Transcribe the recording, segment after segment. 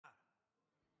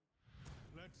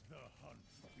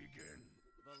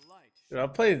Dude,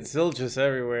 I'm playing Zilchus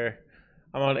everywhere.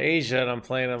 I'm on Asia and I'm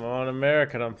playing them. I'm on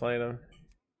America and I'm playing them.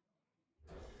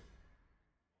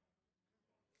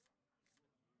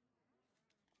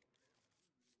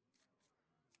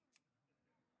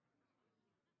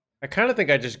 I kind of think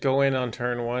I just go in on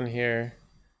turn 1 here.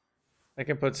 I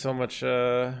can put so much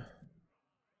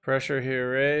pressure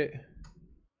here, right?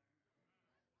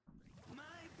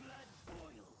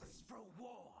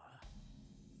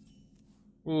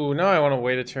 Ooh, now I want to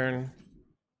wait a turn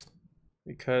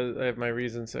because I have my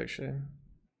reasons actually.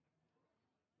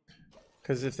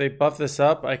 Because if they buff this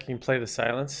up, I can play the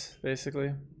silence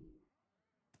basically.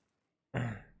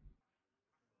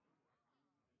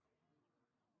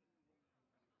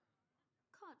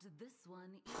 This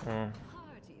one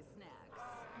party snacks.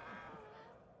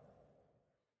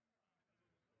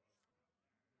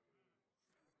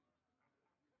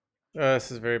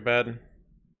 This is very bad.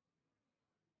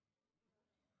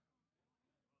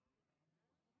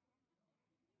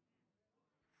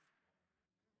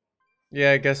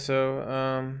 Yeah, I guess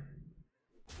so.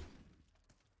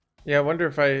 Yeah, I wonder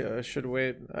if I should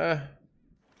wait.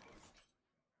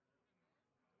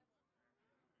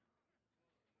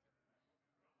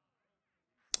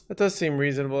 That does seem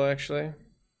reasonable, actually.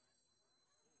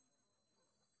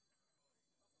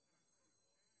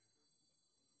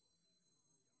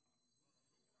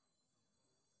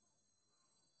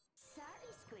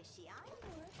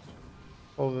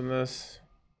 Holding this.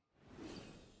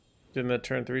 Getting that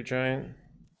turn 3 giant.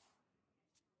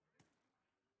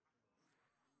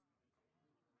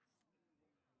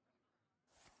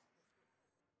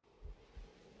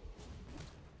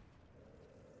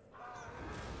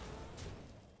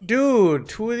 Dude,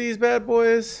 2 of these bad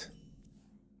boys?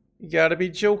 You gotta be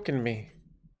joking me.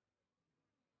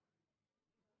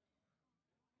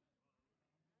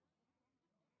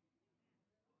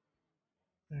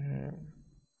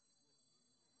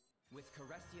 With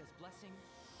Carestia's blessing,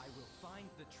 I will find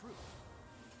the truth.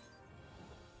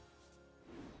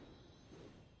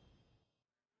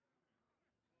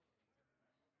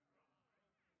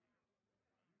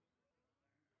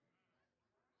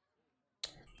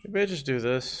 Maybe I just do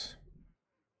this.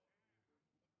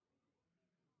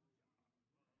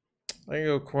 I can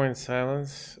go coin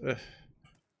silence. Ugh.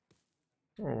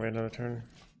 Oh, wait another turn.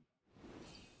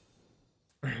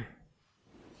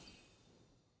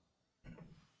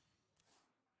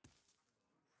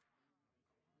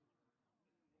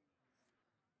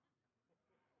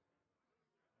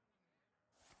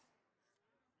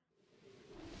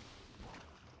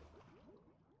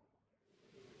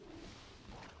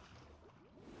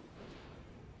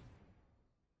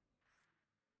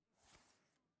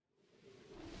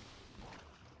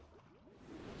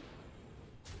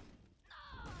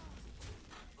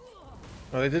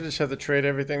 Oh, they did just have to trade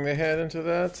everything they had into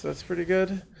that, so that's pretty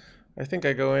good. I think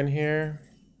I go in here.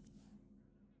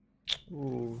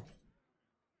 Ooh.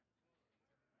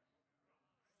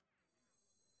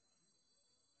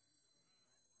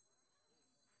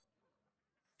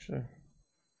 Sure.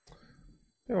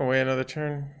 I'll wait another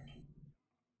turn.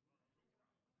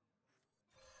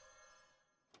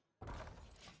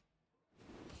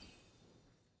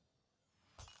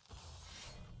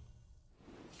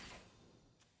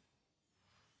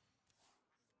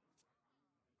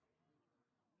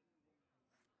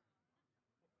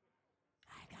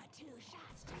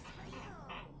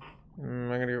 I'm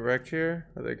gonna get wrecked here.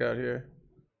 What they got here?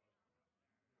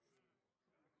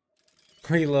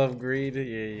 We love greed.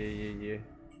 Yeah.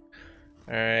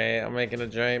 Alright, I'm making a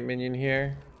giant minion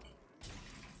here.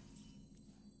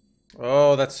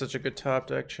 Oh, that's such a good top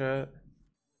deck, chat.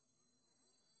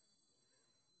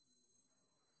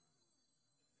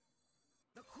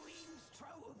 The Queen's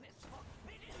trove is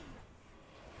forbidden.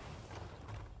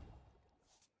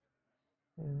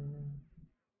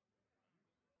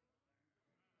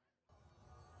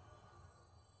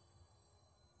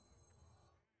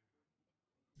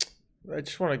 I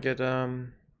just want to get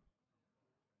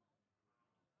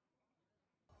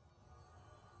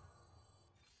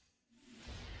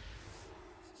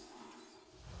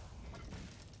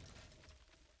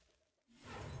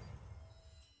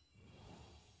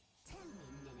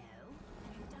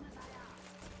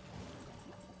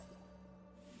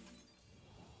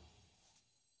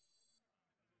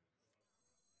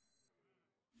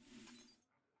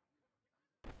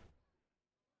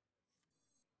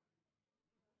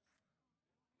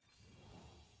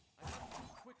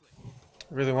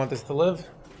really want this to live.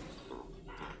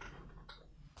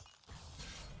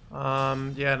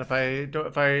 Yeah, and if I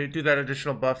do that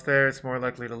additional buff there, it's more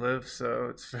likely to live.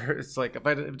 So it's like if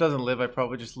it doesn't live, I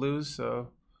probably just lose.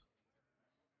 So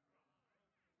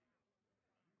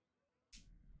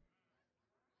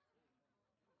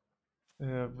They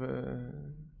have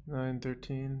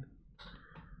 9-13.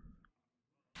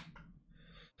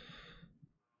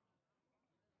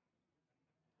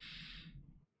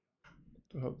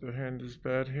 I hope their hand is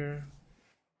bad here.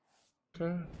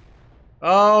 Okay.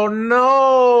 Oh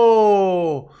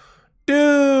no!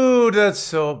 Dude, that's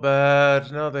so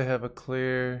bad. Now they have a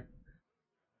clear.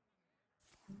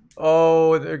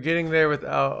 Oh, they're getting there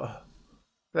without.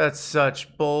 That's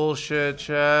such bullshit,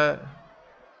 chat.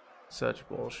 Such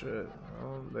bullshit.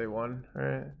 Oh, they won,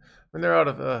 right? When they're out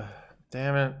of.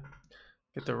 Damn it.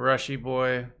 Get the rushy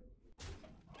boy.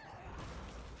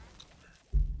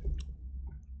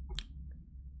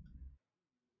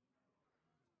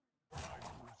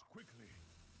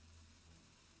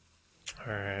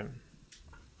 Alright.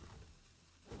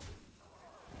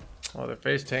 Oh, they're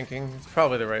face tanking. It's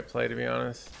probably the right play, to be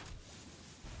honest.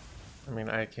 I mean,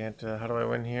 I can't. How do I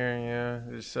win here? Yeah,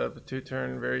 just set up a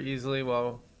 2-turn very easily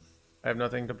while I have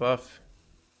nothing to buff.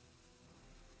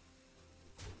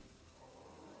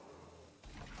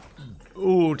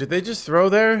 Ooh, did they just throw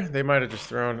there? They might have just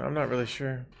thrown. I'm not really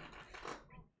sure.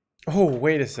 Oh,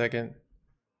 wait a second.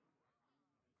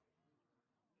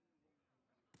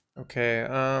 Okay,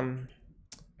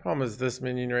 problem is this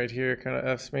minion right here kind of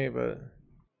F's me, but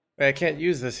wait, I can't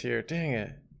use this here. Dang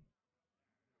it.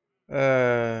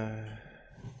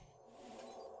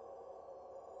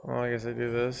 Well, I guess I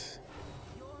do this.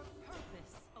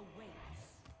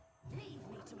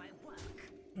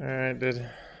 Alright, dude.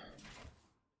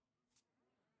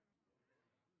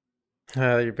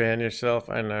 You ban yourself?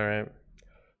 I know, right?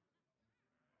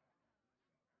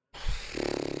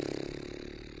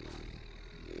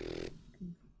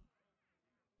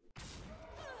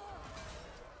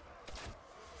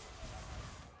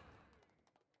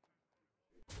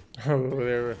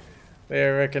 Oh,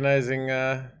 they're recognizing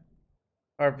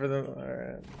Harper them.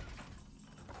 Alright.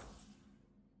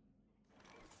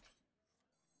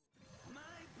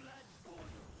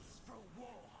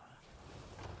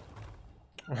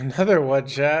 Another one,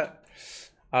 chat.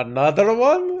 Another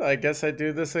one? I guess I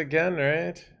do this again,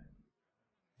 right?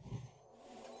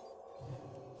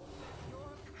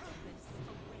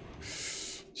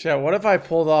 Chat, what if I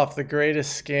pulled off the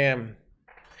greatest scam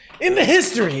in the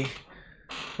history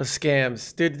of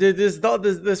scams? Dude, this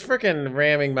freaking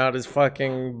ramming mount is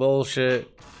fucking bullshit.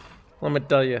 Let me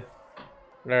tell you.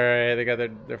 Alright, they got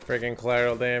their freaking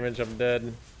collateral damage. I'm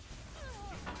dead.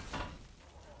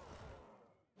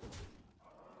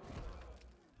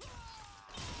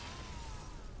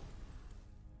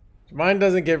 Mine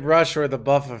doesn't get rush or the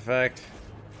buff effect.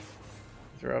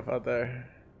 Throw up out there.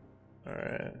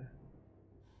 Alright.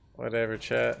 Whatever,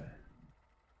 chat.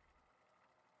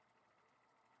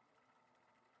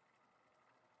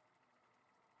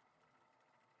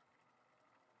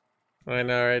 I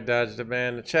know, right? Dodged a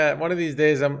ban. Chat, one of these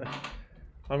days I'm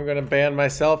gonna ban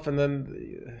myself, and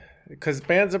then because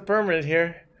bans are permanent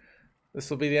here. This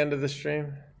will be the end of the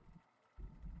stream.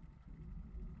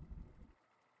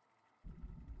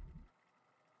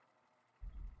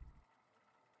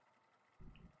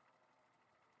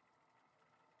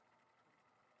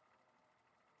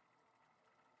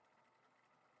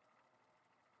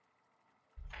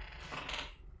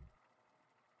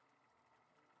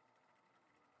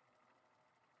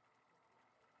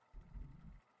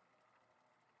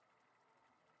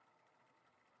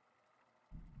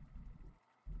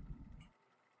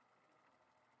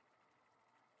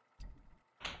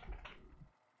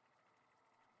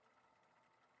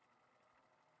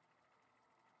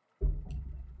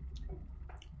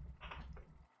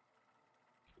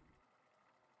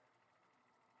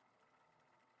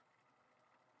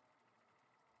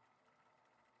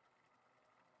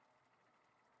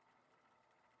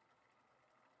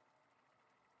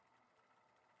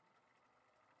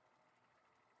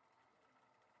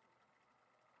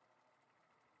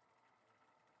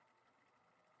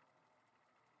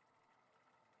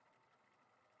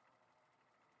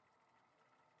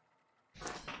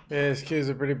 Yeah, his queues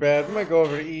are pretty bad. I might go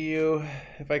over to EU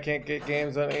if I can't get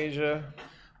games on Asia.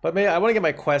 But maybe I want to get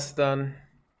my quest done.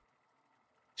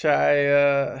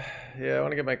 Yeah, I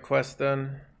want to get my quest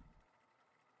done.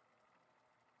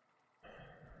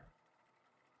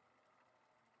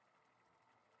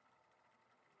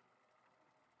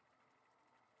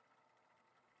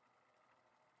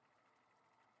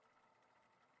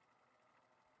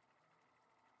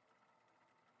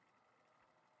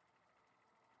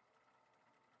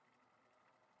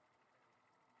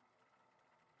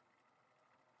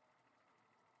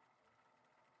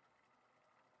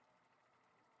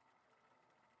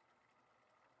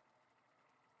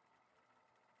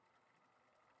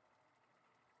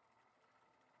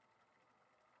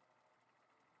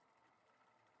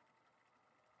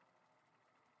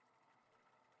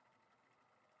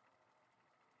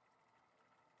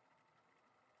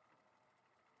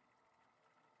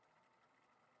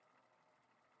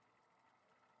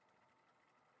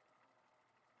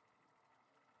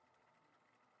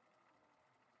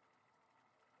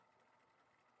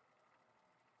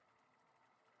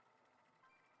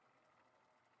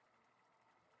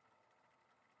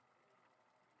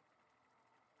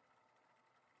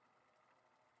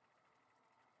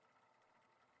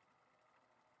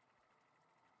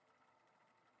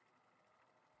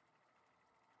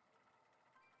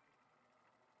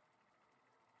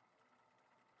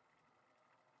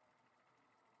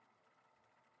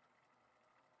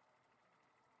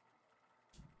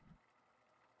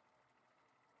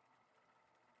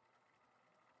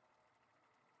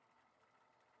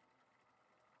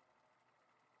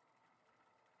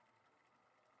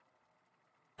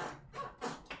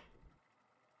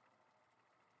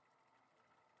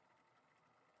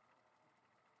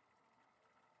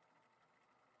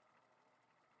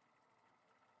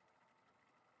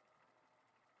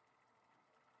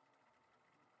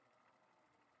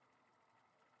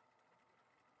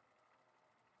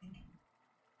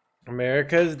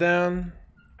 America's down.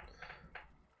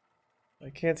 I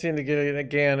can't seem to get a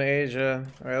gay on Asia.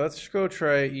 Alright, let's just go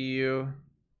try EU.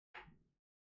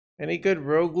 Any good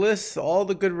rogue lists? All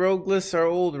the good rogue lists are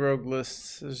old rogue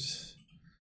lists.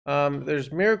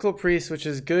 There's Miracle Priest, which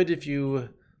is good if you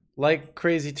like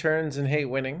crazy turns and hate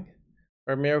winning.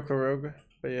 Or Miracle Rogue,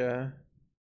 but yeah.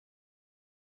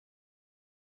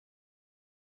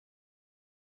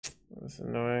 That's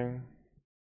annoying.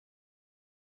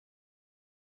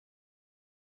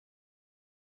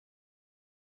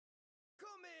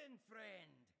 Come in,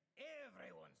 friend.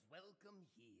 Everyone's welcome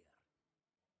here.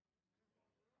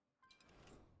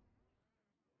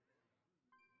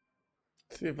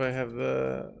 See if I have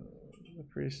the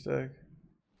priest deck.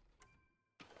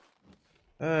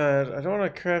 I don't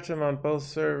want to craft him on both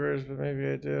servers, but maybe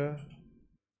I do.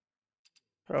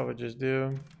 Probably just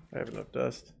do. I have enough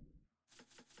dust.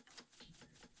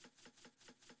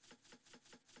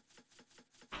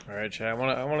 All right, chat. I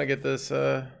want to get this.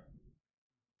 All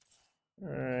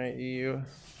right, EU.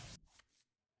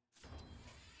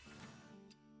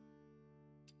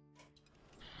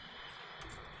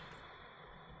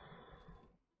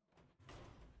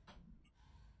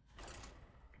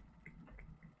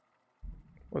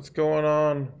 What's going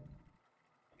on?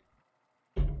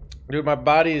 Dude, my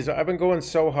body's... I've been going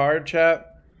so hard,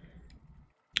 chat.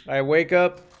 I wake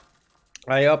up,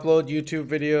 I upload YouTube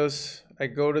videos, I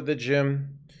go to the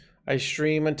gym, I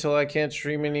stream until I can't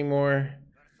stream anymore.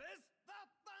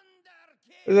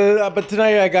 But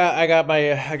tonight I got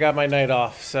my night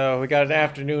off, so we got an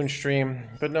afternoon stream,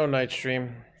 but no night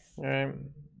stream. All right.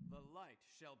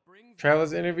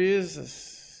 Travelers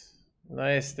interviews,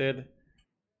 nice, dude.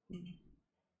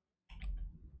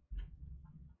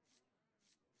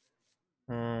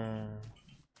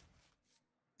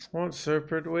 I want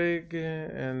Serpent wig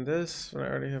and this. I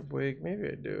already have wig. Maybe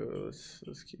I do.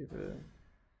 Let's keep it.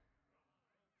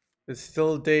 It's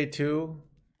still day 2.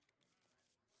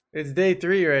 It's day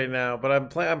 3 right now, but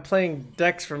I'm playing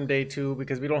decks from day 2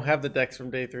 because we don't have the decks from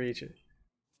day 3.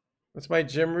 That's my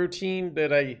gym routine.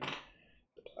 That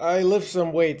I lift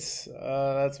some weights.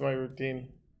 That's my routine.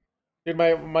 Dude,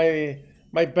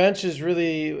 my bench is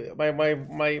really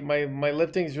my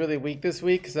lifting is really weak this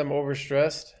week because I'm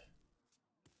overstressed.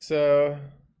 So,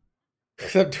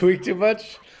 because I'm doing too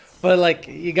much. But like,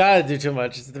 you gotta do too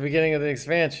much. It's the beginning of the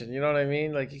expansion. You know what I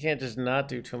mean? Like, you can't just not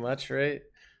do too much, right?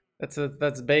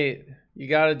 That's bait. You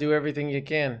gotta do everything you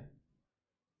can.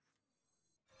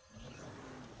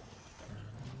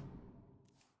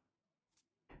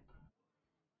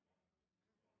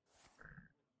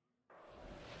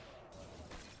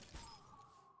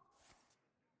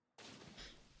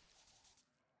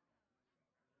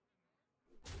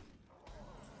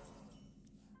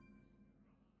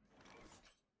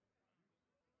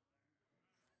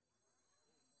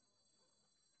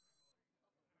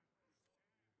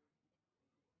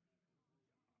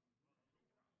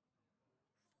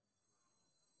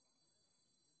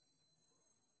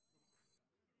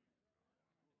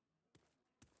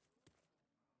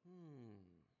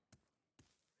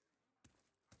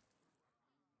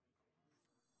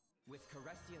 With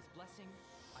Carestia's blessing,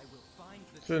 I will find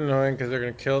the... It's annoying because they're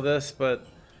gonna kill this, but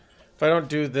if I don't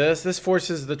do this, this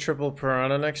forces the triple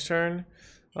piranha next turn,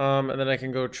 and then I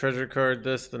can go treasure card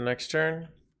this the next turn.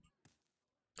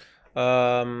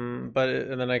 And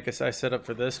then I guess I set up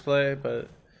for this play, but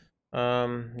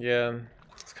yeah,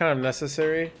 it's kind of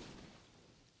necessary.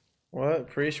 What?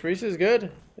 Priest is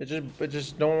good. It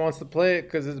just no one wants to play it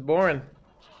because it's boring.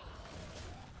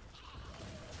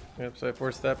 Yep, so I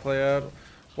forced that play out.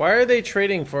 Why are they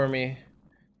trading for me?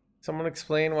 Someone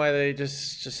explain why they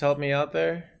just help me out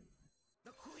there?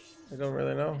 I don't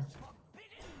really know.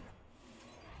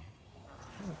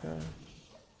 Okay.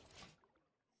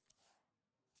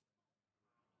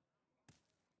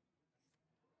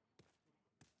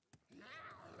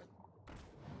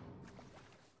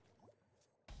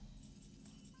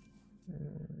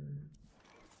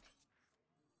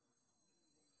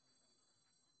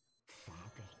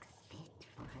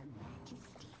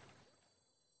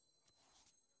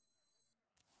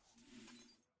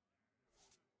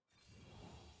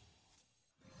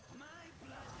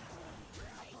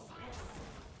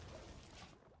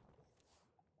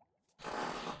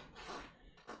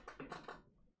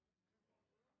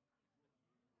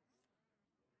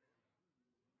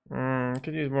 I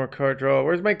could use more card draw.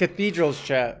 Where's my cathedrals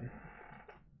chat?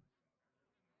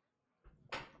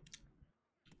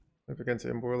 Up against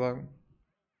Murloc.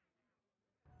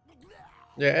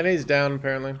 Yeah, NA's down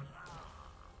apparently.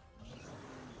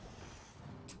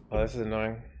 Oh, this is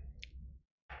annoying.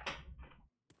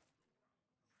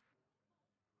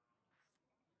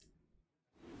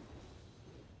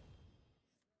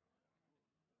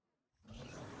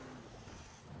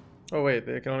 wait,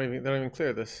 they don't even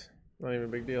clear this. Not even a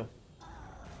big deal.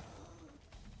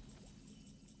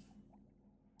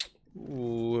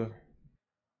 Ooh.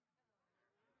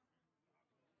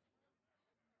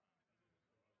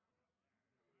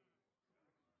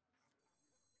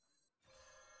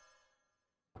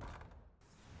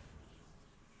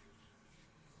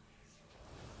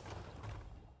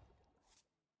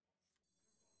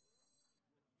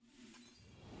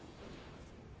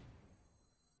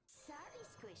 Sorry,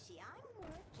 Squishy, I'm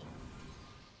working.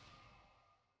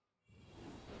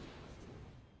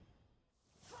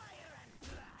 Fire and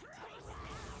blood.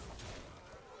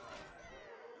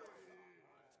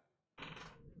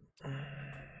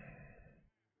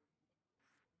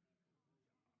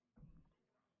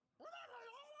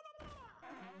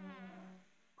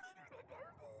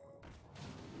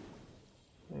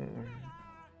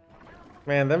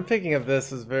 Man, them picking up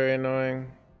this is very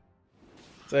annoying.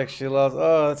 It's actually lost.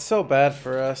 Oh, it's so bad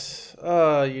for us.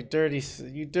 Oh, you dirty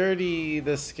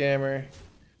this scammer.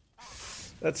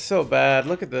 That's so bad.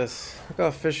 Look at this. Look how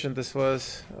efficient this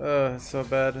was. Oh, it's so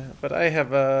bad. But I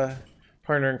have a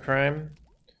partner in crime,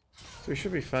 so we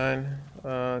should be fine.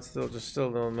 It's still a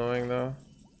little annoying though.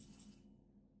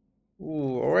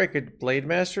 Ooh, or I could Blade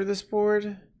Master this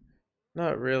board.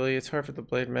 Not really. It's hard for the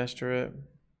Blade Master it.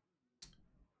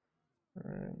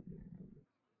 Alright.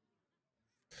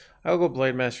 I'll go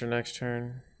Blade Master next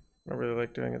turn. I really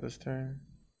like doing it this turn.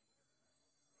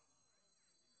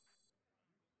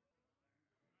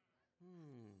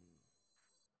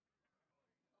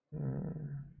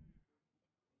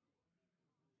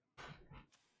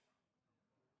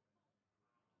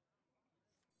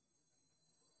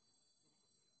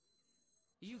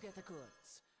 You get the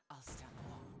goods. I'll stand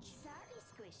watch. Sorry,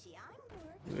 Squishy, I'm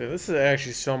working. Dude, this is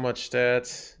actually so much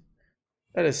stats.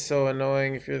 That is so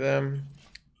annoying if you're them.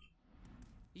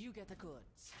 You get the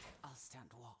goods. I'll stand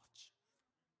watch.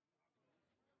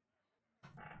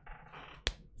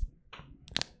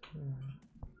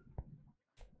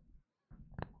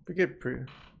 We get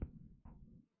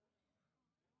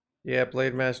Yeah,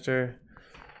 Blade Master.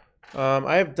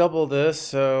 I have double this,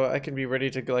 so I can be ready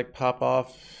to like pop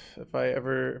off if I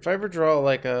ever draw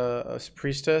like a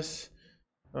priestess.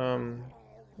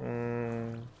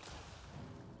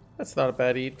 That's not a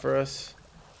bad eat for us.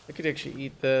 I could actually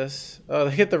eat this. Oh,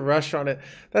 they hit the rush on it.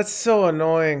 That's so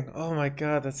annoying. Oh my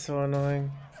god, that's so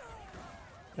annoying.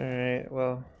 Alright,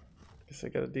 well, guess I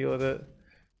gotta deal with it.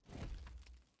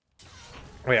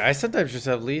 Wait, I sometimes just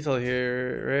have lethal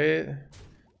here, right?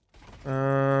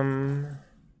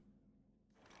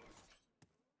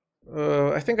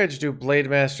 I think I just do Blade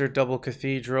Master double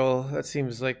Cathedral. That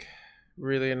seems like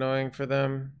really annoying for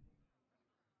them.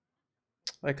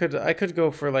 I could go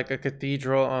for like a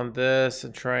Cathedral on this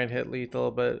and try and hit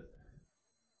lethal, but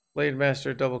Blade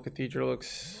Master double Cathedral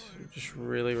looks just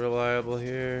really reliable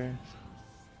here.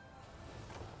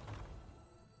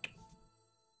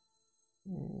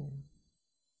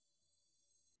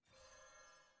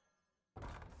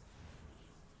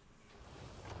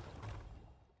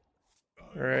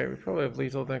 Alright, we probably have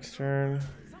lethal next turn.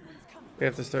 We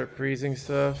have to start freezing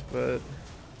stuff, but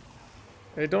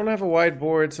I don't have a wide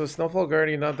board, so Snowfall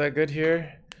Guardian not that good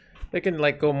here. They can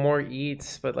like go more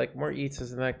eats, but like more eats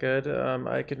isn't that good.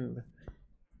 I can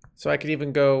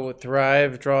even go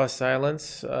Thrive, draw a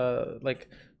Silence, like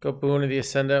go Boon of the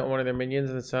Ascendant on one of their minions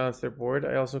and then silence their board.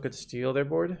 I also could steal their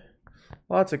board.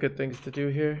 Lots of good things to do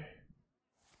here.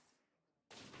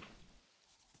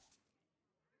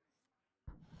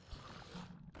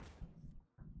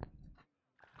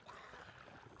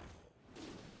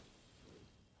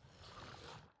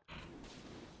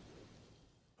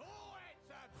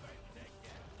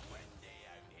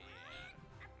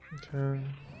 Okay.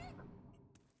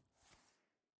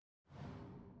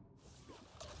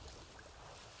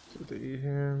 Do the E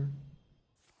here.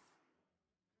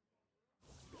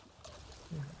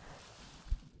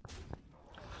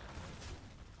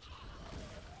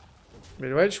 Wait,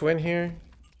 do I just win here?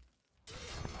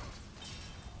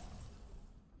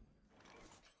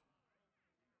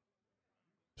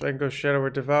 So I can go Shadow or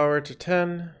Devour to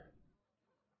 10.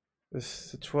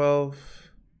 This to 12.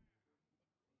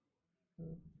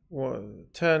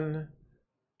 10,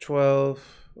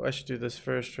 12. I should do this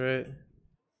first, right?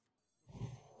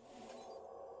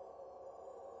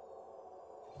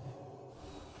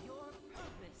 Your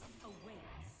purpose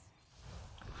awaits.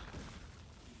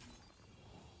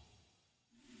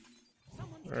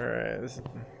 Alright, this is...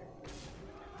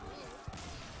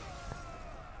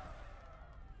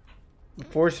 The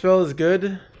force spell is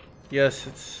good. Yes,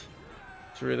 it's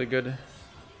really good.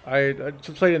 I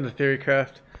played in the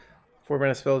Theorycraft.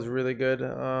 4-mana spell is really good.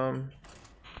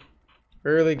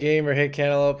 Early gamer, hey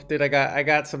Cantaloupe. Dude, I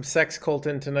got some sex cult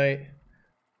in tonight.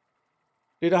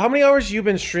 Dude, how many hours you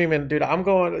been streaming? Dude,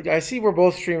 I see we're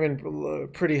both streaming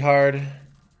pretty hard.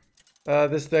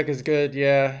 This deck is good,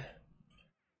 yeah.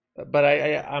 But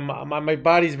my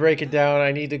body's breaking down.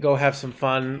 I need to go have some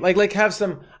fun. Like have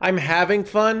some, I'm having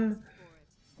fun,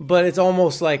 but it's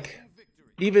almost like,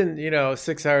 even, you know,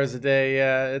 6 hours a day,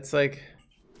 yeah, it's like,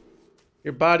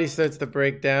 your body starts to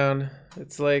break down.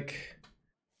 It's like,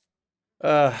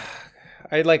 I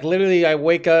like literally I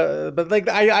wake up, but like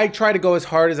I try to go as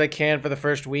hard as I can for the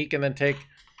first week and then take,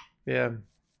 yeah,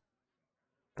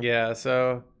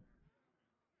 so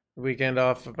weekend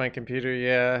off of my computer,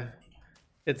 yeah.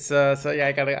 It's so yeah,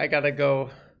 I gotta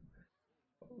go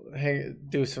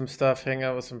do some stuff, hang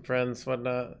out with some friends,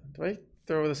 whatnot. Do I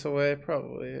throw this away?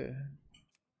 Probably. Yeah.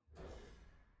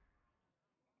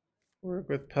 Work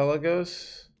with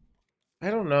Pelagos?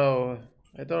 I don't know.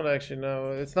 I don't actually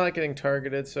know. It's not getting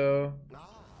targeted, so.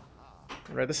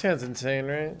 Right, this hand's insane,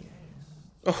 right?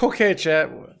 Okay,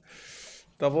 chat.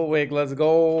 Double wig, let's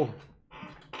go.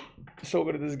 So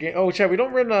good at this game. Oh, chat, we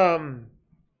don't run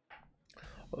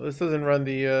well, this doesn't run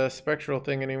the spectral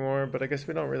thing anymore, but I guess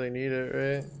we don't really need it,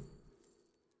 right?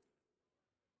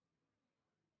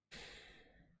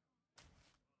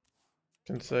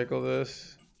 Can cycle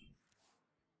this.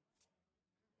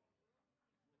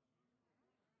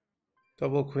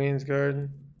 Double Queen's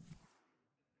Guard.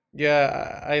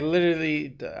 Yeah, I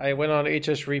went on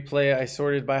HS Replay. I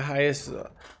sorted by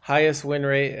highest win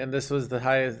rate, and this was the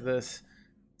highest.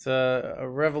 It's a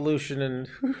revolution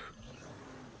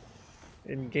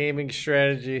in gaming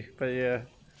strategy. But yeah,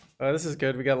 this is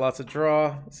good. We got lots of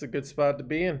draw. It's a good spot to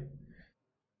be in.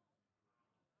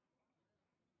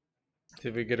 See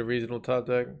if we get a reasonable top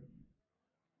deck.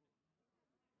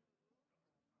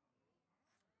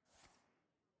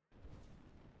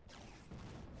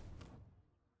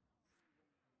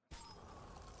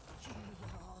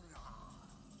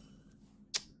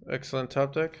 Excellent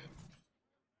top deck.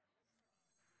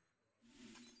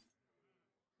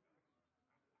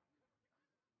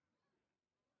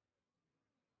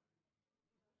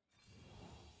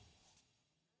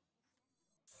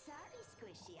 Sorry,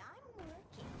 Squishy, I'm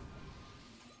working.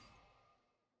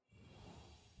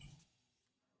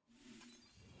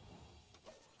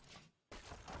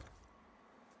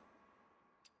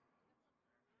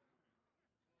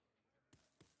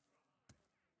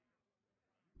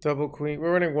 Double Queen.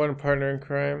 We're running one partner in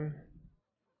crime.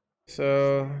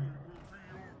 So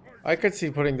I could see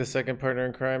putting the second partner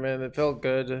in crime in. It felt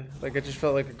good. Like it just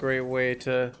felt like a great way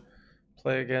to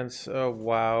play against. Oh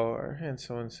wow, our hand's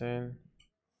so insane.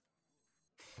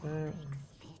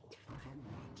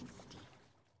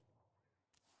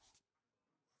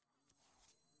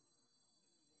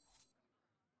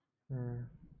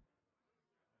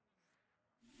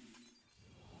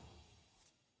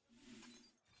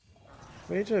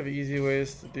 Mage have easy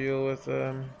ways to deal with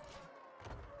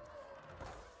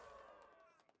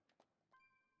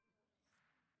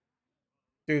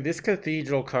Dude, this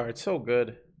cathedral card's so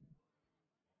good.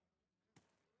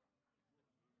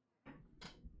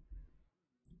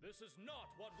 This is not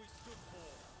what we stood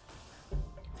for.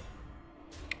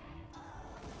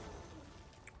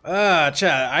 Ah,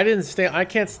 chat. I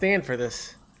can't stand for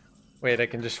this. Wait, I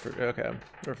can just. Okay,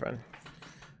 we're fine.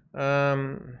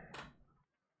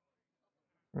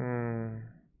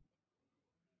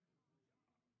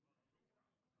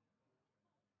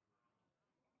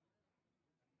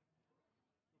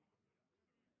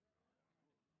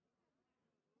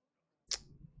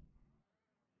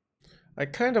 I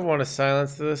kind of want to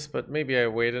silence this, but maybe I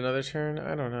wait another turn.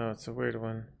 I don't know. It's a weird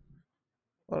one.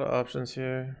 A lot of options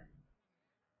here.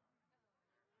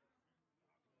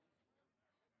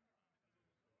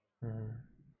 I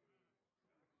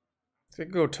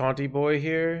could go Taunty Boy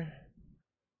here.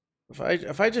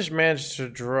 If I just managed to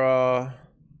draw.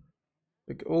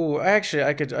 Oh, actually,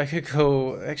 I could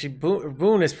go. Actually,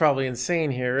 Boone is probably insane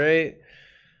here, right?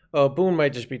 Oh, Boone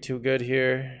might just be too good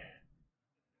here.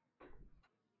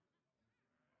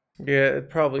 Yeah, it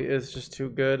probably is just too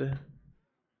good.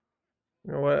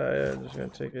 You know what? I'm just gonna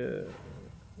take it.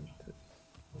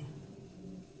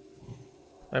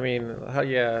 I mean,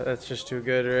 yeah, that's just too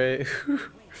good, right?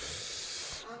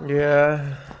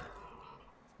 Yeah.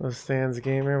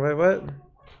 Nohandsgamer. Wait,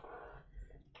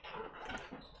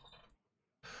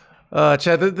 what?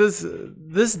 Chad,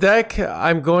 this deck,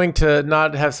 I'm going to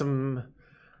not have some.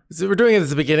 So we're doing it at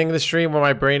the beginning of the stream where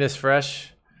my brain is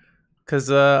fresh, because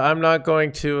I'm not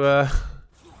going to.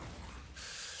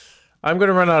 I'm going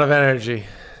to run out of energy.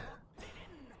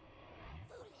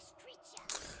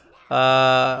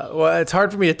 Well, it's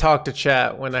hard for me to talk to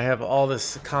chat when I have all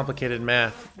this complicated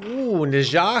math. Ooh,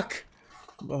 Najak.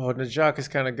 Oh, Najak is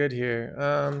kind of good here.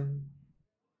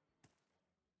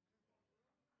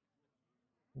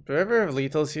 Do I ever have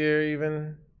lethals here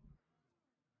even?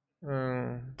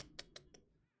 I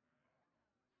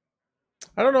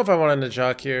don't know if I want a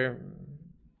Najak here.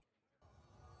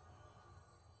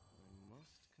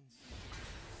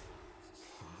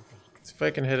 Let's see if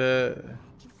I can hit it.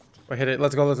 I hit it.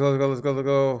 Let's go, let's go, let's go, let's go, let's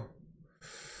go.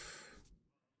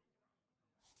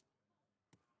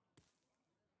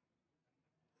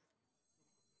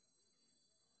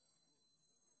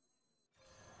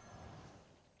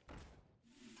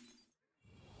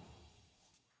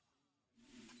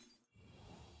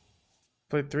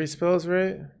 Played 3 spells,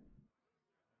 right?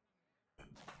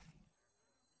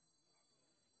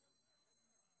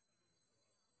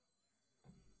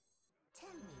 Tell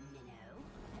me, Minnow,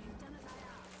 have you done as I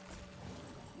asked?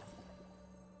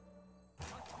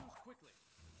 Not too quickly.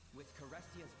 With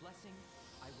Carestia's blessing,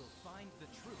 I will find the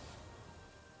truth.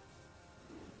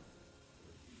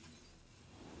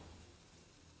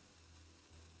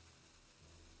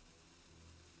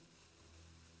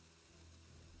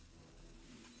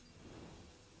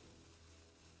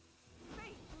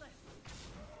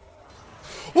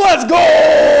 Let's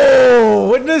go!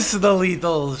 Witness the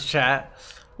lethals, chat.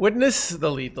 Witness the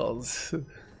lethals.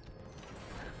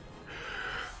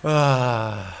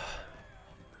 Ah.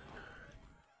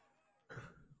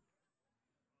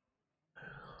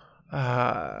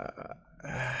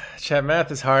 Chat,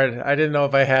 math is hard. I didn't know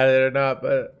if I had it or not,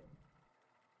 but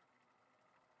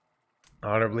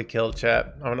honorably killed,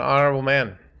 chat. I'm an honorable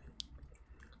man.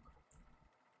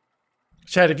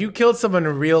 Chad, if you killed someone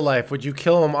in real life, would you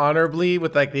kill them honorably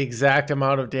with like the exact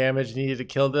amount of damage needed to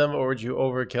kill them, or would you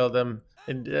overkill them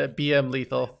and BM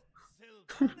lethal?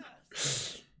 The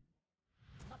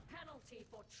penalty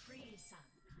for treason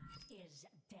is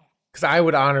death. Because I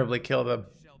would honorably kill them.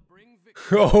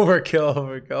 Overkill,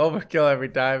 overkill every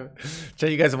time.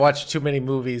 Chad, you guys watch too many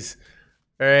movies.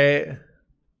 Alright?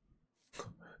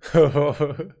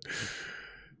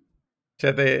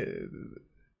 Chad,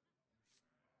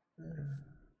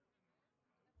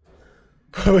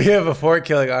 we have a 4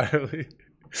 killing honorably.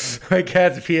 My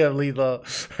cat's PM lethal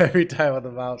every time on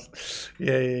the mouse.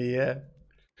 Yeah.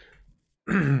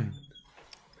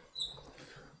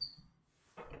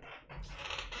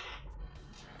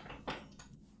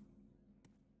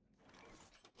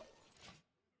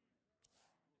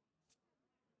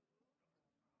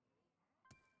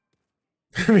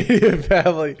 Immediate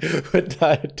family would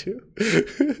die too.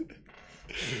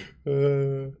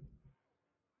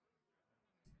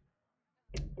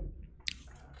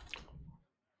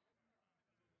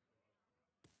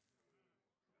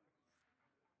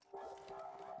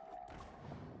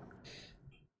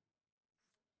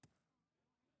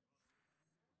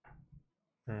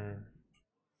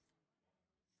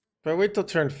 If I wait till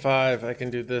turn 5, I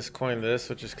can do this, coin this,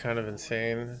 which is kind of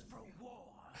insane.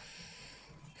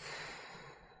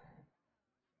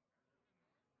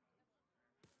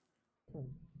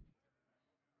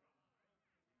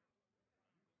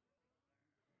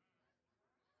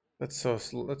 That's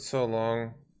so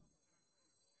long.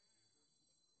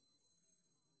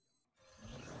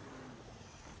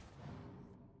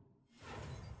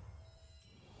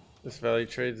 This value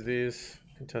trades these.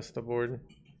 Contest the board.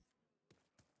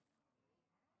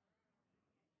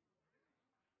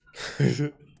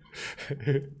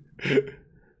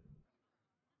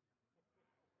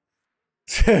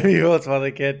 Sammy votes while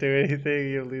they can't do anything,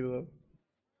 you leave them.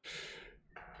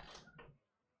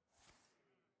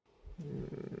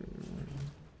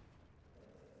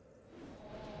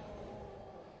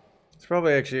 It's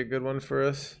probably actually a good one for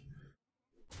us.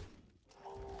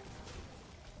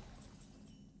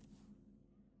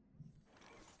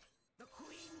 The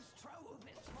Queen's trove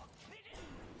is forbidden.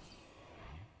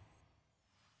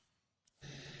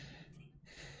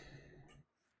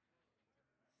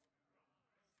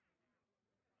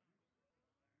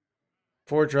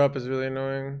 Four drop is really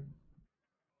annoying.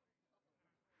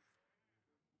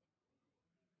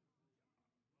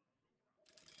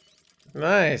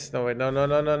 Nice. No, wait. No.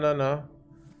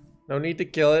 No need to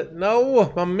kill it.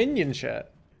 No, my minion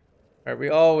chat. Alright, we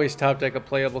always top deck a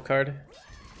playable card.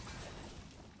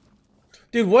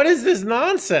 Dude, what is this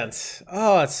nonsense?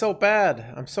 Oh, it's so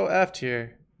bad. I'm so effed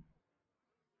here.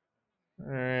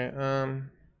 Alright,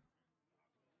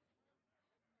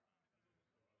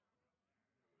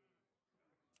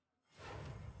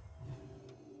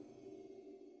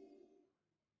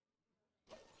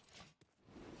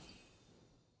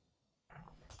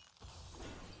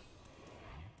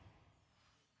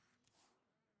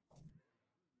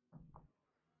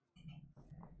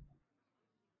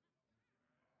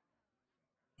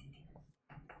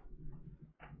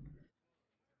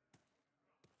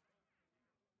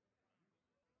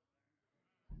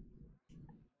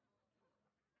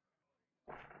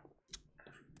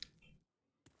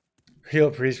 Heal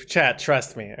priest. Chat,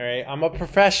 trust me, alright? I'm a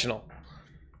professional.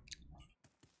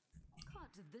 Caught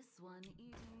this one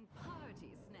eating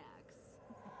party snacks.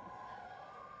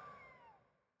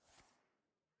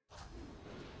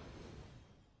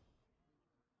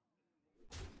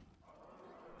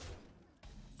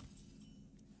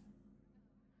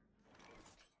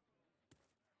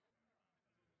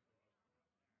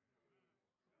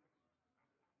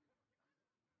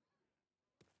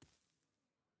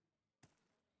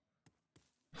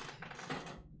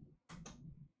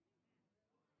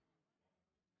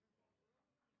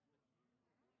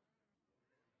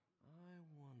 I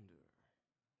wonder.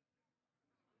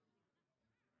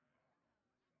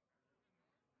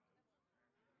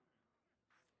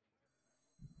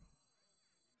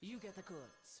 You get the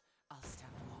goods. I'll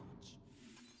stand watch.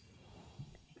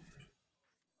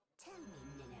 Tell me,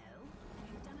 Minnow, have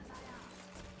you done as I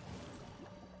asked?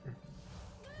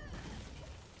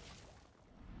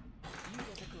 You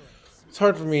get the goods. It's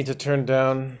hard for me to turn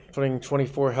down putting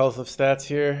 24 health of stats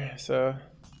here, so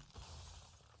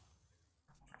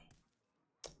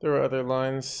there are other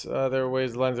lines. There are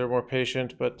ways lines are more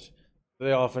patient, but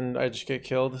they often I just get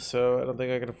killed, so I don't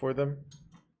think I can afford them.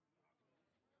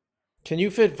 Can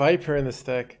you fit Viper in this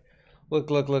deck?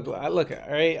 Look, look, look, look,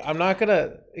 alright? I'm not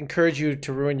gonna encourage you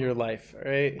to ruin your life,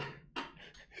 alright?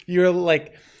 You're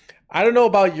like, I don't know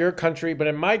about your country, but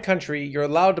in my country, you're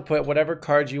allowed to put whatever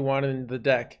cards you want in the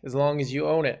deck, as long as you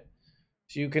own it.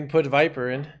 So you can put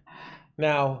Viper in.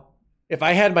 Now, if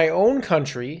I had my own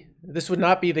country, this would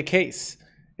not be the case.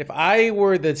 If I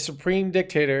were the supreme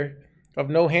dictator of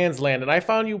Nohandsland and I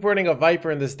found you putting a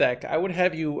Viper in this deck, I would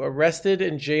have you arrested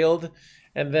and jailed,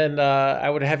 and then I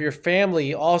would have your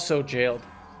family also jailed.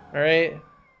 Alright?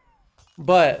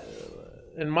 But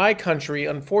in my country,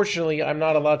 unfortunately, I'm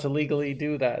not allowed to legally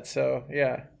do that, so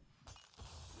yeah.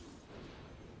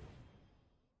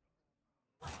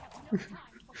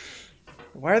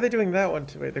 Why are they doing that one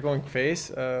too? Wait, they're going face?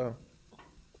 Wait,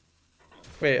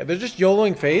 they're just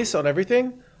YOLOing face on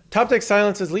everything? Top deck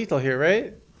silence is lethal here,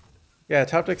 right? Yeah,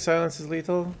 top deck silence is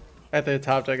lethal. I have to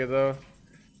top deck it though.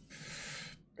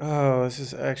 Oh, this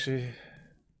is actually...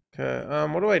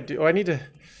 Okay, what do I do? Oh, I need to...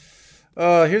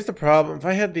 here's the problem. If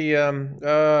I had the,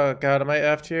 oh god, am I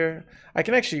effed here? I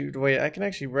can actually, wait, I can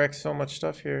actually wreck so much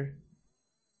stuff here.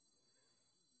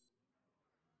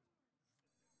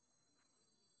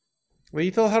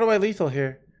 Lethal? How do I lethal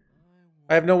here?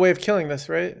 I have no way of killing this,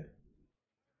 right?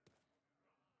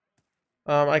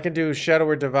 I can do Shadow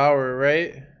or Devourer,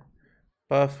 right?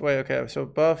 Buff, wait, okay, so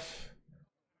buff.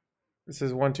 This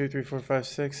is 1, 2, 3, 4, 5,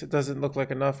 6. It doesn't look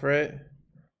like enough, right?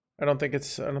 I don't think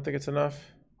it's enough.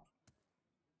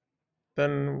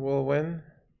 Then we'll win.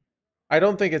 I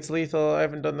don't think it's lethal. I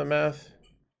haven't done the math.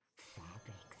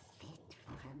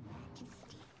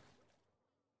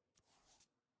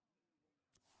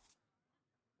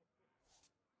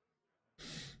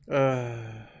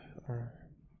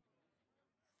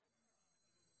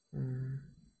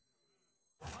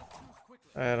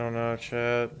 I don't know,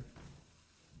 chat.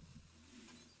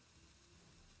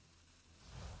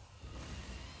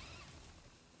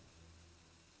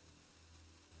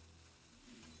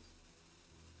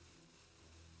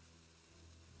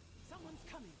 Someone's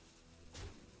coming.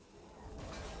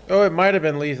 Oh, it might have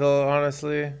been lethal,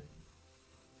 honestly.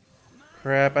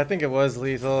 Crap, I think it was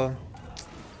lethal.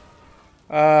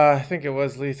 I think it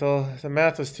was lethal. The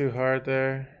math was too hard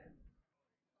there.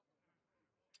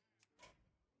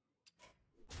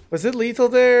 Was it lethal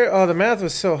there? Oh, the math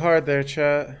was so hard there,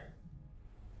 chat.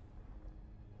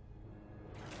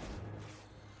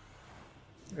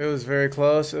 It was very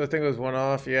close. I think it was one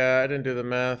off. Yeah, I didn't do the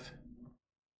math.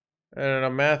 I don't know,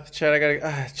 math, chat, I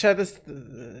gotta... chat,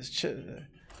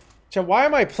 chat, why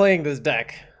am I playing this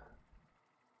deck?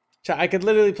 Chat, I could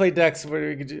literally play decks where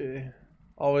we could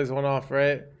always one off,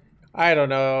 right? I don't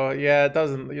know. Yeah, it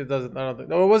doesn't, I don't think...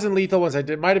 No, it wasn't lethal once I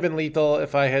did. It might have been lethal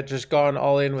if I had just gone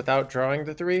all in without drawing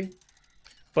the 3.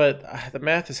 But the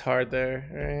math is hard there,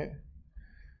 right?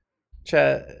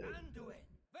 Chat... Anduin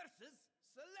versus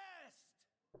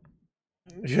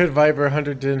Celeste. You had Viper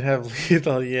 100 didn't have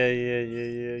lethal.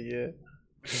 Yeah.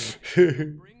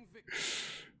 Bring victory.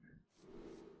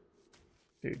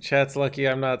 Dude, chat's lucky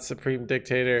I'm not Supreme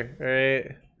Dictator,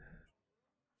 right?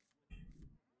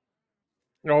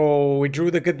 Oh, we drew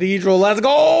the cathedral. Let's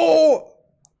go!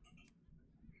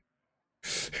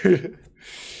 I see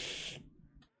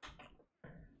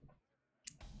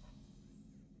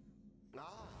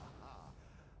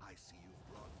you've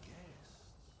brought guests.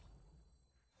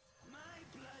 My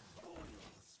blood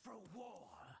boils for war.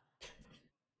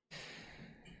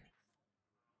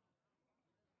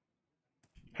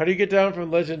 How do you get down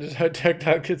from legend to tech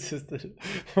not consistent?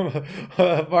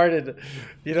 Martin,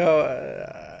 you know,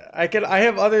 I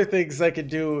have other things I could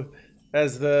do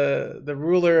as the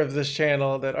ruler of this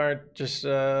channel that aren't just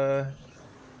I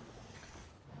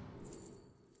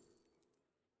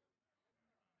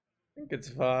think it's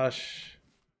Vosh.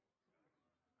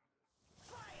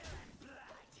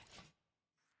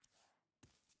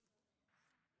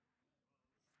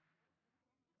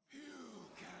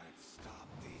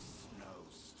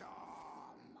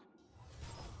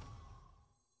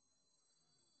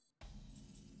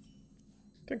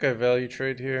 I think I value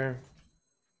trade here.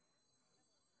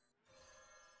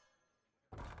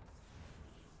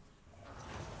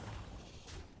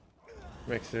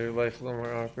 Makes their life a little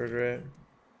more awkward, right?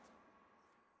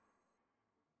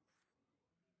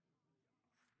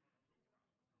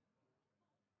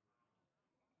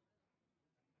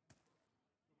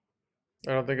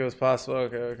 I don't think it was possible.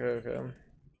 Okay.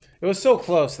 It was so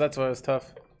close, that's why it was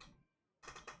tough.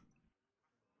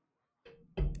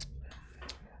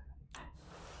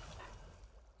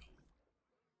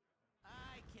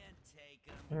 I can take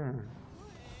 'em.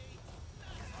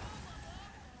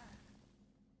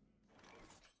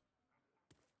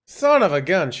 Son of a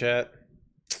gun, chat.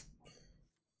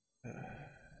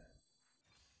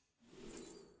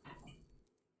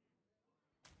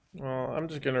 Well, I'm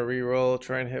just gonna re-roll,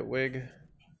 try and hit Wig.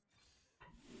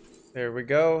 There we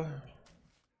go.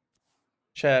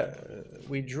 Chat,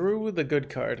 we drew the good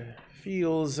card.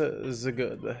 Feels the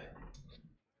good.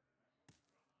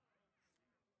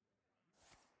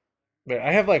 But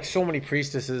I have like so many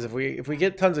priestesses. If we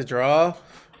get tons of draw,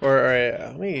 or alright,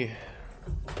 let me.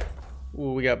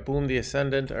 Ooh, we got Boom the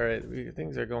Ascendant. Alright,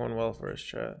 things are going well for us,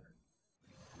 chat.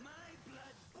 My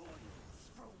blood boils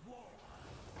for war.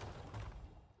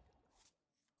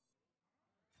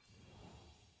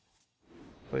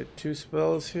 Played 2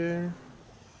 spells here.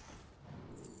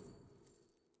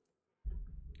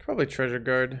 Probably Treasure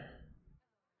Guard.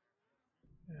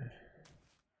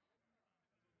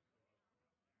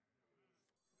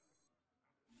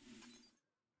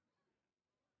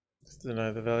 Let's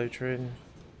deny the value trade.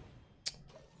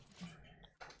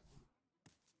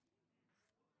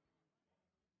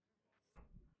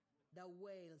 The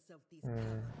wails of these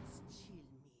cows chill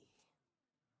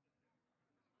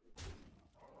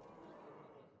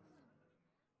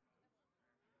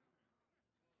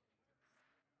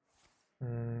me.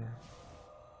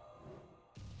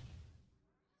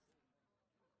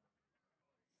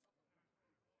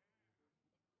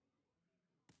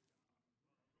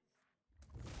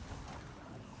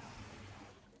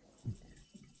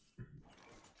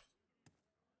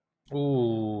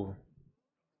 Ooh.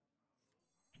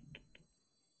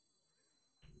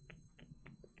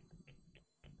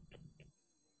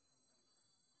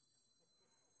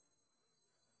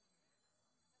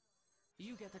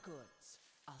 You get the goods.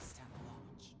 I'll stand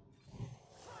watch.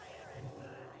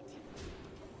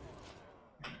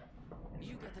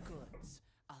 You get the goods.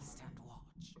 I'll stand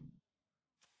watch.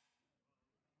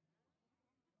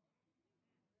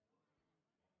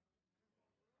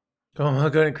 Oh, I'll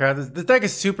go ahead and craft this. This deck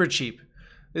is super cheap.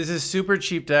 This is super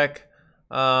cheap deck.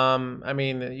 I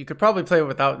mean, you could probably play it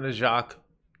without Najak.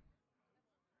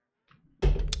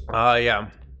 Yeah.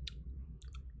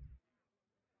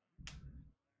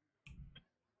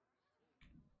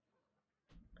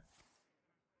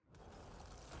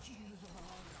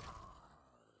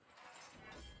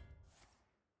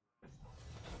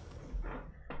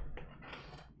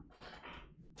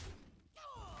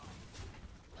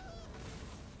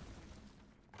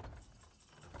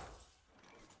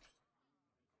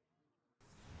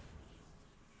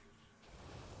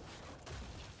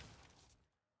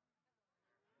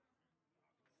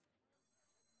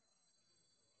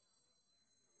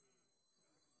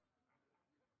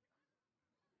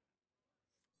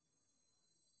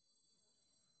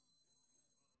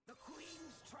 The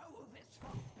Queen's trove is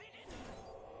forbidden.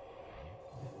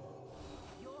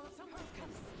 Your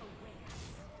purpose awaits.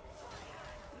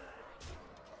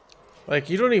 Like,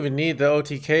 you don't even need the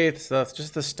OTK stuff.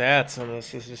 Just the stats on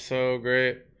this. This is so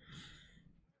great.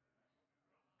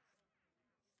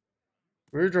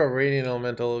 Redraw Radiant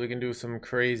Elemental. We can do some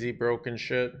crazy broken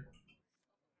shit.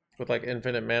 With like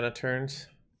infinite mana turns.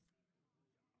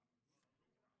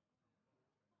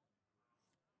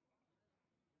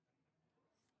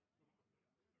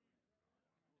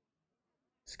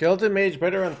 Skeleton Mage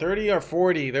better on 30 or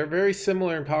 40. They're very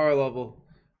similar in power level.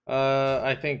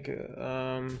 I think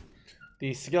the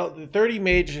 30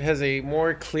 Mage has a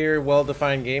more clear,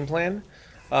 well-defined game plan.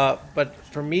 But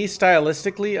for me,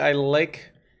 stylistically, I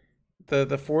like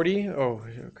the 40. Oh,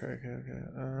 okay.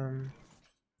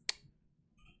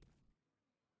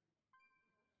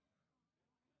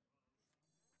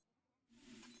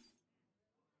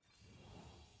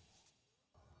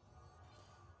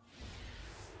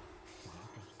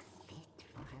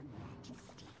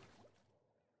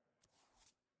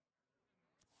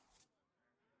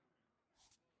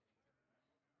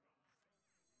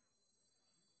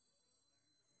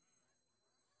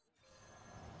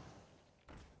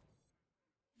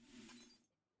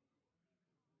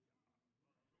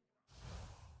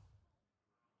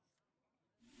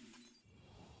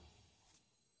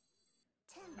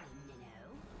 me,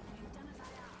 Minnow. Have you done as I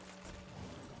asked?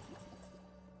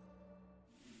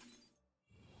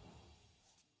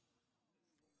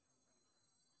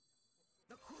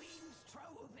 The Queen's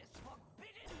trove is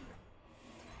forbidden!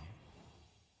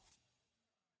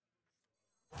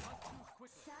 Not too quickly.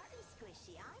 Sorry,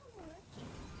 Squishy, I'm working.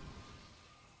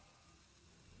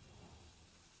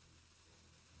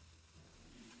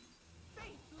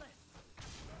 Faithless!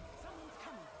 Someone's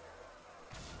coming.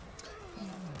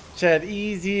 Chat,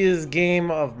 easiest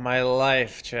game of my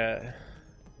life, chat.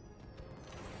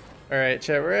 Alright,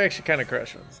 chat, we're actually kind of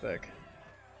crushing this deck.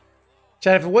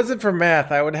 Chat, if it wasn't for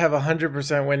math, I would have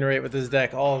 100% win rate with this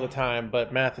deck all the time,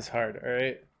 but math is hard,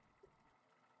 alright?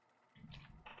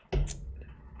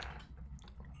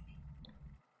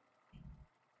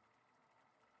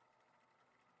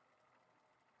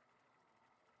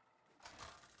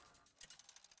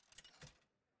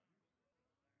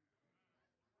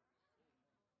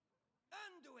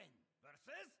 Anduin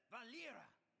versus Valera.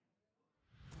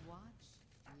 Watch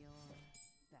your back.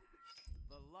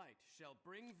 The light shall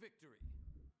bring victory.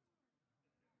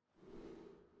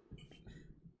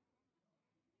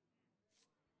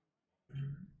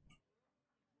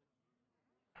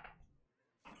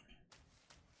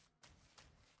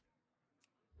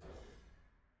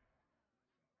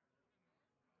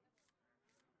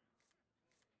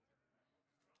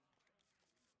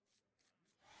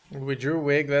 We drew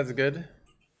Wig, that's good.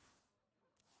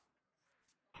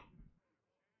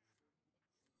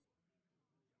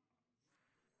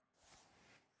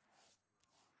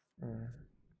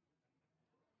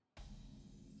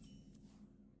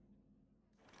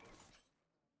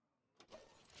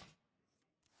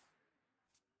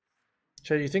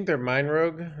 Chat, you think they're Mine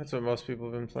Rogue? That's what most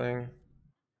people have been playing.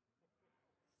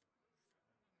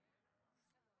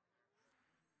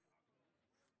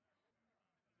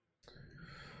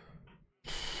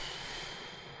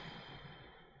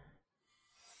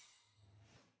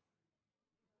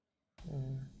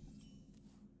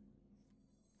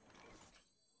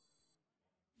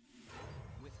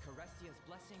 With Carestia's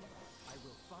blessing, I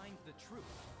will find the truth.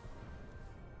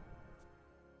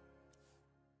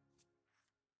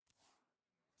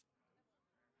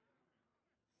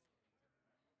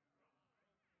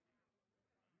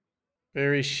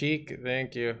 Very chic,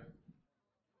 thank you.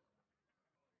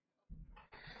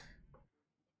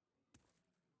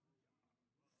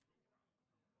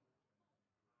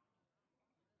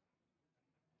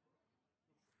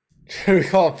 Should we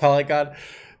call it Polygon?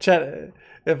 Chat,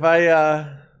 if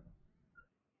I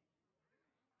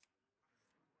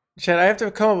Chat, I have to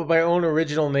come up with my own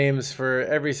original names for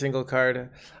every single card.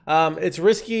 It's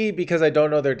risky because I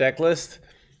don't know their deck list.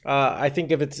 I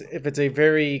think if it's a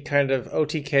very kind of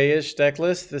OTK-ish deck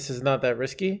list, this is not that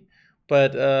risky.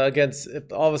 But against,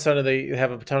 if all of a sudden they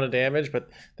have a ton of damage, but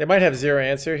they might have zero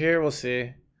answer here. We'll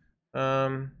see.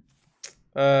 Never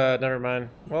mind.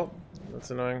 Well,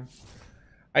 that's annoying.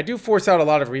 I do force out a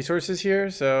lot of resources here,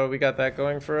 so we got that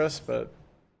going for us, but...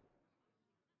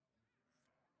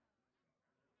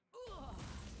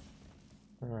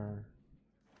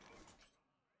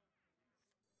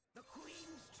 The Queen's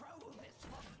trove is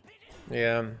forbidden.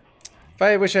 Yeah. If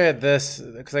I wish I had this,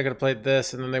 because I could have played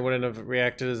this, and then they wouldn't have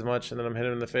reacted as much, and then I'm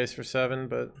hitting him in the face for 7,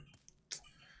 but...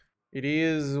 It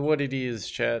is what it is,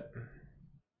 chat.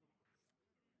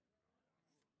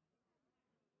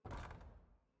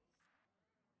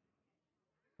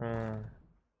 Priceless.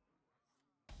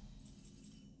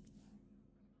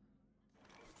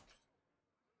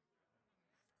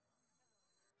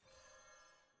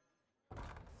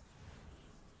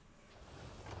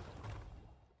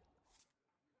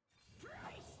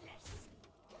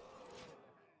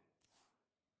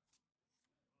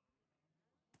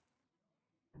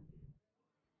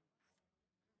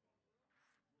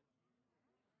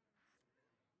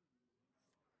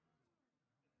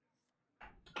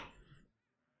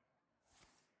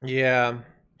 Yeah.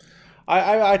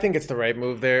 I think it's the right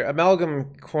move there.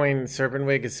 Amalgam coin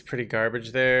Serpentwig is pretty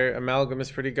garbage there. Amalgam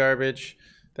is pretty garbage.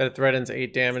 That it threatens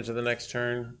 8 damage to the next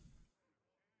turn.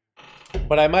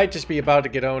 But I might just be about to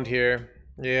get owned here.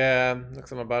 Yeah,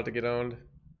 looks like I'm about to get owned.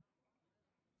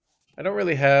 I don't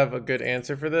really have a good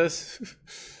answer for this.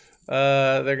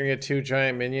 They're gonna get 2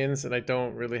 giant minions, and I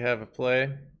don't really have a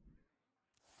play.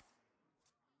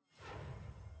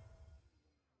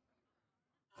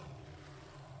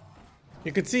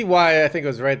 You could see why I think it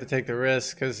was right to take the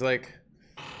risk, because like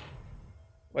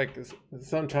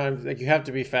sometimes like you have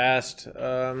to be fast.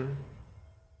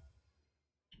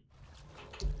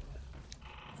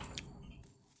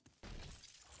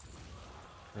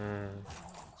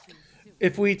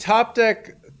 If we top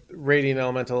deck Radiant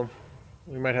Elemental,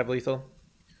 we might have lethal.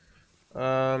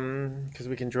 Because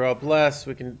we can draw Bless,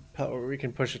 we can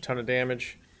push a ton of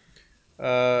damage.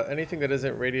 Anything that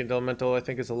isn't Radiant Elemental, I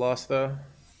think, is a loss, though.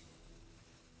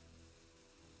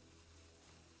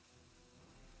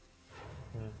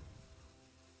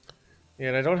 Yeah,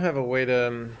 and I don't have a way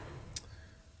to...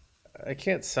 I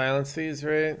can't silence these,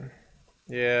 right?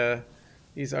 Yeah,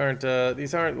 these aren't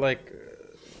like...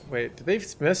 Wait, did they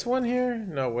miss one here?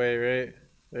 No way, right?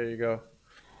 There you go.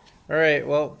 Alright,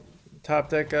 well, top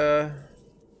deck, that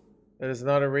is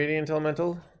not a Radiant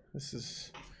Elemental. This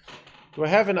is... Do I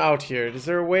have an out here? Is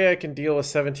there a way I can deal with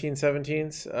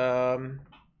 17/17s? Is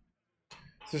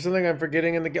there something I'm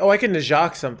forgetting in the game? Oh, I can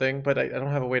Najak something, but I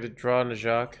don't have a way to draw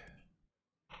Najak.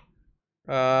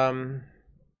 Trying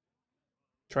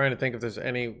to think if there's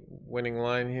any winning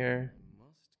line here.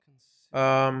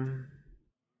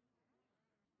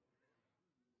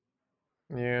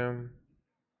 Yeah.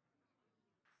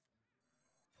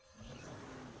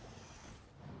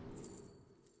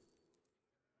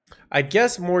 I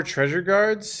guess more treasure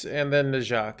guards and then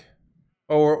Najak.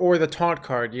 Or the taunt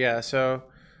card, yeah, so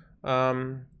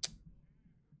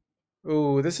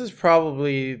ooh, this is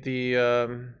probably the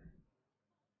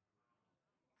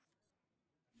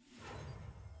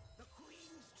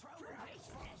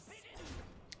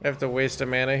I have to waste a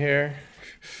mana here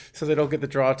so they don't get the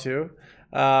draw too.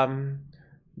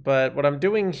 But what I'm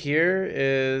doing here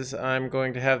is I'm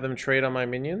going to have them trade on my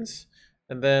minions.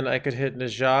 And then I could hit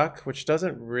Najak, which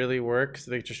doesn't really work because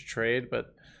they just trade,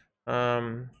 but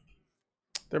there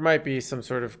might be some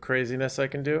sort of craziness I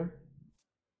can do.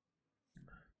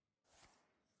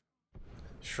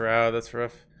 Shroud, that's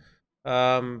rough.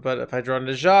 But if I draw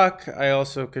Najak, I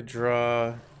also could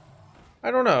draw...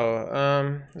 I don't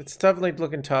know. It's definitely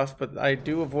looking tough, but I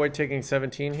do avoid taking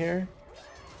 17 here.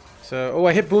 So, oh,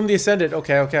 I hit Boom the Ascendant.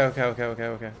 Okay.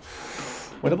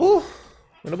 Winnable?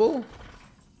 Winnable?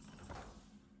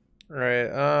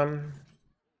 Alright,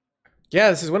 yeah,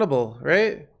 this is winnable,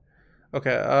 right?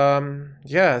 Okay,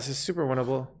 yeah, this is super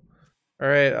winnable.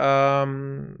 Alright,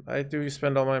 I do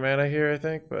spend all my mana here, I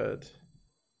think, but...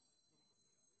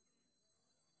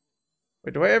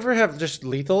 Wait, do I ever have just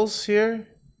lethals here?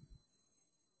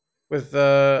 With,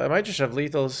 I might just have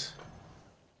lethals.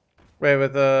 Wait,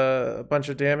 with a bunch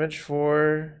of damage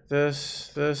for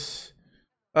this.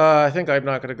 I think I'm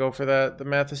not gonna go for that. The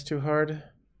math is too hard.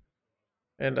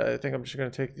 And I think I'm just gonna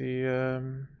take the,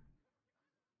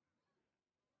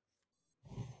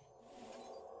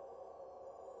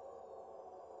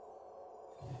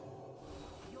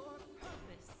 Your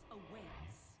purpose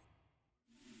awaits.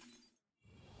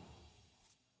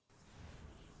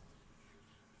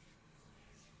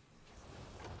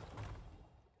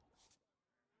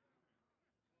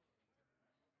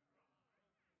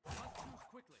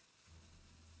 Quickly.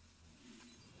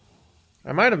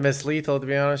 I might have missed lethal, to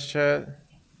be honest, chat.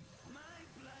 My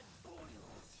blood boils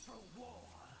for war.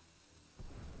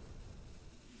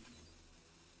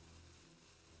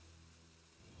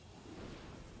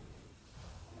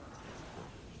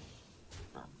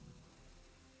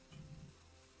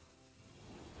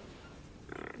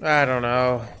 I don't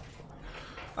know.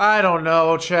 I don't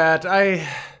know, chat. I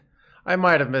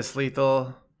might have missed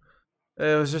lethal.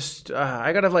 It was just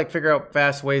I gotta like figure out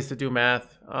fast ways to do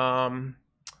math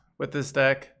with this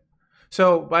deck.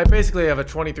 So I basically have a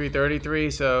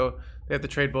 23-33, so they have to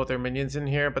trade both their minions in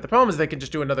here. But the problem is they can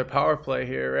just do another power play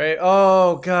here, right?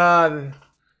 Oh god,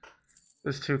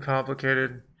 this is too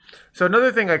complicated. So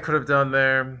another thing I could have done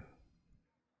there.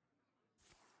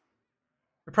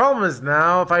 The problem is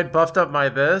now if I'd buffed up my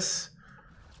this,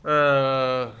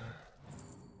 I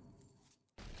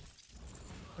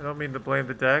don't mean to blame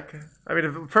the deck. I mean,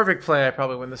 if perfect play, I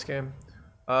probably win this game.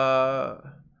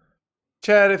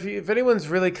 Chad, if anyone's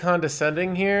really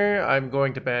condescending here, I'm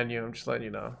going to ban you. I'm just letting you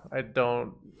know.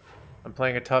 I'm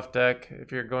playing a tough deck.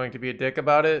 If you're going to be a dick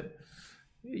about it,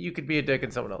 you could be a dick in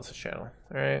someone else's channel.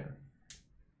 All right.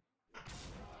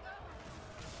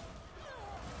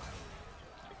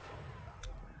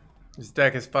 This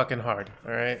deck is fucking hard.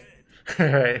 All right.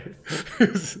 Alright.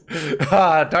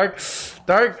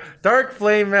 Dark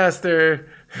Flame Master.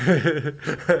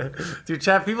 Dude,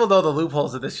 chat, people know the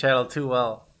loopholes of this channel too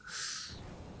well.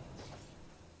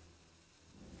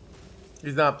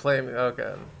 He's not playing.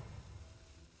 Okay.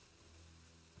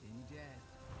 In death,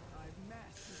 I've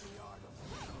mastered the art of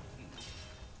cooking.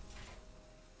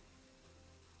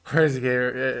 Crazy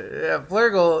gamer. Yeah,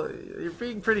 Flurgle, you're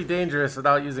being pretty dangerous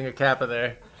without using a Kappa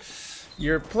there.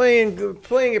 You're playing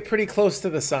it pretty close to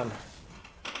the sun.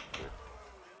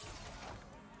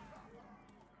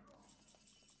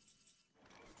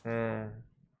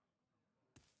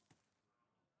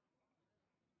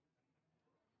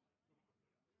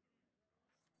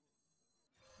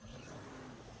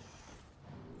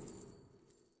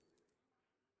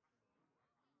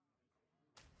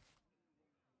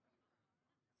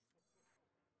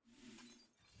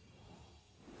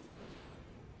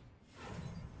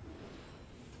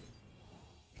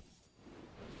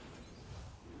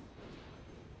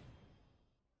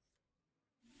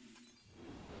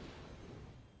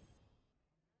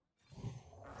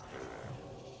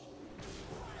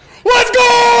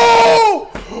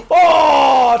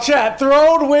 chat,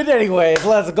 throne win anyways.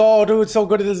 Let's go, dude. So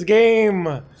good at this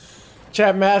game.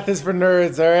 Chat, math is for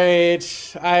nerds,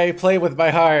 alright? I play with my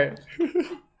heart.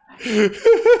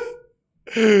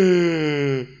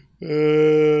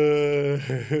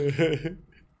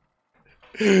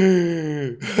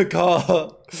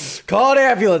 Call an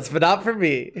ambulance, but not for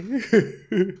me.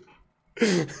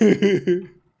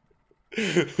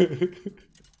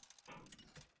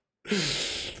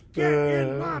 Get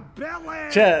in my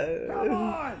belly! Chat. Come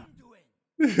on!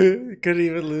 Couldn't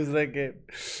even lose that game.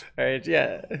 Alright,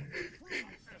 yeah. The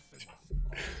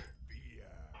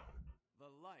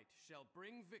light shall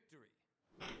bring victory.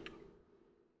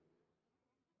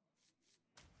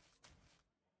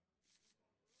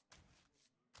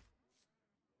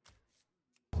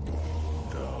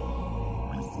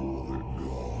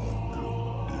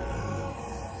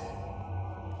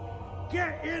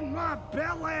 Get in my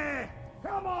belly!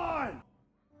 Come on!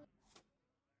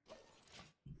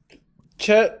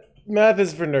 Chat, math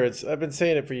is for nerds. I've been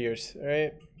saying it for years,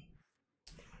 alright?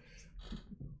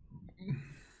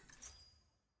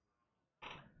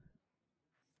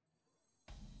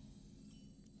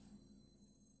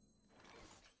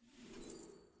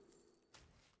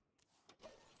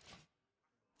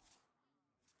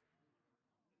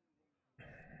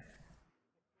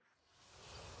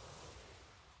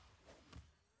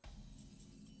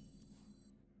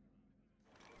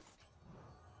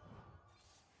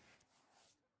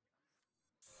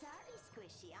 Sorry,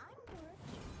 Squishy, I'm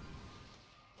working.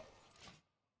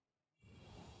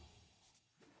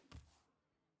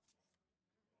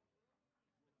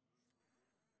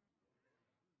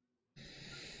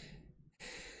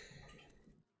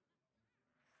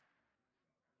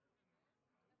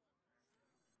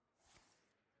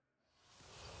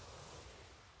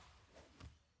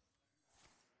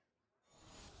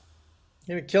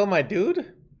 You gonna kill my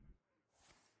dude?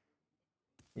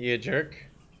 You jerk.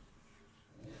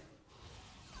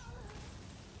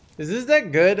 Is this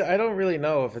that good? I don't really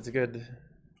know if it's good.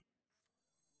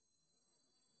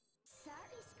 Sorry,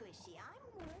 Squishy, I'm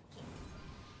working.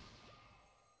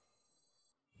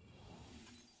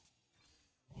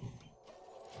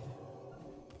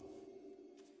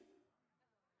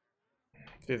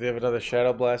 See if they have another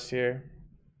Shadow Blast here.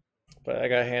 But I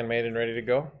got handmade and ready to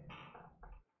go.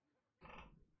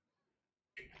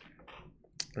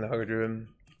 Naga Druid.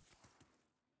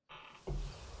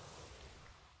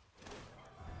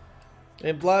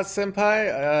 In Blast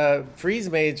Senpai, Freeze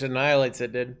Mage annihilates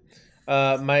it, dude.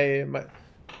 My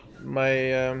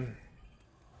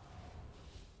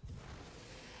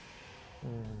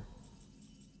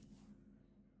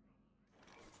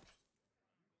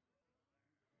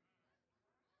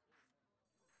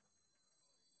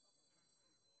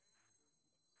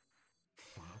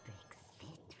Fabrics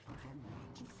fit for Her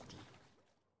Majesty.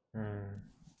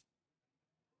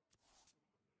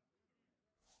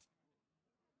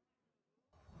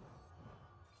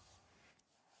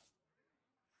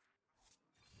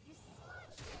 You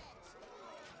smudged it!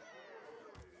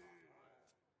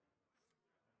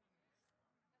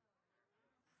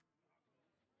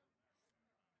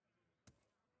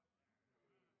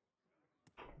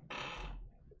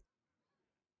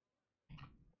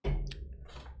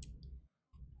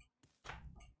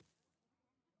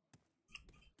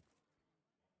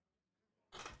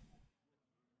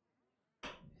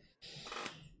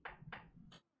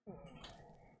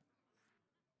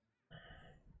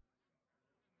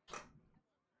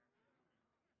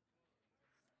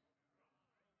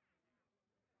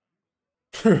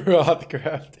 Roth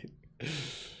crafting.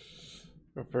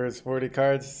 Prefers 40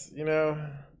 cards, you know.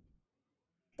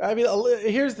 I mean,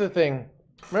 here's the thing.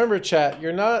 Remember, chat,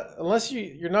 you're not, unless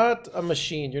you're not a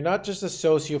machine, you're not just a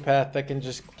sociopath that can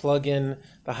just plug in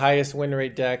the highest win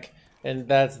rate deck and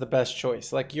that's the best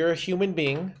choice. Like, you're a human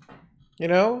being, you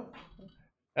know?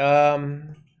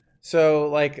 So,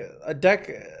 like, a deck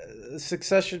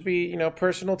success should be, you know,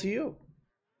 personal to you.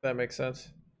 If that makes sense.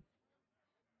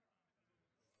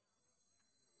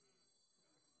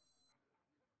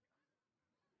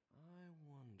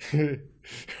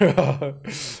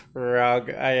 Rog,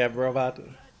 I am robot.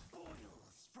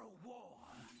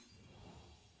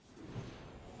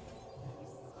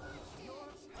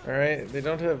 All right, they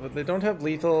don't have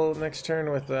lethal next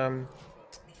turn with Where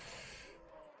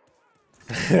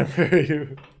are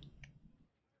you?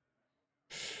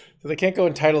 So they can't go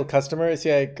entitled customer.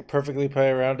 See, I perfectly play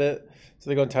around it. So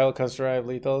they go entitled customer. I have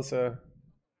lethal. So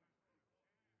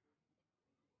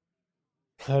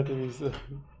how do we?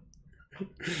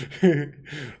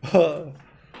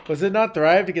 Was it not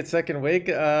Thrive to get second wig?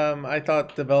 I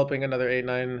thought developing another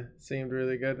 8-9 seemed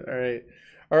really good.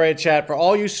 All right, chat. For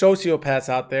all you sociopaths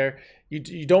out there,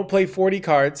 You don't play 40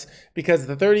 cards because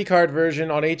the 30 card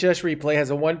version on HS Replay has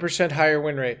a 1% higher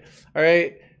win rate. All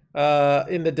right,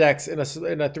 in the decks in a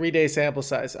 3-day sample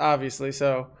size, obviously.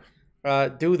 So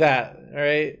do that. All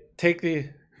right, take the.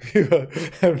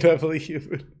 I'm definitely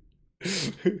human.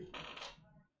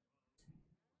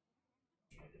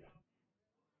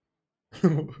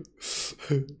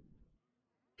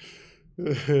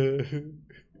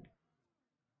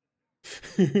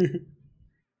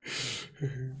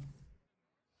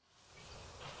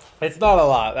 It's not a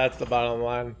lot. That's the bottom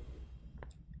line.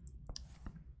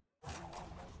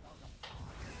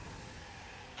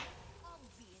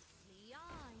 Obviously,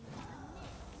 I'm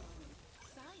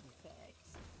side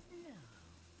effects. No.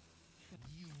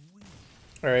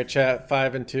 All right, chat.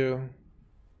 5 and 2.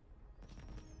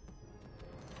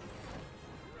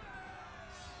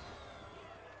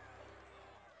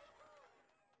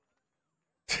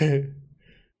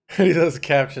 He does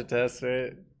capture tests,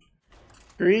 right?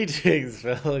 Greetings,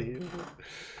 value.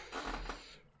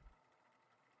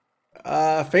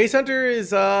 Face Hunter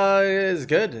is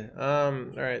good. All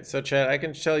right, so chat, I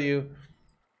can tell you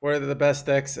what are the best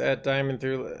decks at Diamond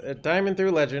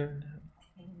through Legend.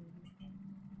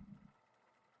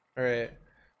 All right,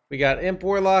 we got Imp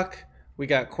Warlock, we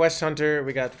got Quest Hunter,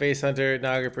 we got Face Hunter,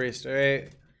 Naga Priest. All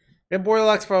right, Imp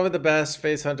Warlock's probably the best.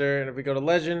 Face Hunter, and if we go to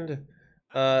Legend,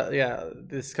 yeah,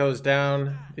 this goes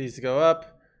down, these go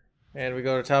up, and we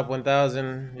go to top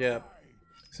 1,000. Yeah.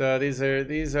 So these are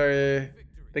the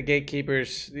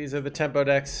gatekeepers. These are the tempo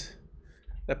decks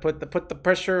that put the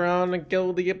pressure on and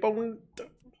kill the opponent.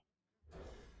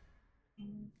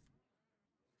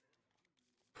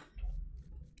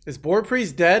 Is Board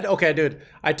Priest dead? Okay, dude.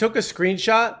 I took a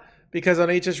screenshot because on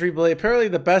HS Replay, apparently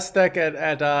the best deck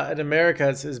at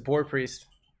Americas is Board Priest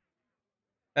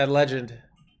at Legend.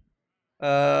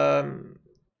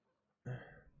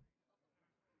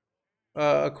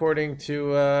 According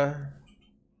to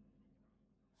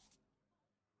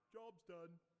Job's done.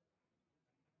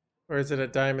 or is it a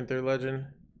Diamond through Legend?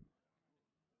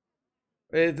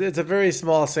 It's a very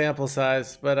small sample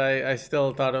size, but I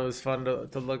still thought it was fun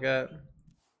to look at.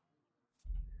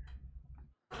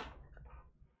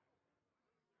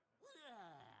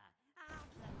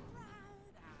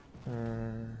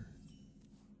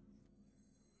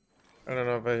 I don't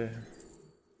know if I...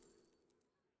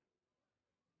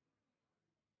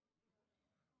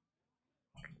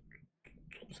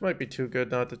 This might be too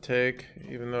good not to take,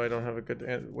 even though I don't have a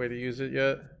good way to use it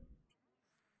yet.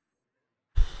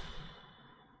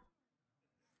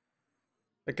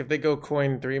 Like if they go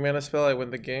coin 3 mana spell, I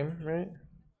win the game, right?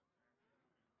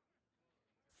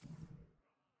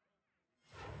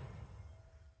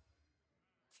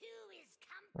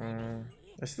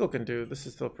 I still can do, this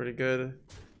is still pretty good.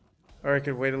 Or I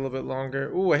could wait a little bit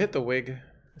longer. Ooh, I hit the wig.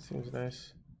 That seems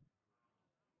nice.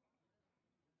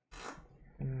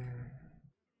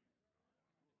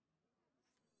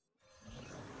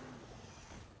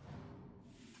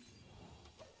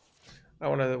 I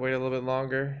want to wait a little bit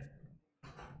longer.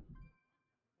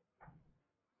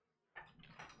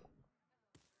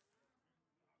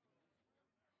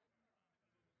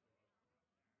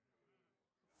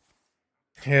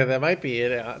 Yeah, that might be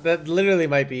it. That literally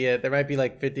might be it. There might be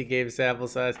like 50 game sample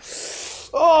size.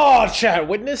 Oh, chat,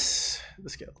 witness the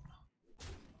skill.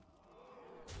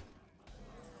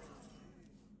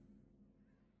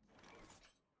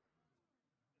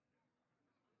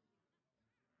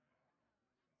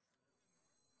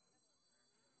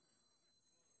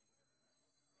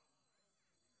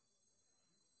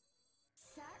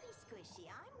 Sorry, Squishy,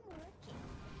 I'm working.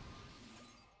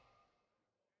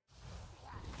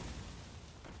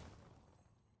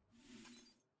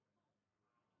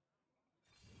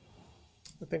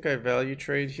 I think I value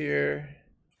trade here.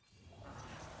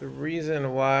 The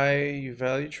reason why you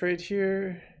value trade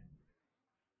here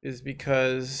is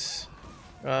because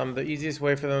the easiest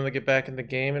way for them to get back in the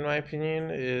game, in my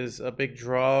opinion, is a big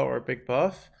draw or a big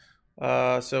buff.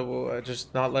 So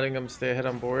just not letting them stay ahead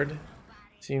on board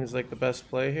seems like the best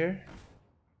play here.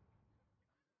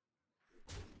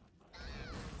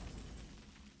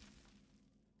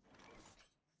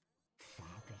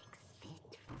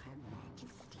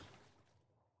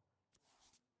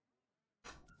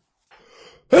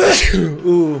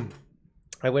 Ooh,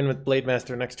 I win with Blade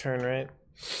Master next turn, right?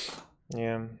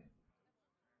 Yeah.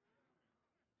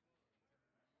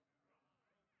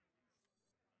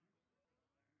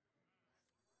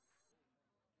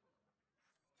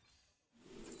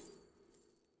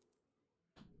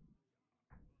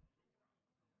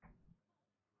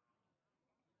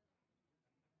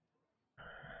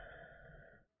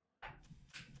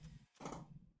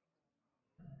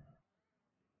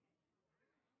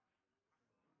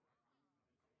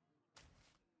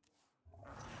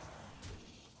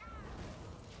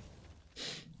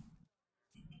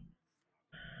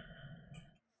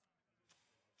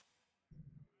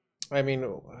 I mean,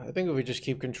 I think if we just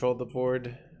keep control of the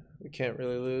board, we can't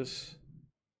really lose.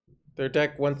 Their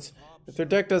deck if their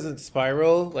deck doesn't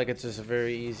spiral, like it's just a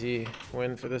very easy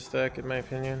win for this deck, in my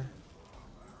opinion.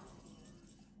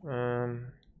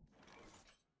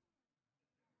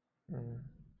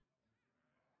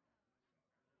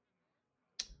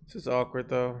 This is awkward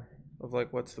though, of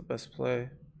like what's the best play.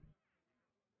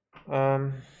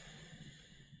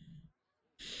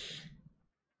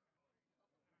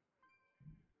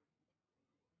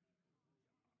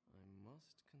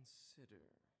 must consider.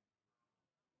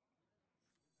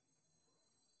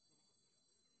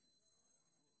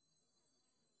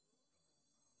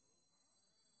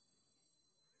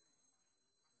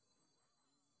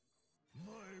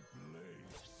 My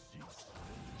blade seeks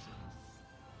vengeance.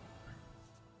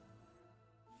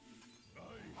 I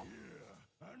hear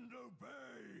and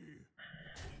obey.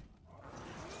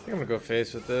 I think I'm gonna go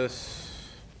face with this.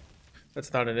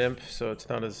 That's not an imp, so it's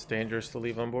not as dangerous to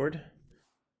leave on board.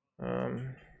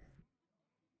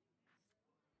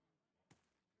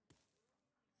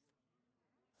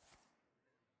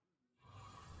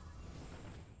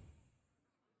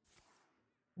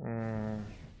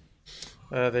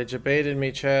 They jebaited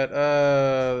me, chat.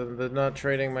 The not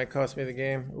trading might cost me the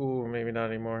game. Ooh, maybe not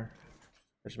anymore.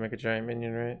 I should make a giant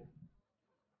minion, right?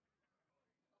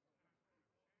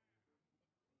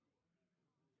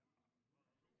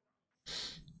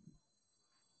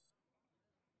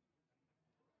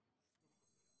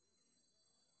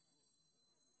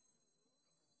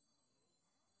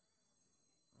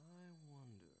 I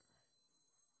wonder.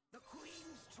 The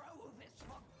Queen's trove is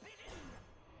forbidden!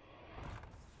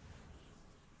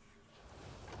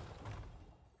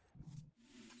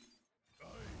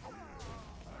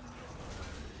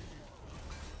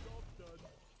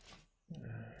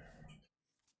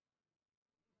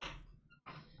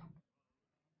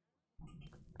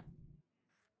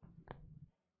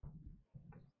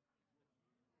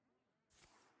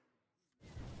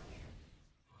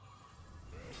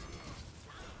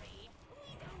 Sorry, we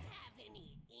don't have any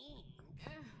ink.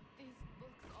 These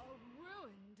books are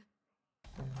ruined.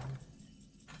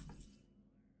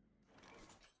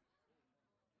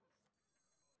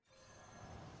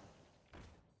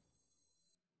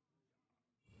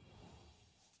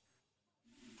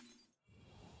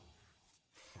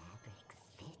 Fabrics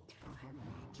fit for Her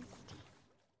Majesty.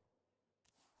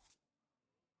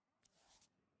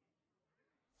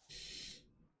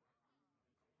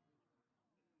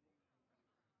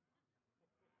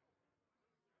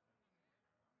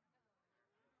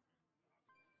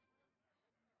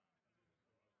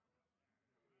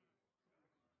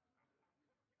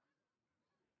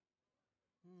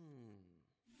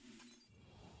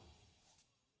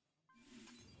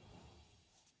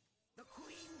 The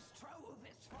Queen's trove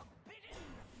is forbidden!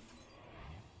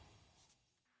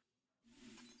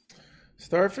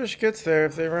 Starfish gets there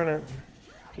if they run it.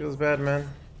 Feels bad, man.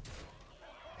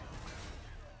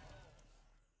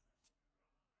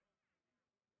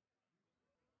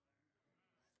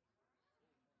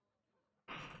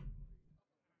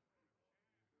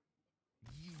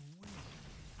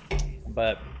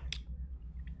 But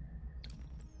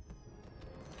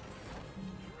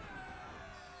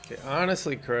okay,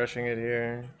 honestly crushing it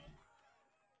here.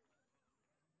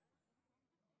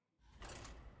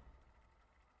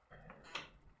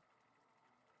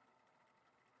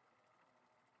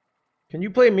 Can you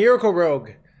play Miracle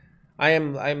Rogue?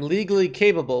 I'm legally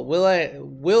capable. Will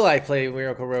I play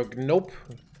Miracle Rogue? Nope.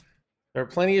 There are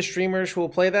plenty of streamers who will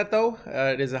play that though.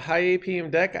 It is a high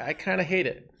APM deck. I kind of hate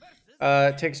it.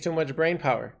 It takes too much brain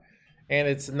power, and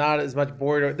it's not as much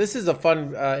board. This is a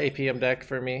fun APM deck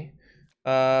for me,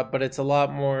 but it's a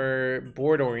lot more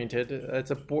board oriented.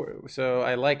 It's a board, so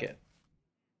I like it.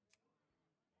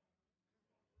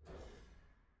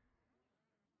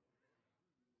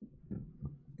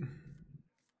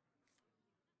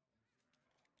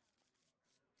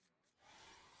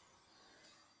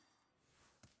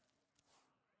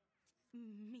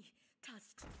 Me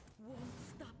tusks won't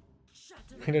stop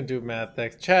shattering. We don't do math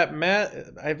decks. Chat,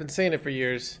 math, I've been saying it for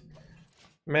years.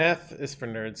 Math is for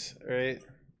nerds, right?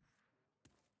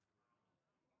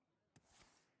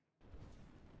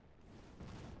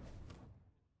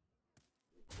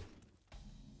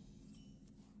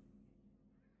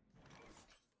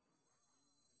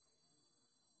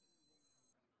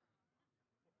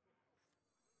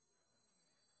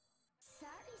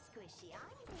 Sorry, Squishy,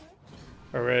 I'm here.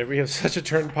 Alright, we have such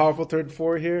a powerful turn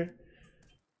 4 here.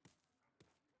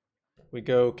 We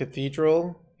go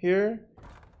Cathedral here.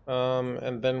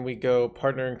 And then we go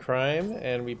Partner in Crime,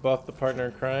 and we buff the Partner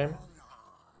in Crime.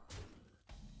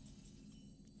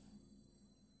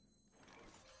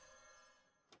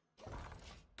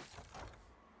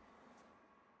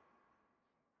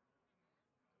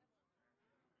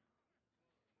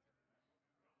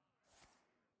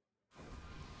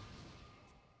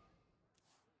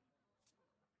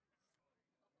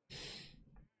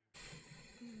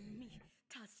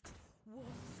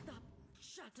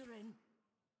 shattering.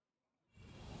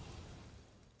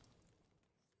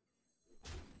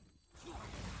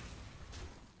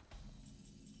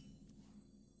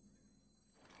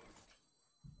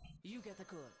 You get the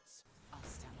goods. I'll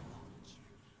stand watch.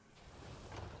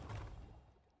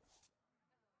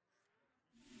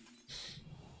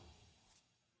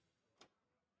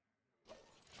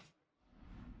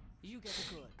 You get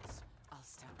the goods. I'll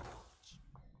stand watch.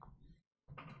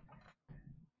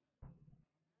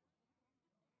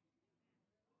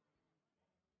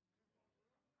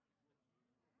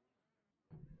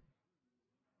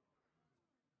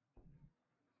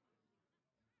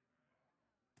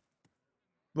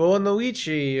 Buon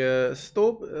Luigi,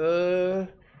 estou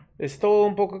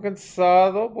un poco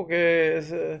cansado porque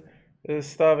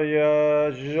estaba ya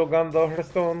jogando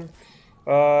Hearthstone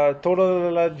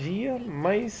toda la dia,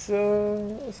 mas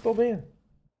estou bem.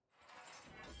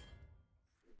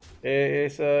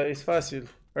 Es fácil.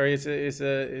 Or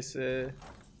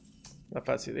not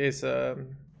fácil. Es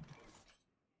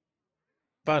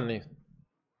funny.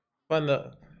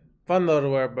 Fun. Fun though to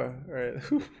wear, but alright.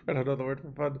 I don't know the word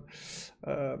for fun.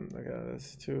 Okay,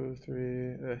 that's 2, 3.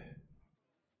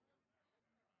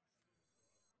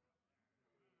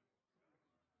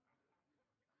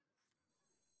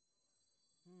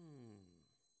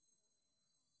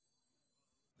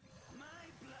 My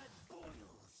blood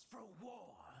boils for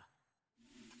war.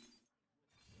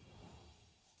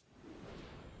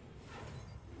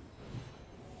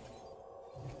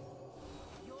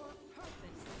 Your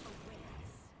purpose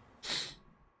awaits.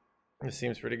 This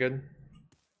seems pretty good.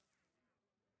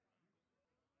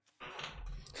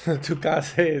 Tu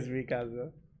casa es mi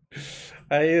casa.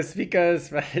 I speak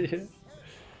Spanish.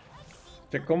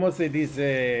 ¿Cómo se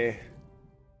dice?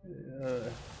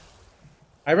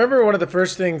 I remember one of the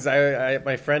first things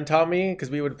my friend taught me,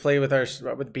 because we would play with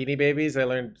Beanie Babies. I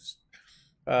learned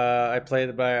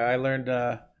I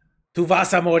learned Tu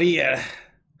vas a morir,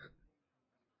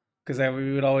 because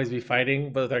we would always be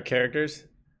fighting with our characters.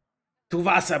 Tu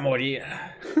vas a morir.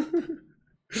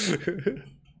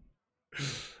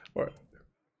 Or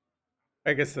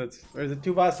I guess that's, or is it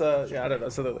tu vas a, yeah, I don't know,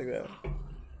 something like that.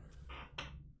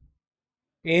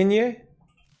 Inye?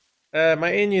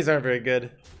 My Inyes aren't very good.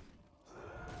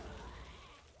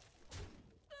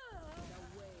 The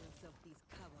ways of these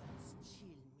cowards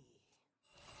chill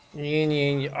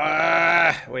me. Inye.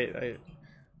 Ah! Wait,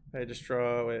 I just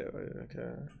draw, wait,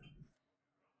 okay.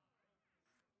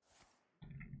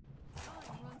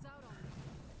 Time runs out on me.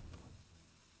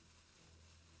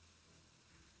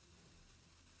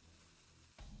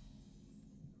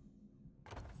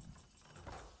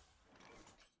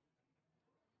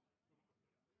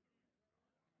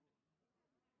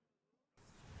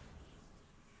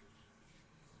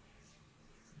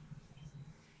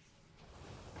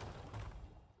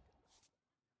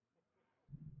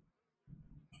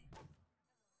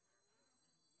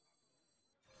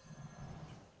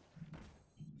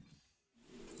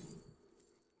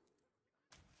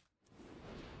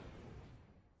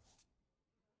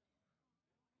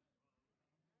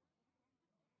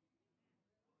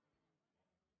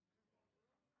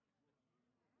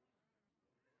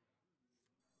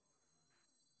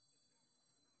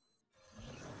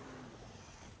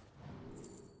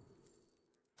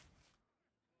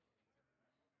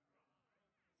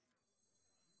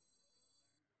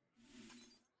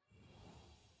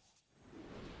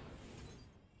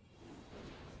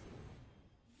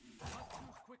 Not too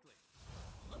quickly.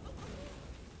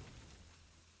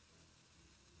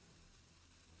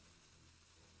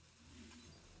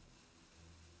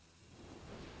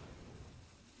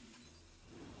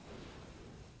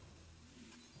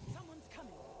 Someone's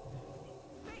coming.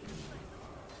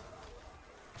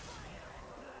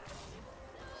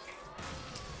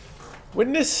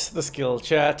 Witness the skill,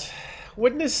 chat.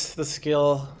 Witness the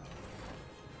skill.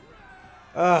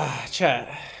 Chat.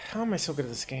 How am I so good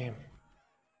at this game?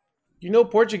 You know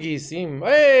Portuguese theme.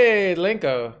 Hey,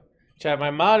 Lenko. Chat, my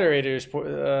moderator is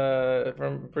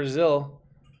from Brazil.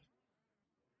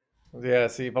 Yeah,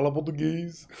 see, fala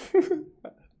português.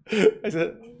 I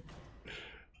said,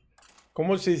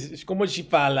 como se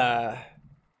fala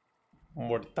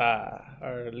morta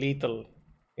or lethal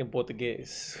in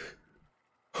Portuguese?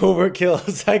 Overkill,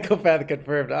 psychopath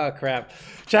confirmed. Oh crap.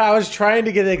 Chat, I was trying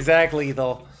to get it exact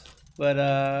lethal, but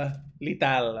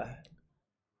lethal.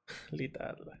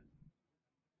 Lethal.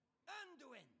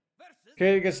 Anduin versus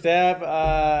Critical stab.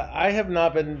 I have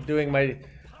not been doing my.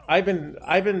 I've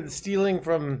been stealing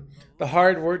from the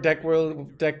hard work deck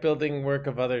building work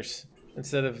of others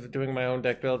instead of doing my own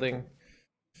deck building.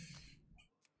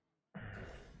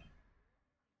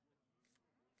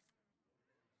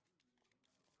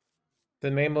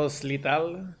 Tenemos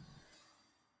Lital.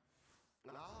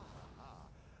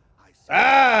 I see.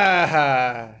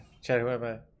 Ah! Chat, who am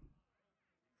I?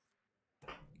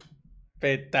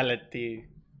 Fatality.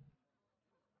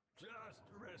 Just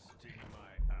resting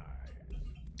my eye.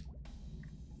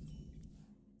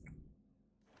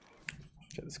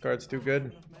 Okay, this card's too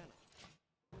good.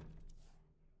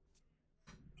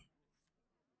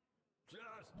 Just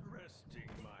resting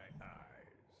my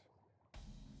eyes.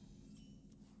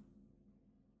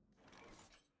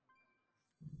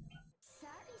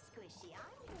 Sorry, Squishy,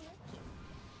 I'm working.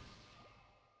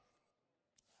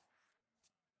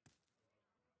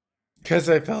 Because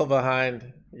I fell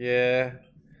behind. Yeah.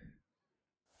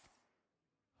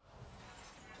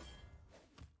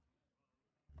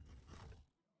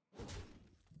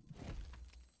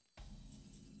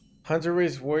 Hunter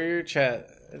Race Warrior chat.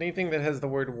 Anything that has the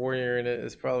word warrior in it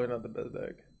is probably not the best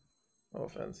deck. No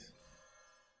offense.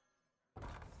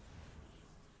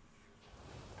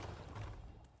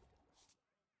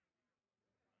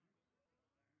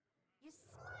 You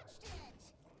smudged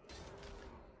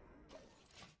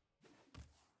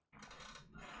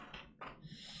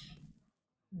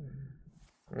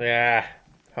it! Yeah.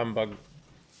 Humbug.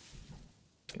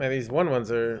 Man, these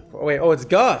ones are... Oh, wait. Oh, it's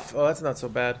Guff. Oh, that's not so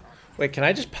bad. Wait, can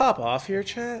I just pop off here,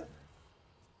 chat?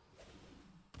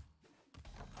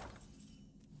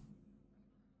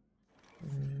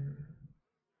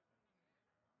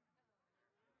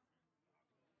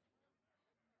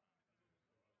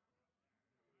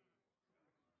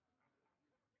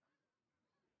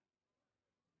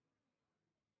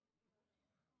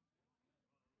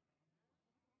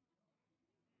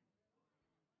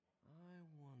 I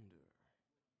wonder.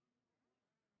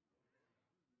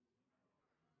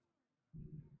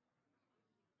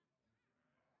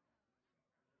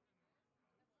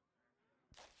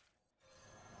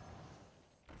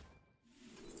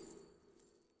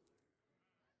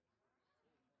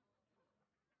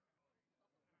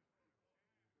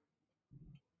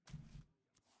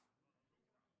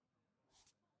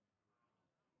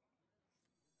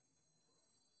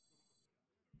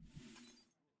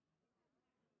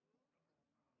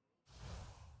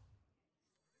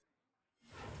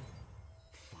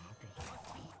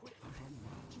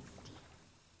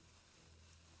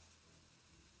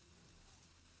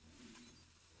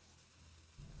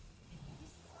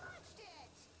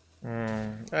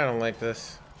 I don't like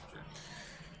this.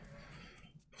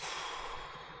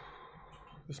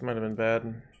 This might have been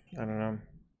bad. I don't know.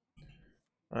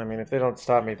 I mean, if they don't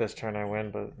stop me this turn, I win,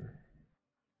 but...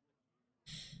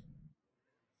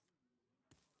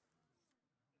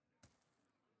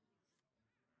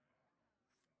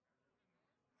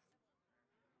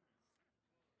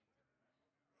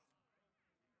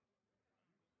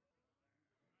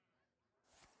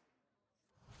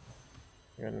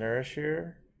 You got Nourish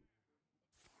here.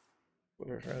 What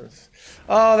are friends?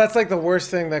 Oh, that's like the worst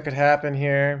thing that could happen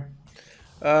here.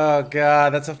 Oh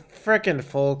god, that's a frickin'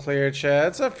 full clear, chat.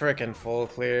 It's a frickin' full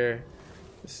clear.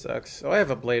 This sucks. Oh, I have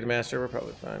a Blade Master. We're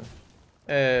probably fine.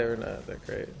 Eh, we're not that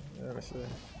great, honestly.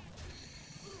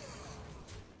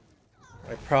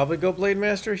 I probably go Blade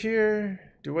Master here.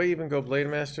 Do I even go Blade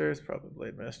Master? It's probably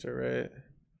Blade Master, right?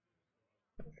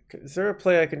 Is there a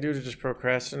play I can do to just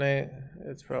procrastinate?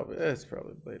 It's probably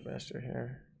Blade Master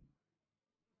here.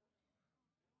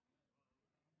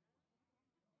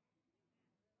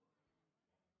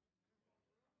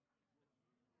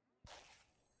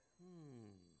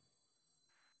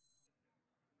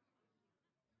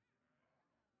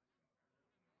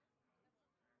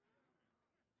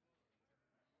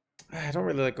 I don't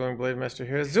really like going Blade Master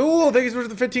here. Zool, thank you so much for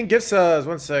the 15 gift subs.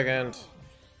 1 second.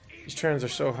 These turns are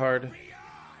so hard. And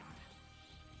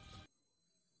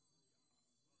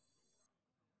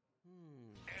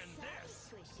this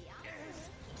is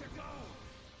to go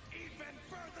even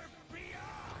further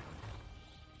beyond.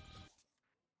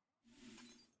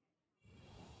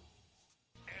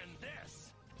 And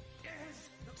this is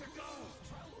to go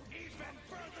even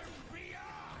further beyond.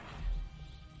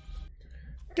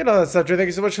 Get all that stuff, Thank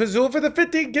you so much, Hazul, for the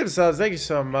 15 gift subs. Thank you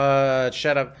so much.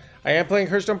 Shut up. I am playing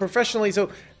Hearthstone professionally, so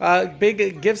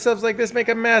big gift subs like this make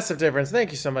a massive difference.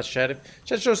 Thank you so much, Chat.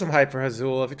 Chat, show some hype for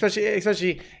Hazul,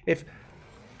 especially if.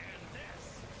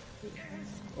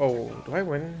 Oh, do I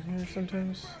win here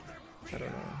sometimes? I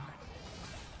don't know.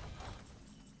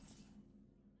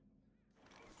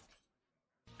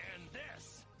 And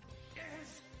this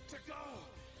is to go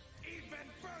even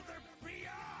further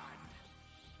beyond.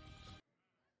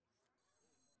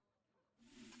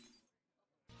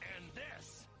 And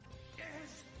this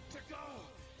is to go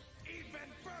even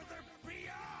further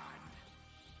beyond.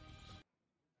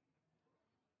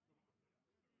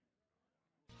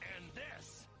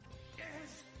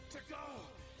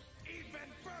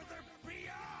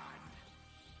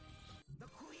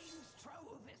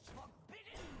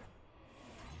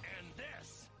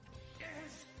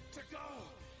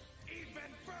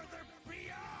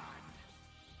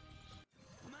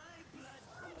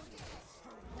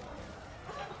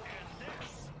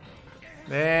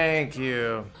 Thank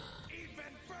you. even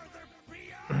further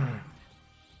beyond.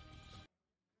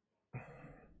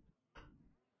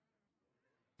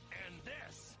 And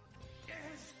this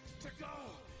is to go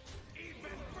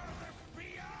even further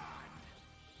beyond.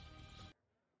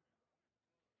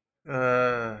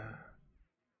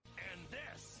 And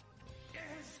this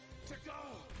is to go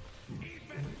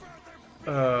even further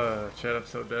beyond. Chat, I'm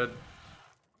so dead.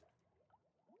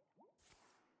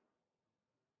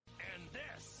 And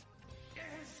this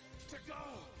is to go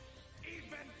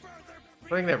even further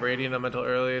Playing that Radiant Elemental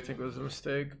early, I think was a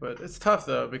mistake, but it's tough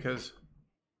though because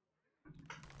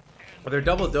when they're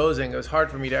double dozing, it was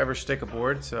hard for me to ever stick a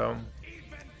board, so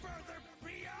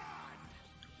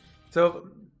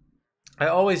I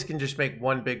always can just make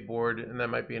one big board and that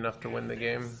might be enough to win the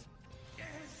game.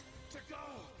 is to go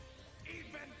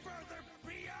even further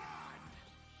beyond.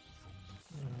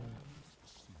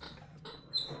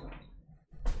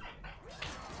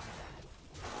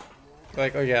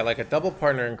 Like, oh yeah, like a double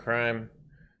partner in crime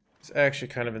is actually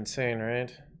kind of insane,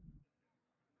 right?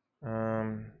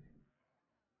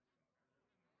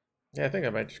 Yeah, I think I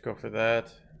might just go for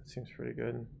that. Seems pretty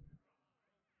good.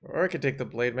 Or I could take the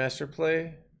Blade Master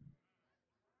play.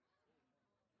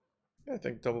 Yeah, I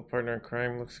think double partner in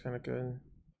crime looks kind of good.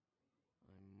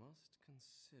 I must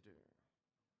consider.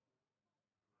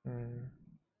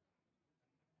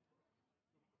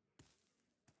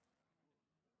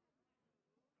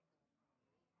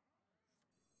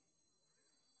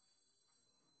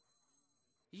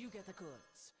 You get the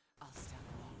goods. I'll stand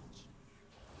watch.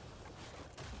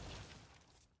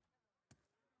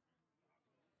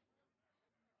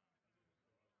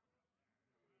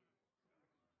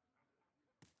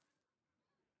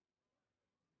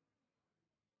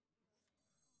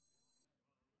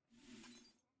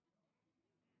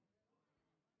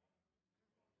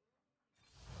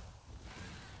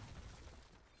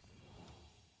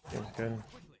 Seems good.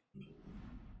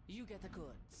 You get the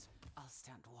goods. I'll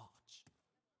stand watch.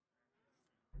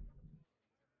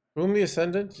 Boom the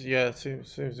Ascendant? Yeah, it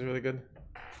seems really good.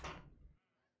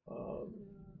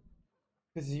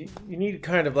 Because you need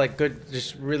kind of like good,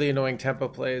 just really annoying tempo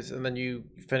plays, and then you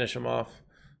finish them off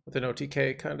with an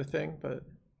OTK kind of thing, but...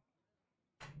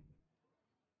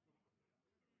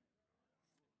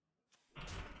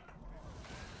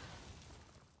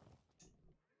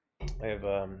 I have,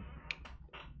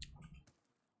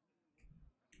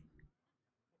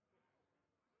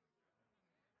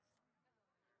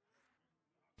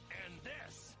 And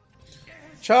this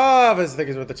Chavez, thank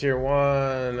you with the tier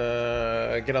 1.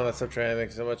 Get on that sub train,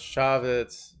 thank you so much.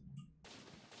 Chavez.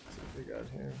 Let's see what we got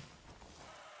here.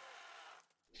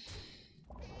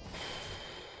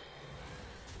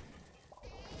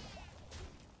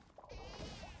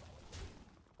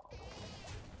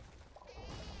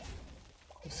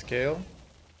 Scale.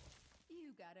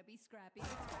 You gotta be scrappy with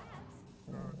scraps.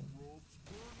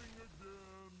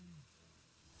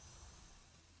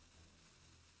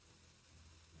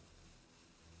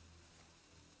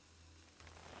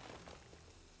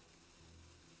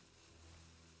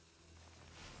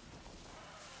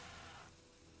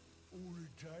 All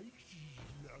it takes is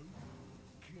love,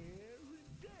 care,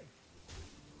 and death.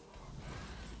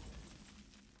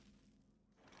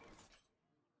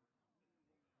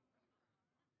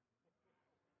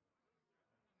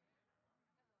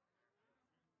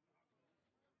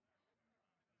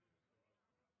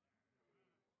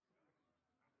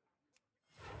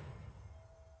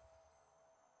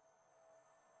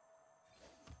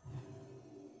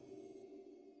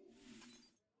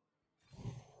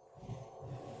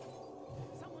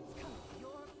 Someone's coming.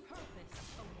 Your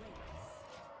purpose awaits.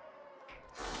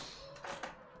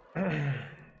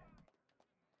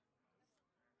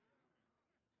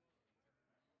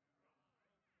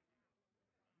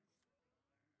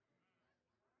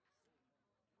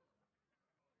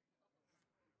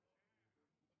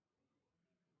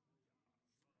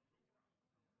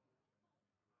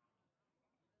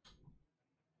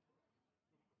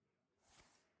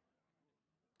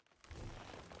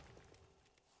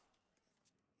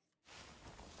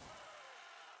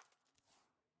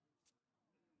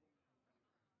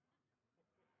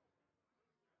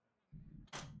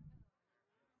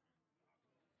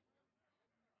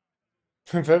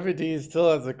 Peppy D still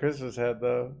has a Christmas hat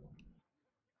though.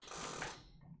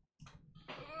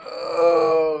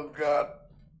 Oh god.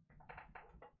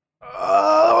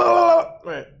 Oh,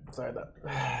 wait, sorry that.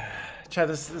 Chad,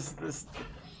 this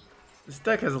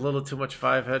deck has a little too much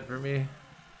 5-head for me.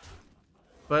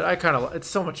 But I kind of, it's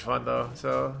so much fun though.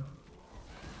 So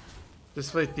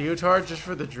just play Theotard just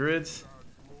for the druids.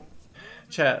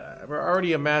 Chat, we're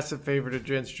already a massive favorite of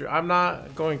Jinstru. I'm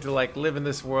not going to like live in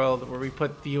this world where we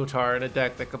put Theotar in a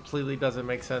deck that completely doesn't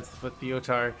make sense to put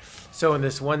Theotar. So in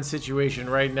this one situation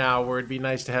right now where it'd be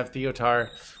nice to have Theotar,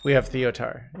 we have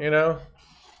Theotar, you know?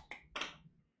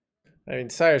 I mean,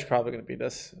 Sire's probably going to beat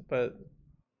us, but...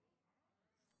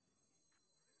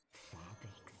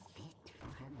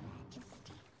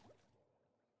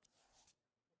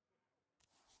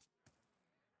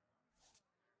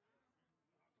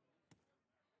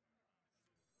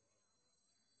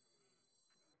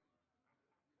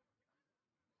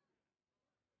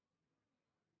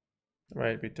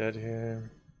 Might be dead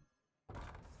here.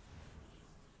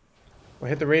 Oh,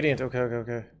 hit the Radiant. Okay, okay,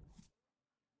 okay.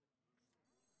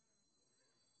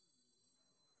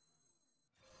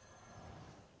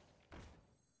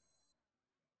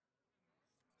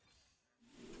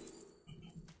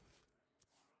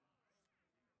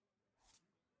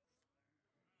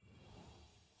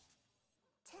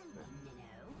 Tell me,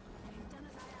 Minnow, have you done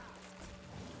as I asked?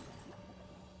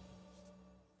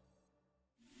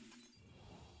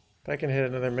 If I can hit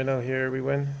another minnow here, we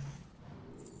win.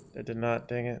 I did not,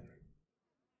 dang it.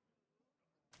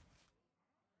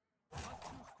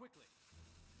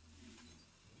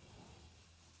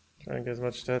 Try and get as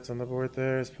much stats on the board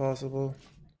there as possible.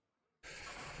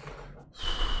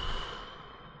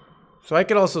 So I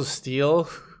could also steal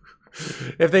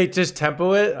if they just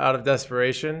tempo it out of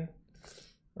desperation.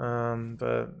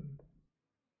 But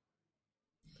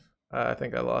I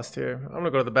think I lost here. I'm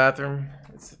gonna go to the bathroom.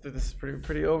 This is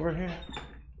pretty over here.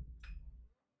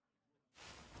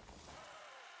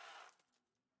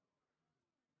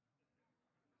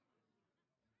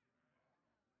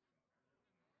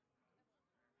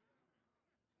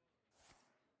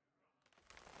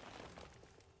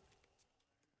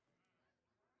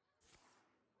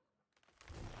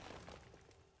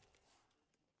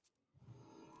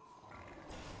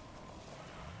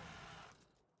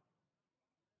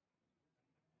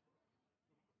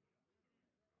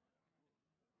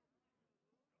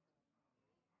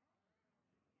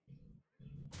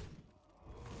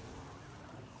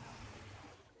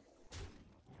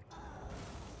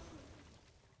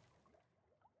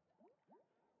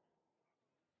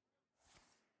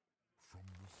 From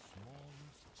the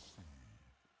smallest sea.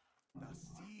 The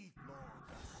Sea Lord,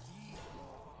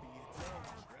 be its own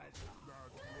treasure. That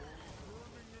road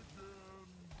burning again.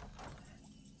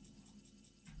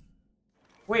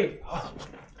 Wait.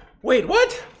 Wait,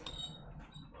 what?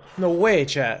 No way,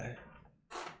 chat.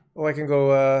 Oh, I can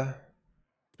go,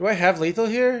 do I have lethal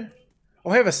here?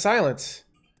 Oh, I have a silence.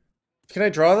 Can I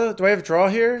draw do I have draw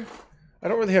here? I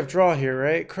don't really have draw here,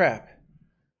 right? Crap.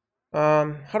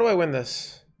 How do I win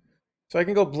this? So I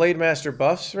can go Blade Master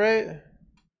buffs, right?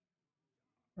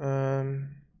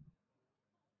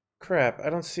 Crap, I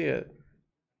don't see it.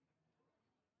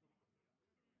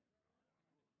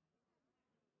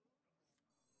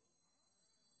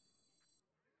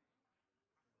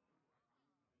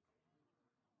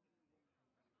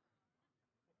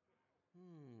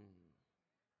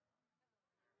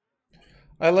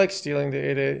 I like stealing the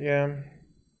 8/8, yeah.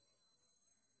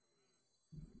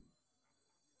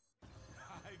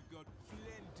 I've got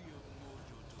plenty of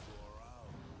mojo to go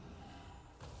around.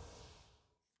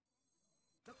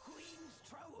 The Queen's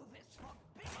trove is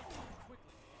forbidden!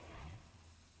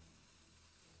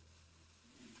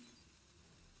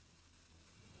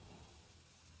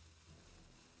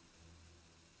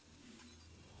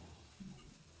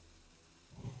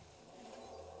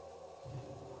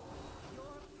 Your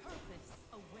purpose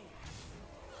awaits.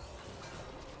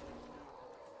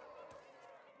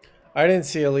 I didn't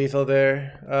see a lethal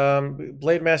there.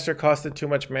 Blade Master costed too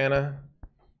much mana.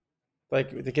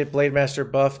 Like, to get Blade Master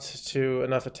buffed to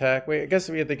enough attack. Wait, I guess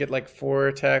we had to get like 4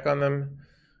 attack on them.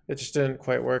 It just didn't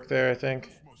quite work there, I think.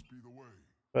 This must be the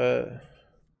way.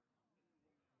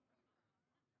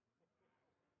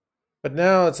 But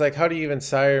now it's like, how do you even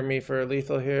sire me for a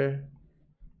lethal here?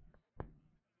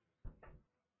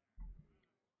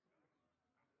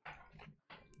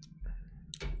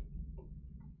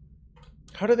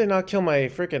 How did they not kill my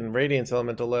freaking Radiance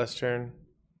Elemental last turn?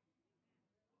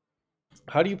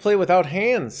 How do you play without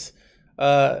hands?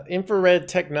 Infrared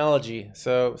technology.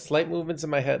 So slight movements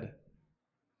in my head.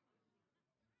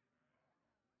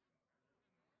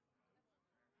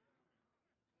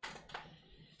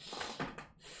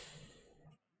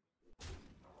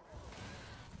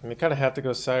 I mean, kind of have to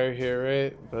go sire here,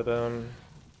 right? But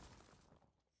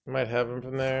might have him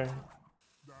from there.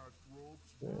 That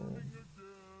rope's burning again.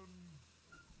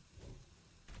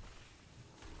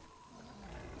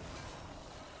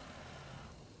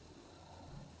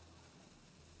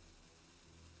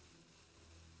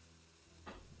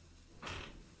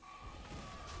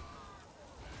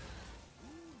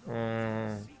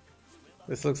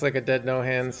 This looks like a dead no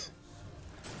hands.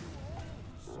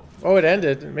 Oh, it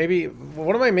ended. Maybe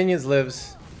one of my minions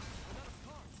lives.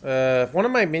 If one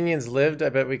of my minions lived, I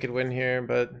bet we could win here,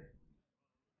 but...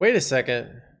 Wait a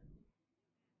second.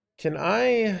 Can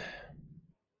I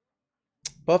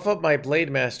buff up my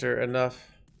Blade Master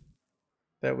enough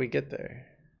that we get there?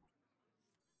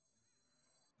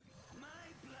 My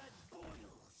blood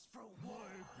boils for war.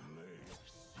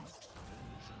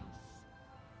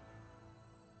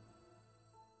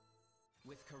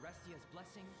 With Carestia's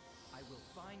blessing, I will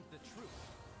find the truth.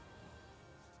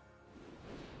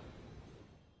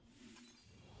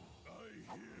 I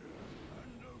hear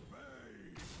and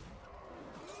obey.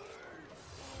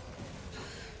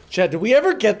 Chat, did we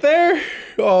ever get there?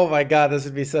 Oh my god, this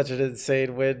would be such an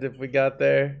insane win if we got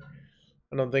there.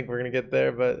 I don't think we're gonna get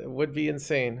there, but it would be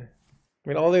insane. I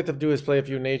mean, all they have to do is play a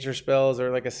few nature spells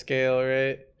or like a scale,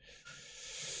 right?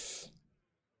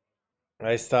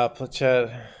 I stop,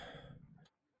 chat.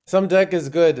 Some deck is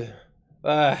good.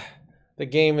 Ah, the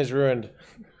game is ruined.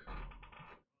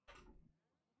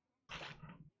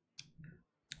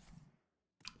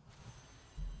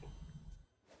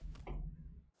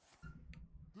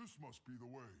 This must be the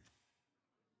way.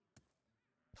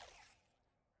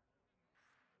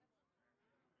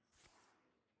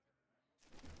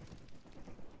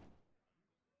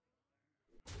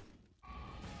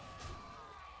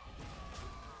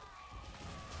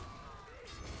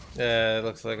 Yeah, it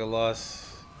looks like a loss.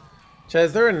 Chat,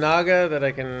 is there a Naga that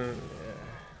I can...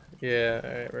 Yeah,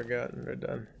 alright, we're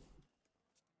done.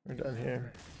 We're done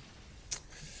here.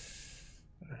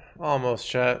 Almost,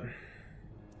 chat.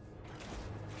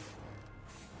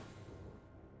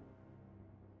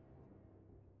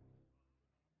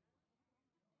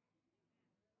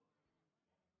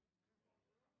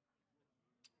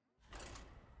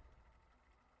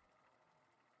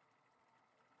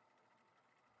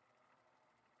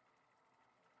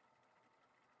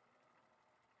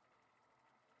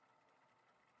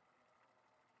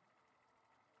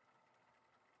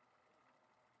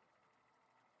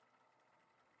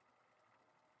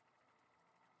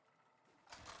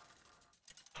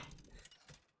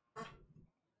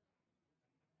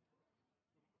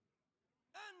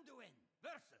 Anduin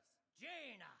versus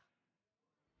Jaina.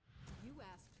 You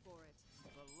asked for it.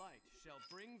 The light shall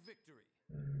bring victory.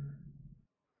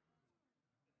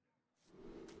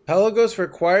 Pelagos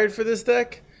required for this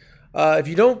deck? If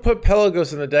you don't put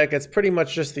Pelagos in the deck, it's pretty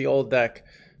much just the old deck.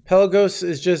 Pelagos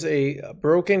is just a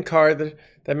broken card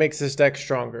that makes this deck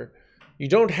stronger. You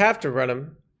don't have to run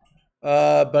him,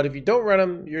 but if you don't run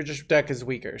him, your just deck is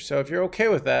weaker. So if you're okay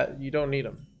with that, you don't need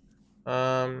him.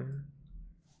 Let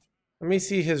me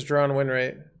see his drawn win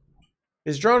rate.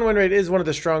 His drawn win rate is one of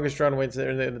the strongest drawn wins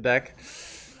in the deck.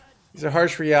 These are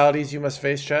harsh realities you must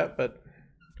face, chat, but...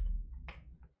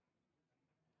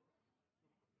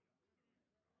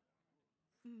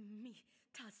 Me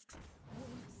tusks won't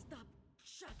stop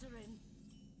shattering.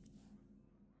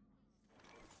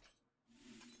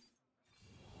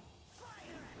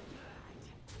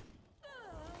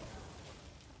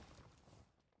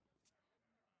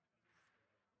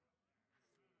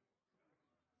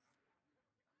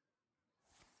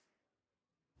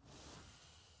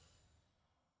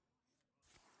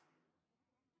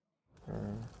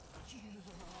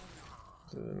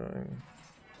 This is annoying.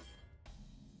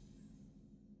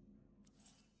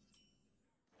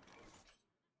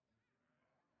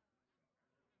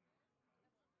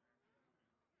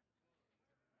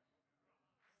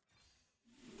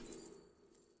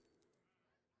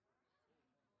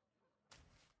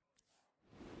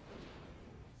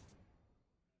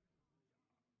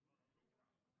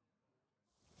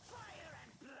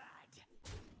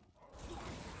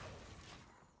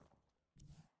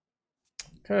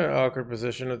 Kind of awkward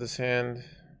position with this hand.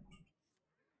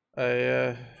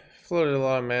 I floated a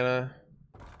lot of mana,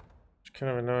 which is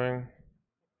kind of annoying.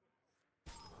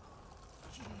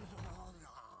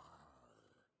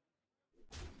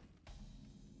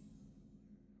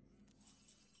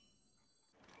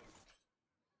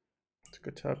 It's a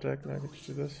good top deck. Now I get to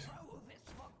do this.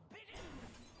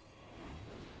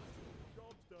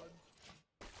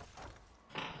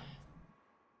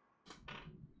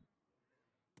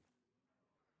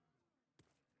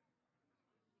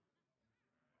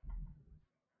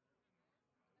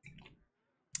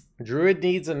 Druid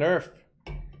needs a nerf.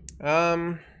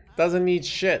 Doesn't need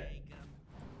shit.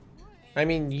 I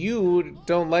mean, you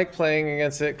don't like playing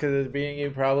against it because it's beating you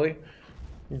probably.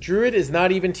 Druid is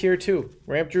not even tier 2.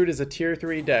 Ramp Druid is a tier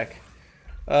 3 deck.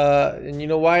 And you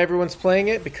know why everyone's playing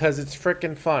it? Because it's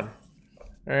frickin' fun.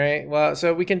 Alright, well,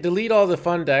 so we can delete all the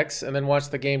fun decks and then watch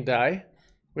the game die.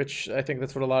 which I think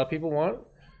that's what a lot of people want.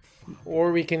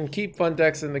 Or we can keep fun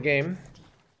decks in the game.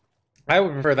 I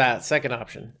would prefer that second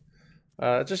option.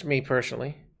 Just me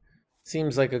personally.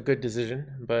 Seems like a good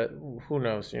decision, but who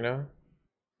knows, you know?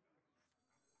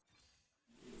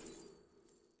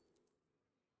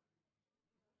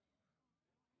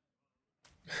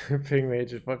 Ping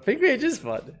Mage is fun. Ping Mage is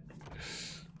fun.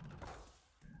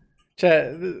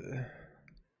 Chat. Me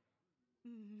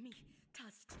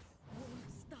tust won't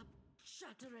stop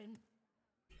shattering.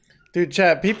 Dude,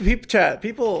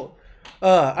 people,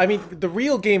 I mean, the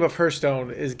real game of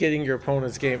Hearthstone is getting your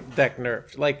opponent's deck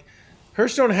nerfed. Like,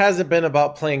 Hearthstone hasn't been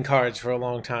about playing cards for a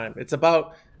long time. It's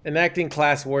about enacting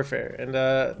class warfare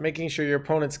and making sure your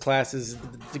opponent's class is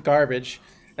garbage.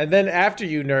 And then after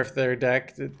you nerf their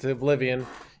deck to oblivion,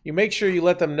 you make sure you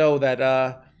let them know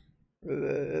that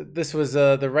this was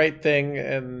the right thing,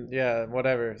 and yeah,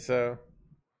 whatever. So,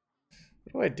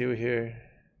 what do I do here?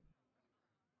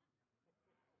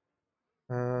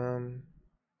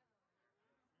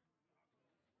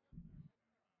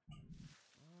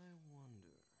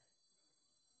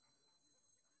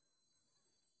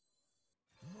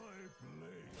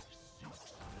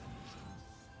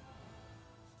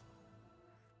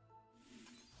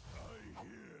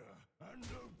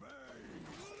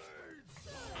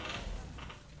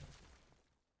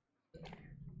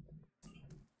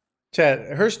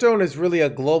 Chat, Hearthstone is really a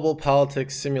global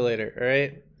politics simulator,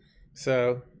 alright?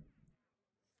 So,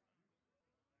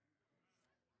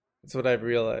 that's what I've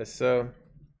realized. So,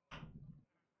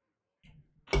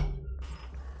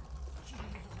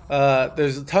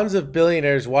 there's tons of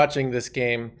billionaires watching this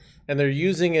game, and they're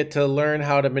using it to learn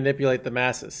how to manipulate the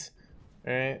masses,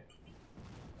 alright?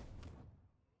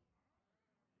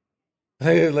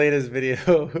 Latest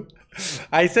video.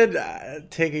 I said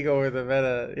taking over the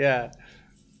meta, yeah.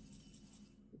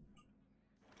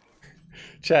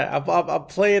 Chat, I'm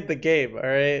playing the game,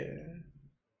 alright?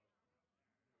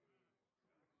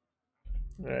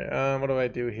 Alright, what do I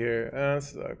do here?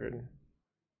 This is awkward.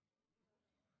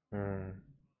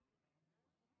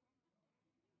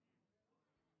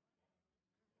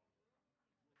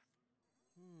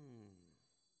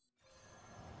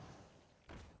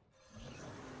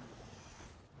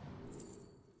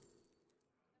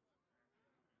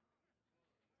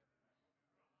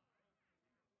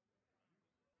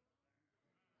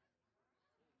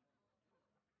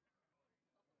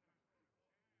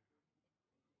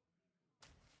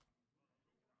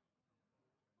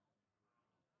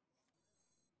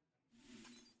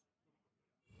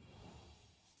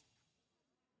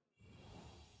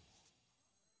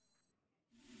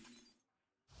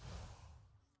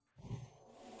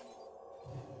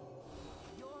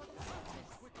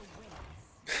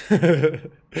 A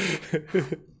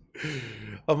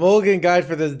mulligan guide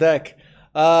for this deck.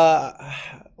 I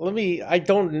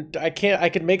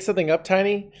can make something up,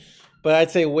 Tiny, but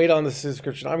I'd say wait on the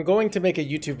subscription. I'm going to make a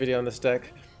YouTube video on this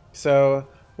deck, so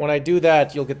when I do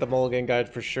that, you'll get the mulligan guide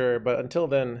for sure. But until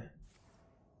then,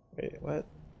 wait, what?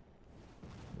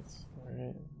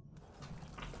 Alright.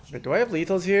 Wait, do I have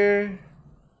lethals here?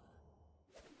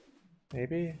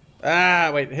 Maybe.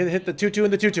 Ah, wait, hit the 2/2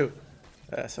 and the 2/2.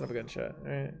 Ah, son of a gun shot.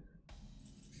 Alright.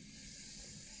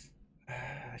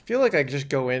 I feel like I just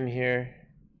go in here.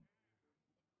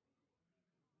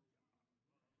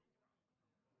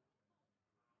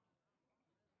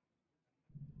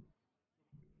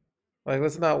 Like,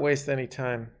 let's not waste any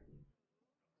time.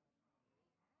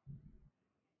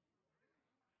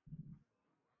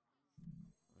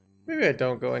 Maybe I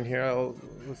don't go in here.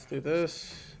 Let's do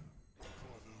this.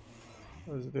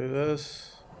 Let's do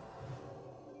this.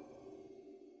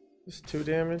 This is 2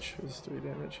 damage. This is 3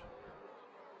 damage.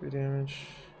 3 damage.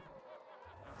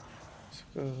 Let's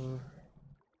go.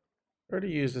 Already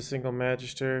used a single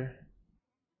Magister.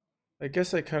 I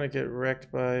guess I kind of get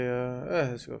wrecked by.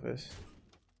 Let's go face.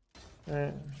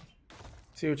 Alright.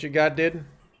 See what you got, dude.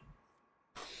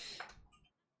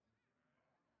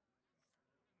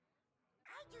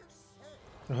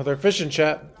 Oh, they're fishing,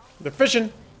 chat. They're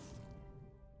fishing.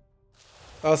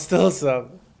 Oh, still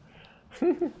some.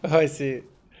 Oh, I see.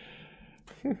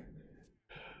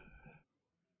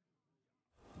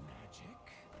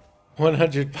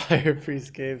 100 Fire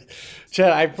Priest games.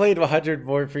 Chat, I played 100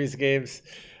 Board Priest games,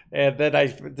 and then I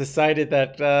decided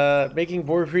that making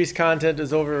Board Priest content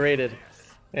is overrated.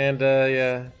 And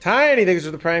yeah. Tiny, thanks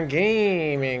for the Prime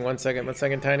Gaming. One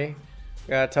second, Tiny.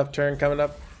 Got a tough turn coming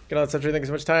up. Get on the subtree, thanks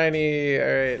so much, Tiny.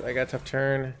 Alright, I got a tough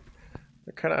turn.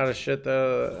 They're kind of out of shit,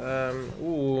 though.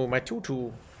 Ooh, my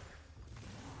tutu.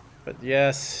 But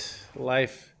yes,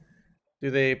 life.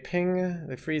 Do they ping?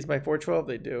 They freeze my 412?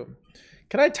 They do.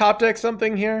 Can I top deck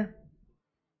something here?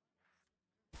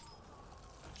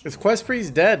 Is Quest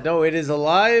Priest dead? No, it is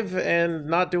alive and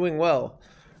not doing well.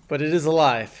 But it is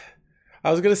alive. I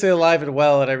was gonna say alive and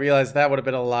well, and I realized that would have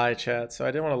been a lie, chat. So I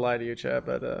didn't want to lie to you, chat,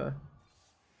 but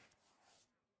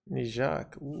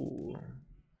Nijak, ooh.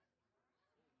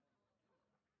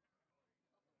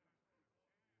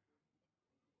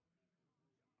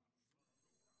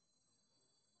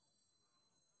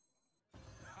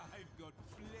 I've got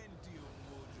plenty of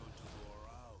mojo to go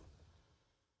around.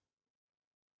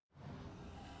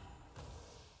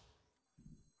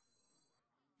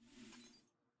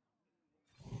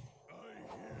 I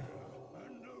hear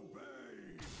and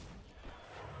obey.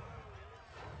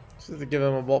 Just to give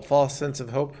him a false sense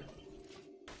of hope.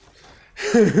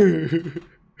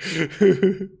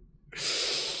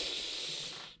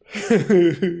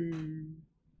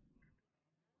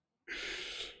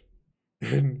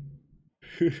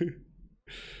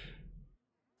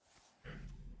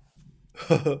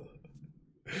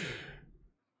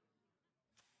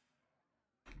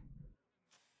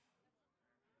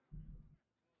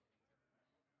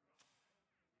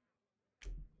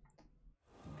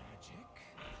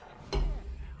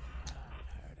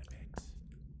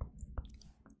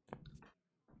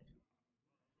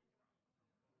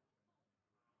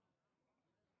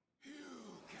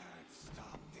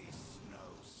 Stop this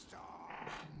snowstorm.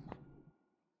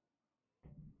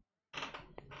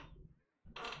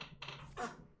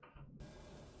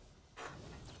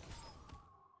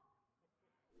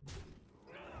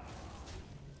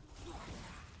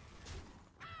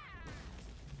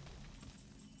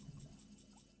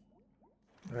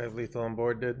 I have lethal on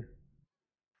board, dude.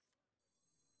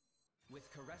 With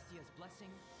Carestia's blessing,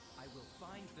 I will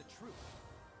find the truth.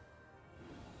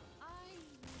 I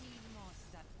need more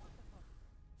stuff.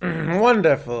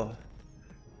 Wonderful.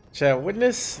 Chat,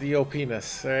 witness the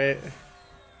OP-ness, alright?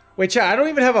 Wait, chat, I don't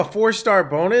even have a 4-star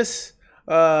bonus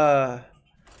on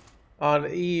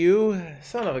EU.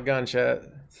 Son of a gun, chat.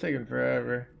 It's taking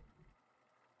forever.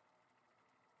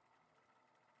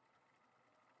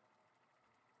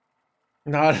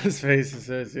 Not a Space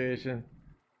Association.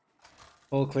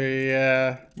 Full clear,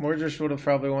 yeah. Mordrish would have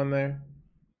probably won there.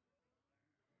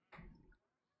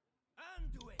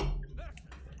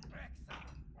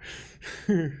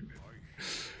 The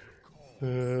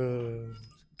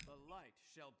light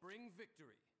shall bring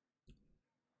victory.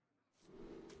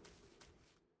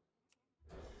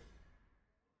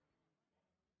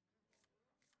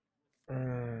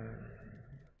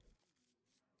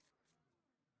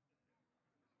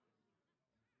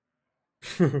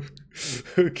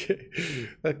 Okay.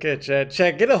 Okay, Chad.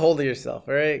 Chad, get a hold of yourself,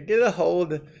 alright? Get a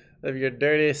hold of your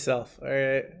dirty self,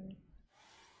 alright?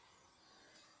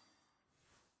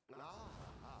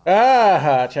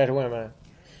 Ah, Chad, who am I?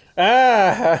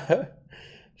 Ah!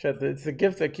 Chad, it's the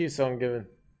gift that keeps on giving.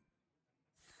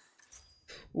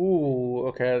 Ooh,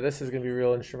 okay, this is gonna be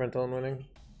real instrumental in winning.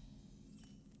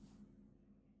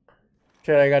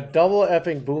 Chad, I got double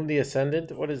effing Boom the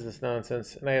Ascendant. What is this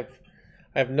nonsense? And I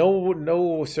have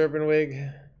no Serpent Wig.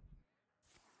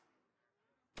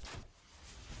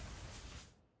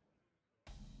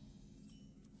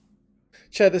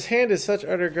 Chad, this hand is such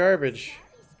utter garbage.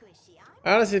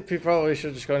 Honestly, probably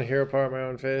should just go and hero power my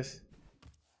own face.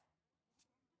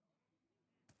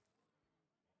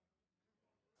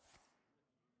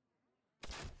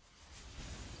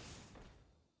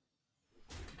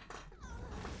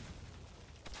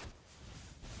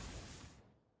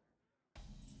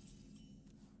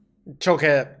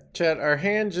 Chokehead. Chad, our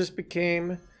hand just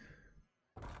became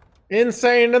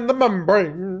insane in the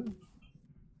membrane.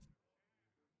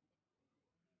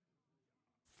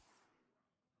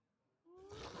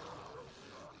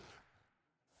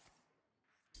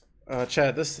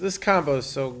 Chad, this combo is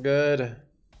so good.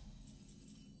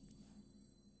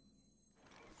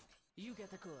 You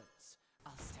get the goods.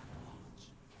 I'll stand watch.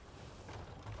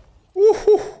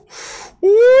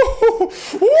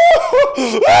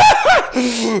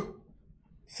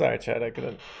 Sorry, Chad, I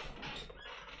couldn't.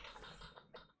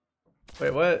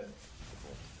 Wait, what?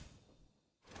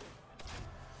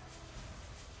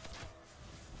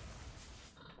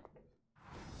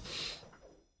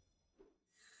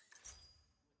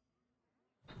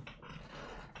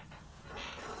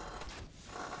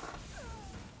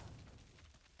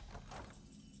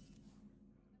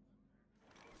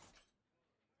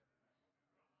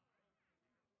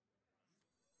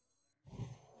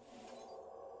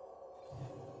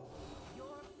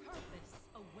 Your purpose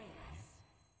awaits.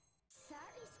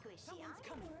 Sorry, Squishy, Someone's I'm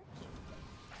coming. working.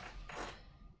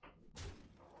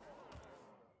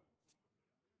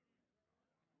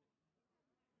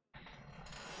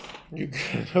 You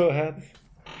go ahead.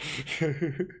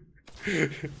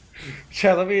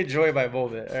 Chat, let me enjoy my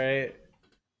moment, alright?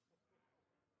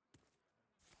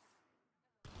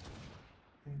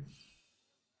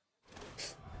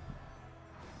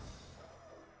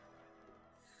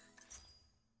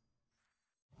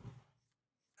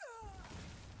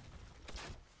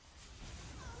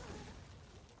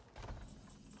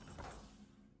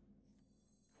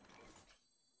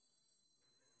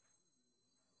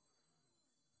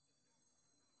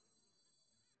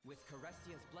 With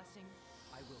Carestia's blessing,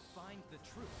 I will find the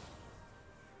truth.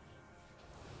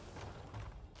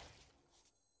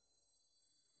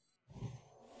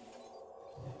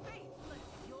 Faithless,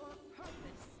 your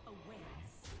purpose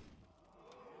awaits.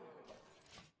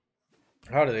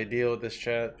 How do they deal with this,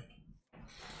 chat?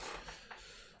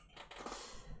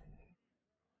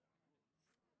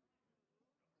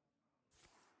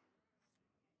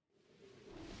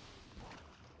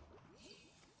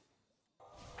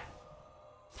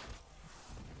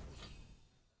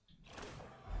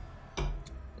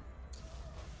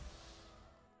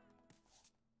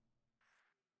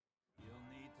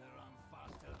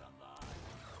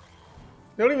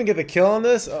 They don't even get the kill on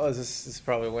this? Oh, this is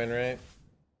probably a win, right?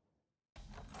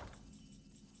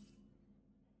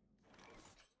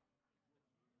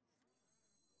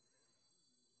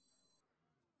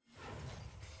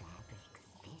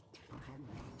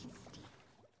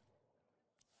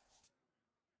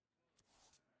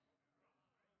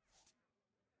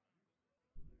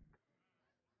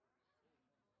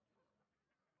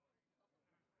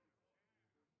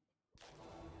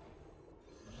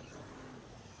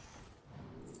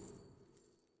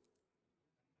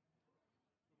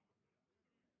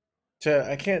 Chat,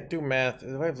 I can't do math.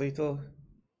 Do I have lethal?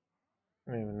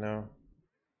 I don't even know.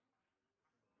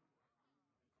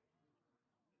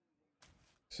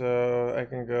 So I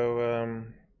can go,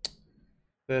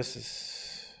 this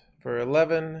is for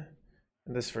 11,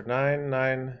 and this for 9,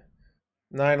 9,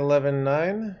 9, 11,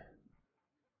 9.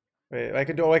 Wait, I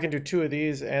can do 2 of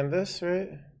these and this, right?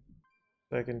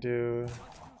 So I can do...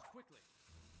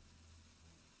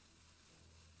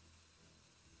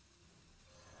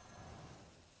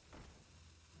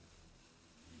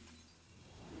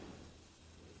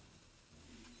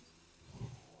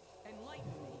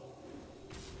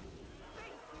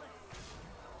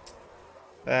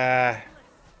 Ah.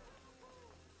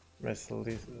 Missed the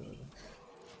lethal.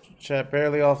 Chat,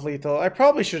 barely off lethal. I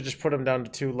probably should just put him down to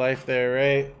 2 life there,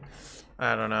 right?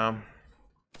 I don't know.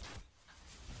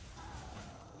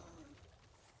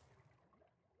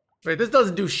 Wait, this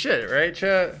doesn't do shit, right,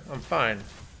 chat? I'm fine.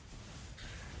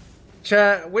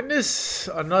 Chat, witness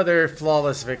another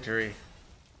flawless victory.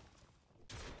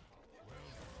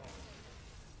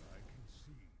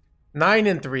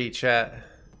 9-3, chat.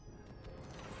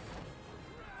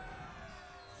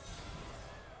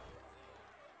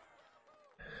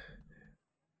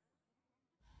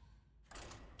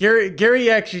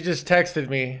 Gary actually just texted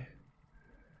me.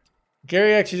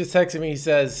 He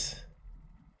says,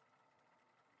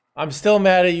 I'm still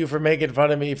mad at you for making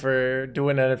fun of me for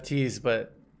doing NFTs,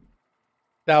 but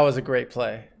that was a great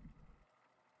play.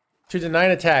 2 to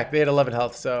 9 attack. They had 11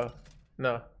 health, so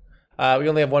no. We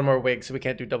only have 1 more wig, so we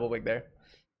can't do double wig there.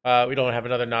 We don't have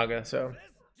another Naga, so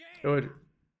it would.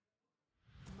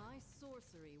 My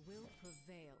sorcery will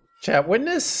prevail. Chat,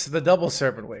 witness the double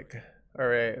serpent wig. All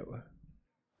right.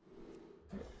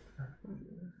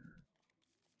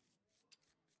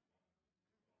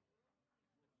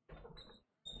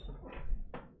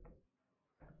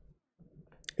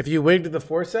 If you wigged the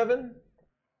 4/7,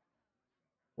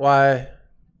 why?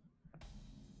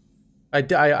 I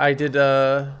did. I see you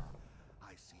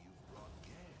brought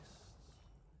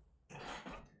guests.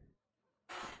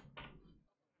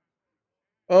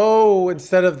 Oh,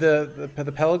 instead of the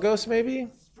Pelagos, maybe?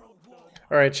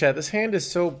 Alright, chat, this hand is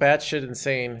so batshit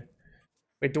insane.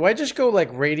 Wait, do I just go like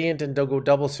Radiant and go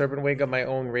double Serpent Wing on my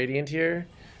own Radiant here?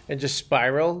 And just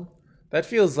Spiral? That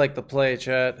feels like the play,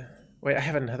 chat. Wait, I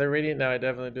have another Radiant? No, I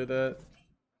definitely do that.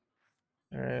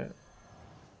 Alright.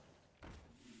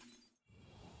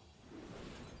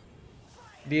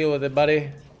 Deal with it, buddy.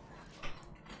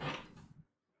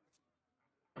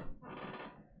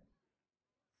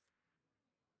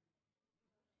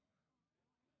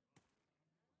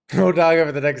 No Naga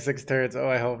for the next 6 turns. Oh,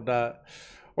 I hope not.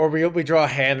 Or we draw a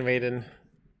Handmaiden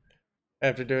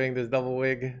after doing this double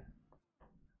wig.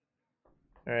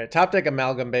 Alright, top deck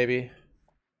Amalgam, baby.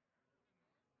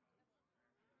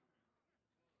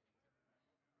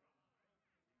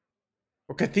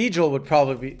 Or Cathedral would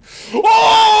probably be...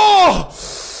 Oh!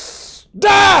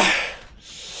 Da!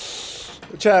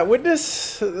 Chat,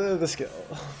 witness the skill.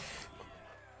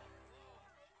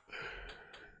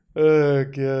 Oh,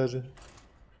 good.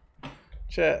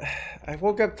 Chat, I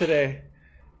woke up today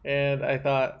and I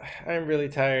thought, I'm really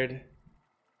tired.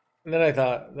 And then I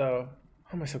thought, though,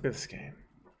 how am I so good at this game?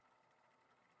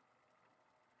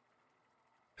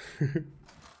 Anduin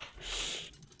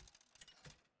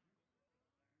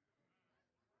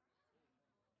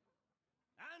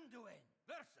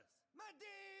versus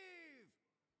Medivh.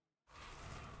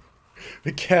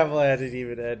 The camel hadn't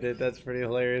even ended. That's pretty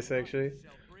hilarious, actually.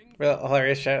 Well,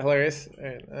 hilarious, chat, hilarious.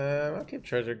 Alright, I'll keep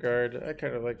treasure guard. I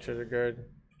kind of like treasure guard.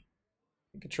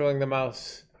 Controlling the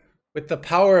mouse. With the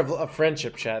power of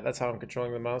friendship, chat. That's how I'm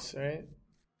controlling the mouse, alright?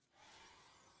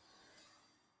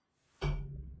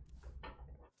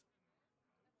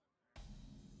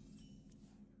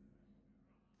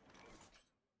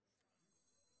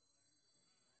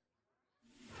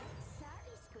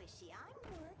 Sorry, Squishy, I'm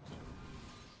working.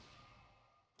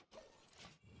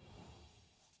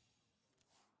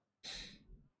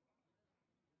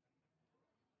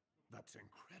 That's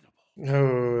incredible.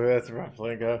 Oh, that's a rough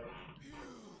Lingo. You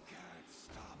can't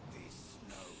stop this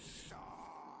snowstorm.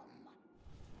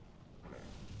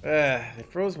 Ah, they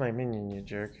froze my minion, you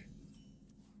jerk.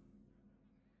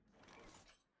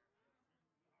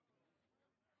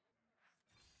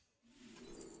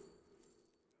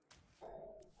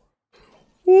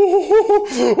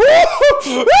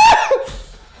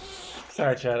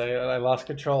 Sorry, Chad. I lost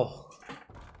control.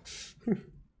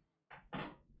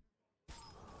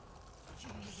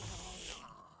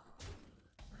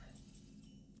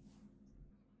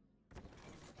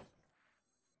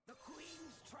 The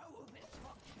Queen's trove is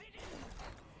forbidden.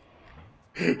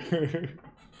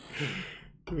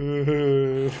 Me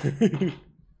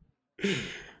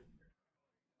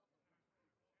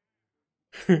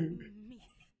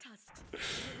tusks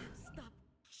won't stop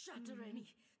shattering.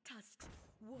 Tusks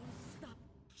won't stop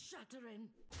shattering.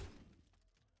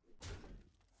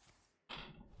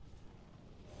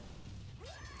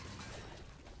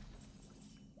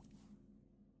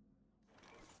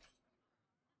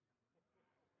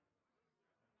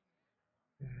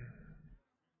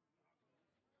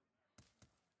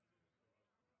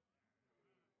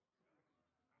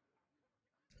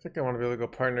 I think I want to be able to go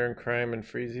partner in crime and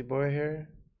Freezy Boy here.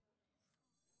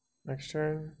 Next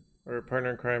turn. Or partner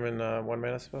in crime and 1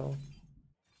 mana spell.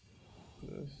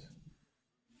 This.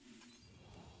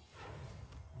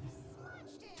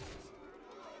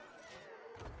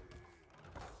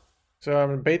 So I'm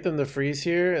gonna bait them to freeze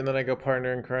here, and then I go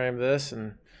partner in crime this,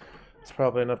 and it's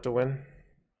probably enough to win.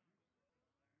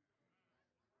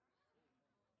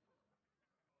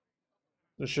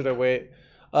 Or should I wait?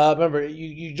 Remember,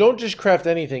 you don't just craft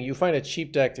anything. You find a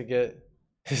cheap deck to get.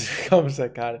 Becomes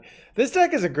psychotic. This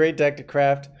deck is a great deck to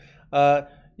craft.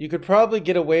 You could probably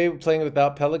get away with playing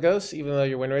without Pelagos, even though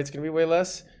your win rate's gonna be way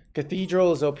less.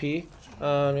 Cathedral is OP.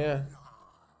 Yeah.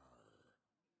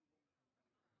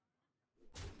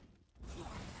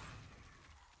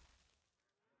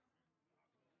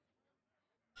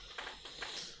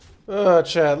 Oh,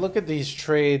 chat, look at these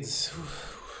trades.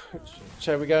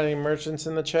 Chat, we got any merchants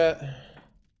in the chat?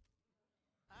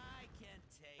 I can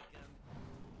take them.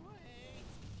 Wait,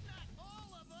 not all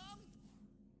of them.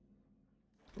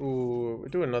 Ooh, we're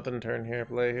doing nothing turn here,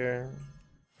 play here.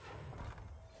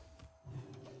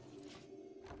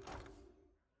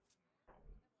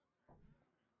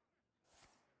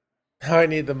 Now I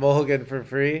need the mulligan for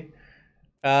free.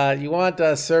 You want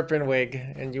Serpent Wig,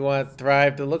 and you want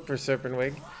Thrive to look for Serpent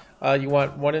Wig. You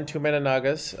want 1 and 2 mana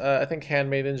Nagas. I think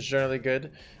Handmaiden is generally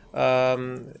good. I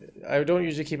don't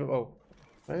usually keep it. Oh,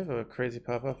 do I have a crazy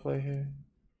pop-up play here?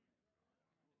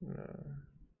 No.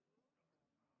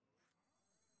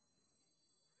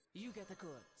 You get the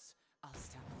goods. I'll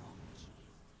stand along.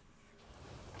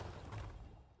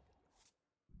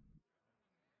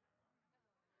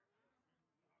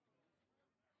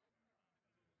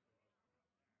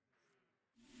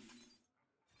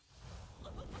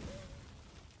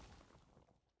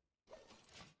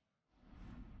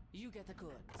 You get the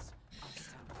goods. I'll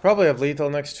stand along. Probably have lethal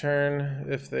next turn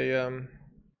if they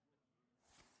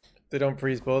don't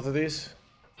freeze both of these.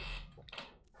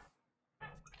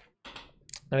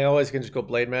 And I always can just go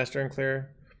Blade Master and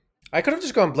clear. I could have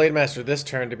just gone Blade Master this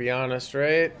turn, to be honest,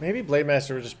 right? Maybe Blade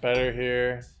Master was just better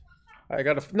here. I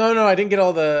got a no. I didn't get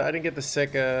all the. I didn't get the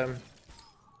sick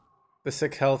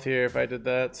health here if I did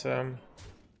that. So.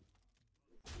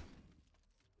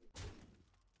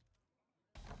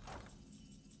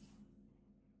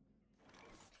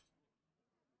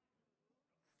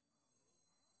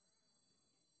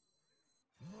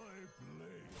 My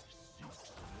blade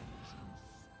seeks vengeance.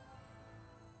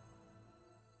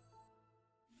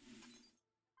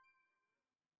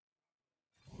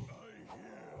 I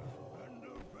hear and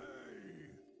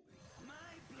obey. My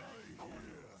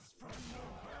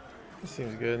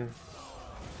Seems good.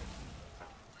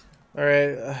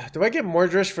 Alright, do I get more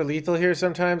Drish for lethal here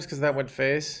sometimes? Because that went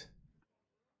face.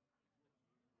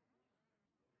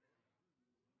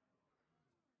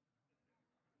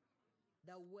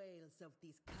 The wails of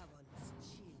these cowards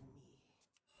chill me.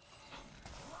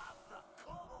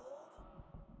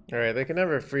 Alright, they can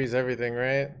never freeze everything,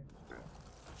 right?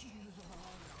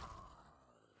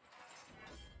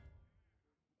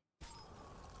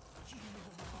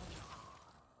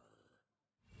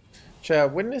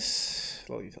 Chat, witness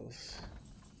lethals.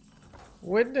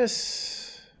 Witness.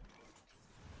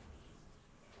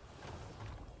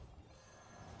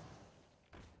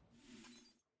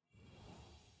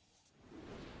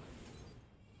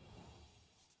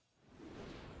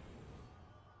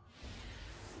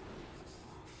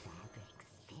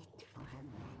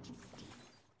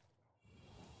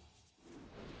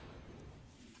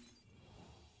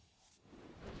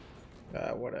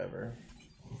 Whatever.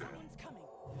 Someone's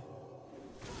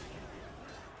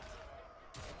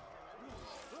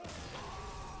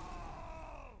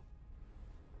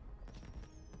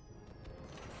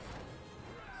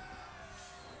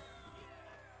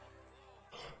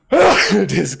coming.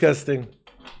 Disgusting.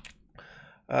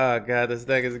 Oh god, this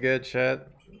deck is good, chat.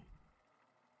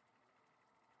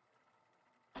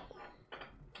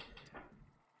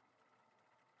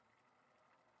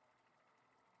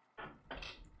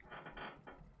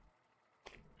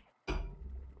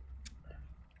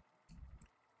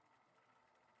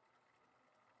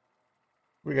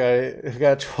 We got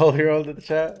a 12-year-old in the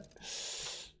chat.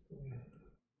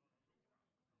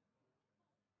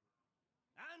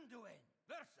 Anduin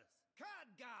versus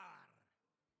Khadgar.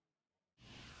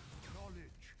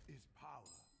 Knowledge is power.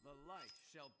 The light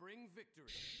shall bring victory.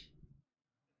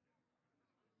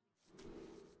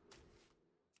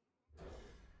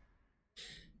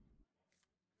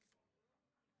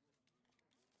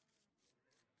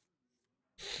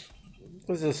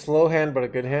 This is a slow hand, but a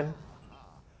good hand.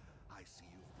 I see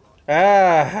you've brought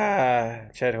Ah,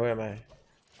 Chad, who am I?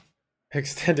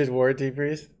 Extended warranty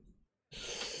priest.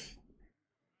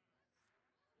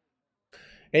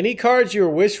 Any cards you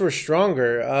wish were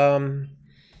stronger?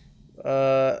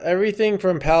 Everything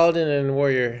from Paladin and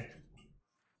Warrior.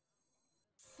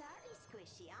 Sorry,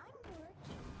 Squishy, I'm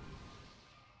working.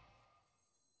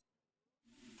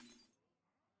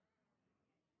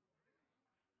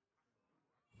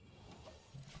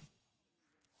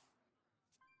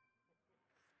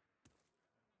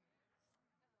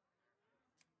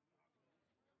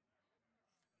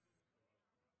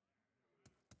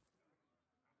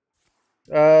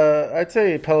 I'd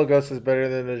say Pelagos is better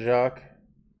than the Jacques.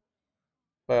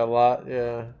 By a lot,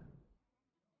 yeah.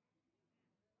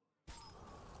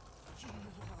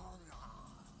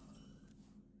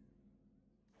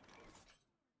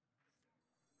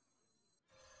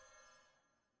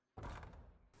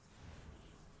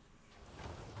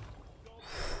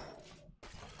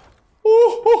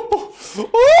 Oh,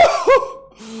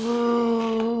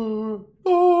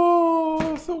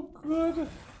 so good.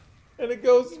 And a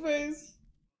ghost face.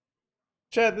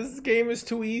 Chad, this game is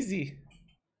too easy.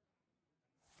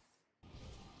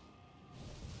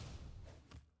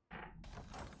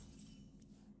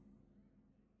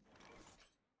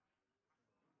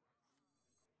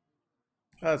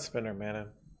 That's spinner mana.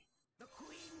 The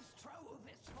Queen's trove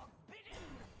is forbidden.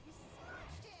 You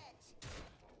smashed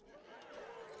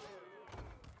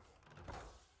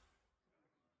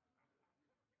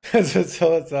it! That's what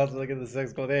so it sounds like in the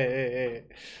sex code. Hey.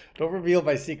 Don't reveal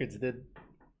my secrets, dude.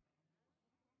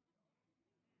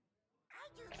 I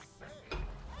do see.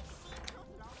 I see your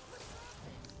love for service.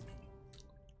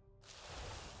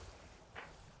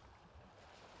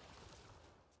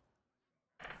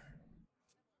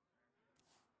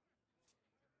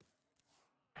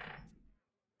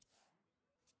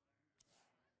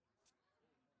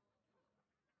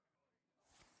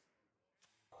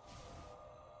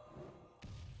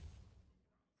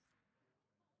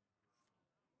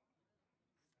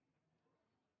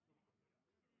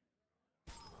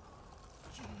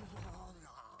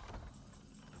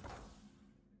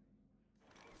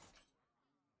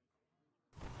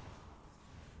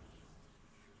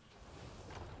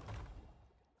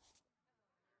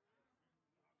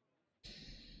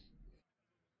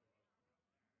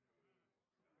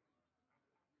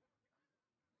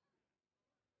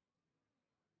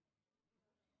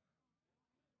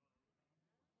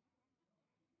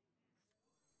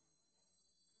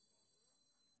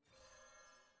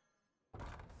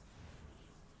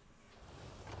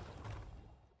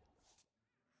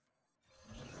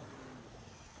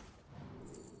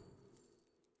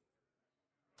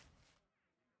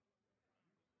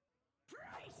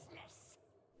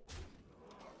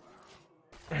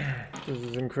 This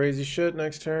is in crazy shit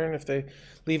next turn. If they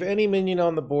leave any minion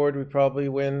on the board, we probably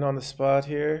win on the spot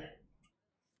here.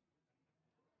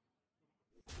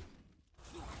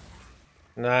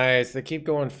 Nice. They keep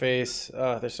going face.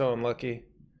 Oh, they're so unlucky.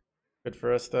 Good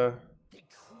for us, though. The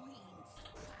Queen's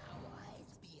power is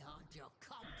beyond your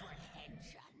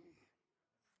comprehension.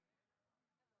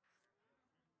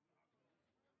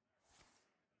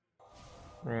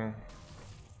 Hmm.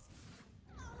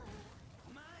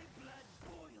 My blood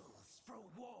boils for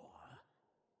war.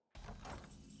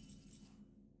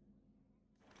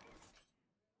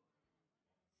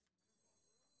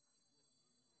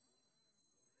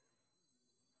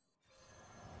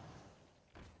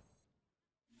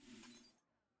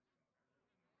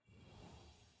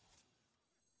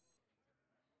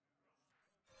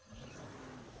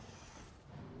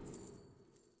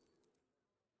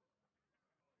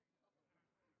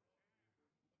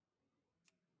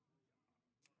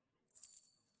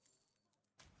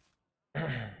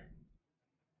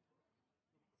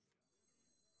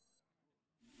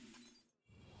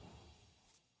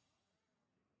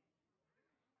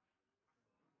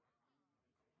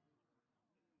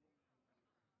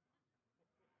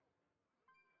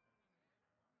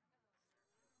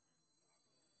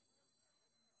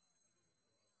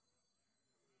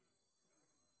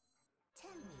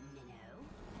 Tell me, Minnow,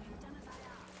 have you done as I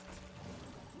asked?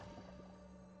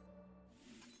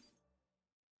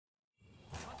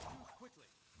 Must move quickly.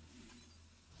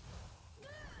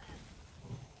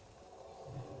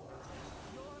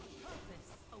 Your purpose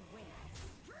awaits.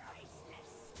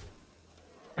 Priceless.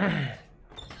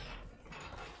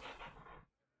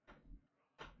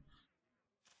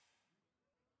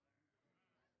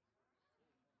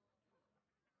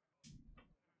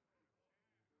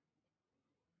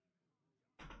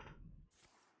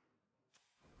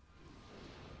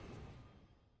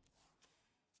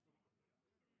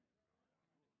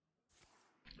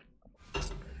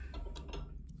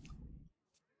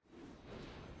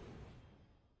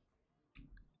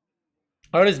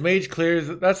 How does mage clears?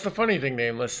 That's the funny thing,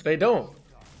 Nameless. They don't.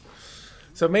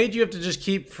 So mage, you have to just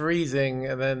keep freezing,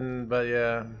 and then, but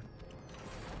yeah.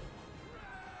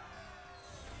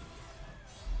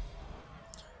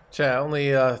 Chat,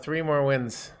 only 3 more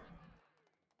wins.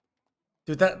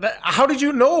 Dude, that how did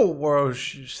you know,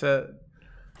 Worosh said?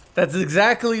 That's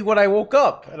exactly what I woke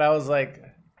up, and I was like,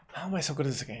 how am I so good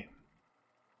at this game?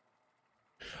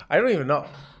 I don't even know.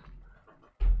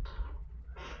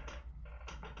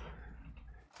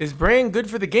 Is Bran good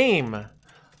for the game?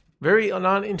 Very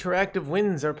non-interactive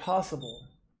wins are possible.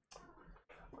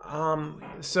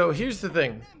 So here's the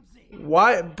thing.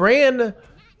 Why Bran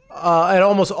at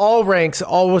almost all ranks,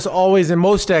 always in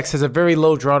most decks, has a very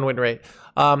low drawn win rate.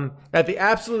 At the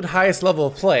absolute highest level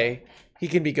of play, he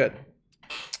can be good.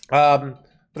 But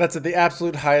that's at the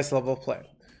absolute highest level of play.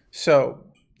 So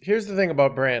here's the thing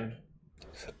about Bran.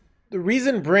 The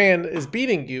reason Bran is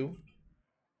beating you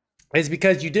is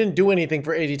because you didn't do anything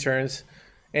for 80 turns,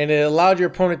 and it allowed your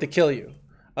opponent to kill you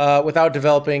without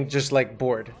developing just like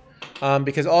board.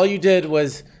 Because all you did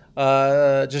was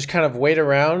just kind of wait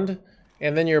around,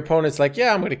 and then your opponent's like,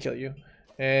 yeah, I'm going to kill you.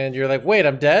 And you're like, wait,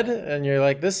 I'm dead? And you're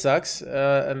like, this sucks.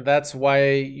 And that's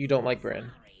why you don't like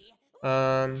Bran.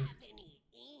 I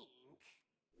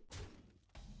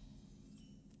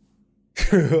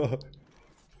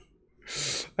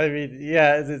mean,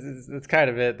 yeah, it's kind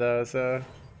of it, though, so...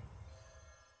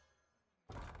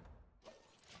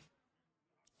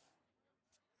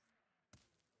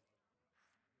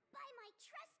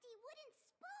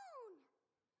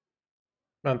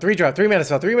 On 3 drop, 3 mana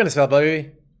spell, 3 mana spell,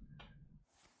 baby.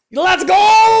 Let's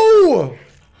go!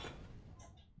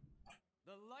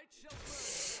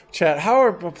 Chat, how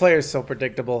are players so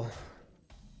predictable?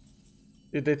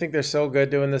 Dude, they think they're so good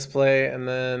doing this play, and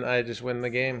then I just win the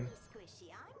game.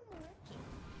 Squishy, I'm working.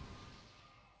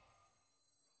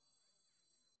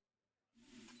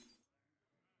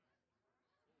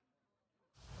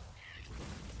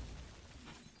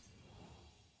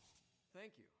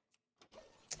 Thank you.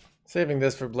 Saving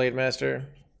this for Blade Master.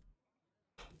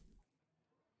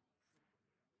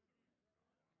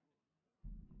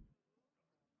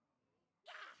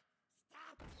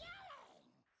 Stop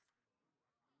yelling!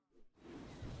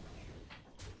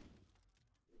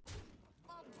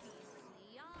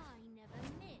 Obviously, I never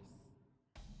miss.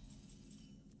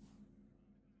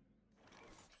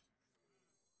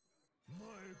 My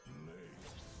blade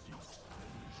seeks You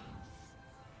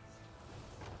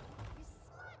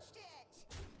smudged it!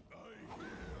 I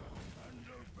hear and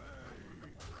obey.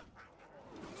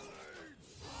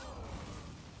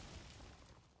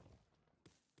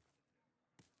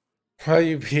 How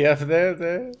you PF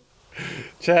there?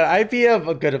 Chat, I BM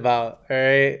a good amount,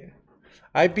 alright?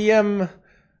 I BM,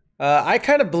 I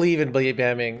kind of believe in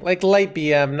BMing. Like light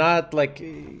BM, not like,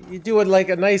 you do it like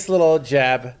a nice little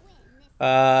jab.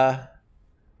 You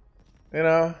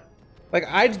know? Like,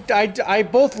 I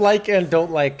both like and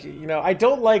don't like, you know, I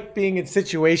don't like being in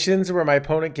situations where my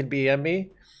opponent can BM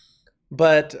me.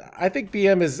 But I think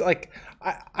BM is like,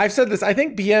 I've said this, I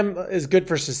think BM is good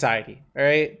for society,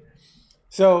 alright?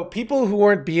 So people who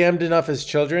weren't BM'd enough as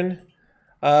children,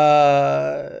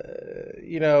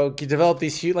 you know, develop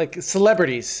these huge, like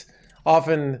celebrities.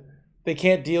 Often they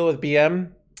can't deal with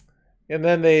BM, and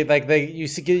then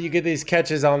you get these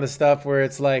catches on the stuff where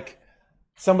it's like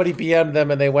somebody BM'd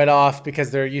them and they went off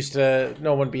because they're used to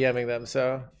no one BMing them.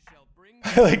 So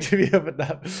I like to BM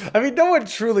enough. I mean, no one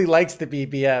truly likes to be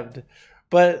BM'd,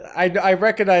 but I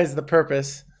recognize the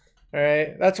purpose. All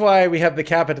right, that's why we have the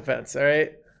Kappa defense. All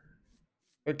right.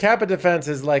 The Kappa defense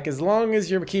is like, as long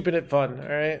as you're keeping it fun, all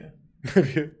right?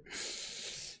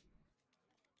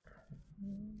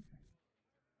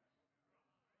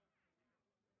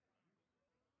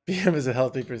 BM is a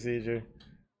healthy procedure.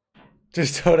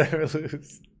 Just don't ever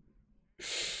lose.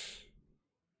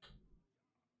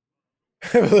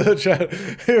 I'm a little try.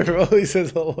 Rolly says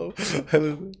hello.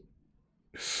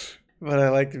 But I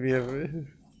like to be a. For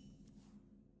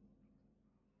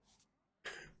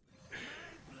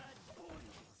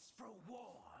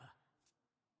war.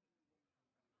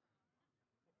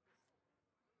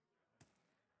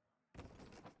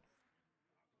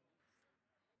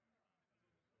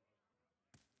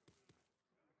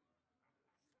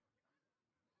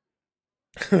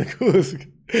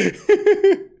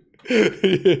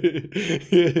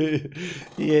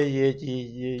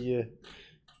 Yeah.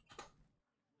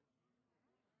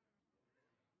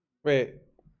 Wait.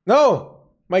 No!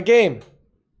 My game!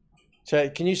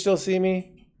 Chat, can you still see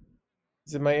me?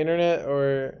 Is it my internet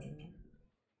or...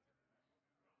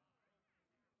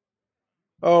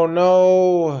 Oh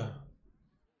no!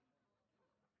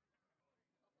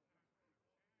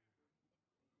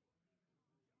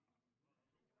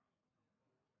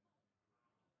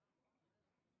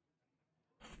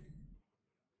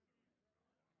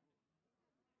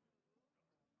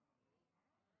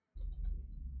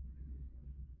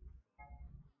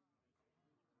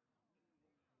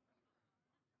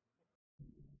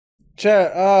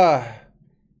 Chat,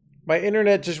 my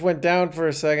internet just went down for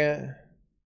a second.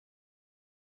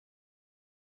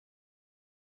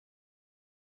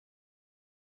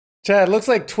 Chat, looks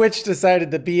like Twitch decided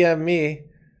to BM me.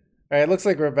 Alright, looks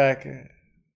like we're back.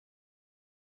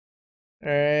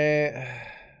 Alright.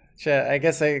 Chat, I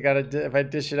guess I gotta, if I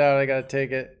dish it out, I gotta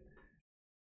take it.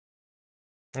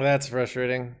 That's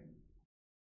frustrating.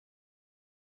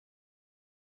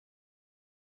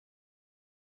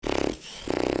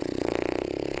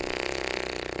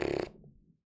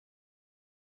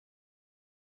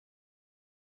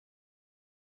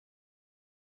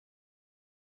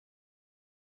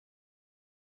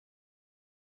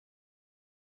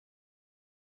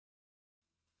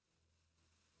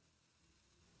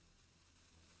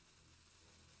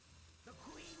 The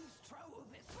Queen's trove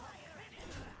is fire and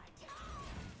light.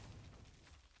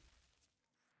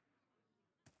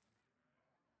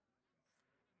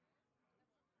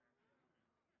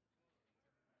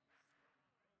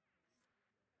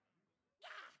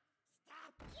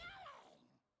 Stop yelling!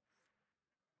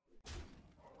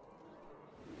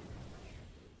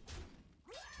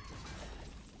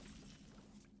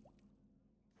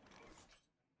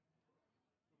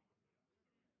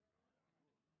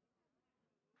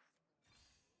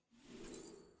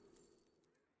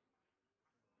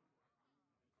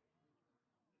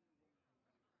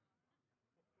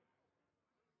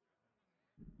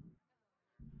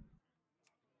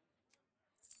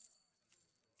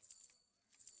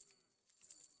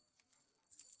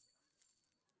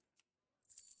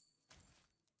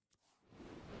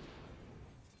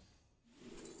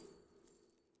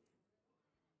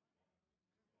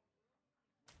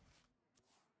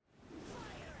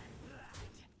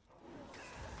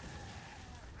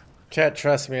 Chat,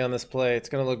 trust me on this play. It's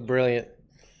gonna look brilliant.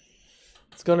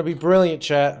 It's gonna be brilliant,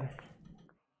 chat.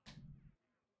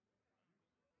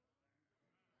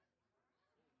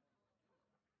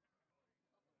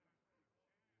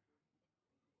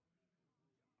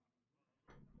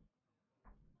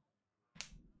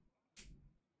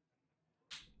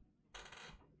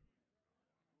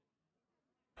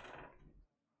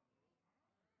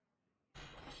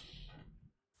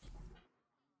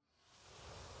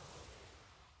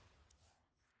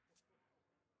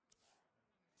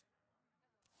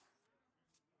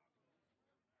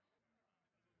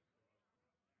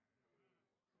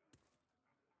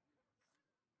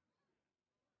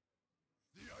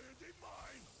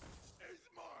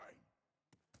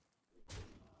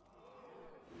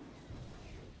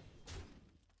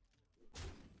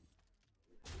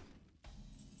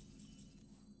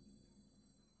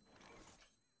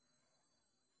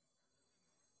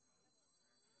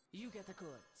 get the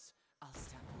goods. I'll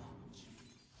stand watch.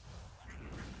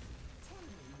 Tell me,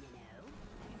 Minnow.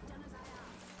 Have you done as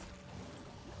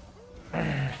I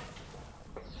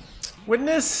asked?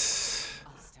 Witness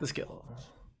the skill.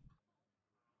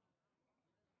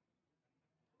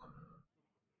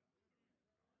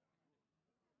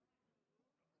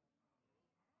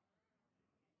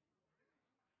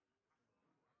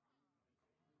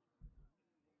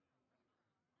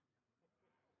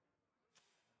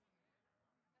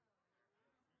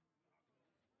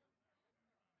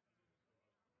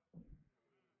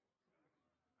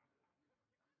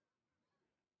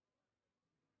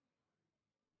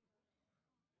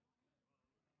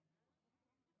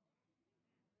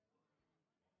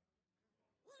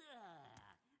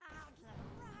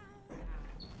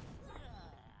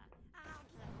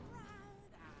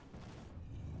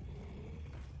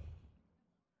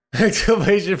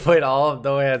 Exclamation point! All of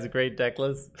Nohan's great deck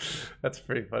list. That's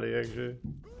pretty funny, actually.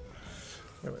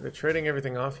 They're trading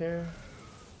everything off here.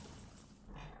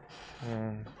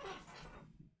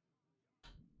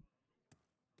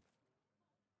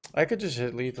 I could just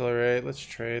hit lethal, right? Let's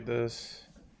trade this.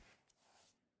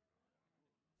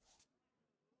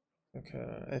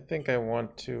 Okay, I think I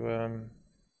want to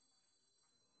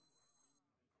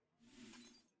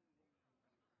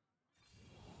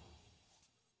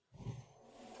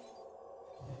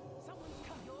Someone's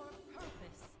coming. Your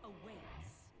purpose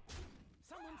awaits.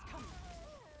 Someone's coming.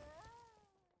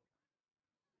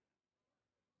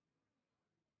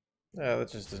 yeah,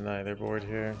 let's just deny their board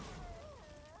here.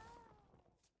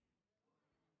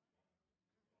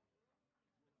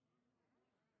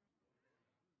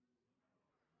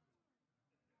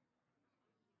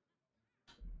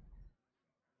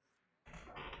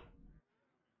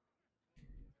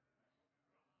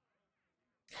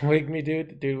 Wig me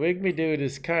dude? Dude, wig me dude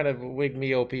is kind of wig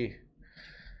me OP.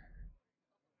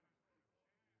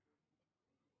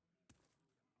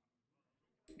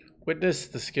 Witness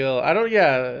the skill. I don't,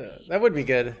 yeah, that would be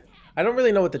good. I don't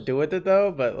really know what to do with it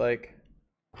though, but like.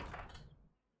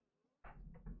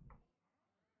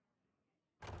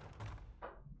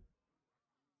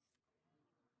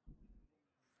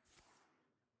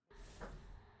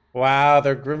 Wow,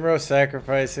 they're Grimro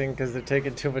sacrificing because they're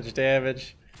taking too much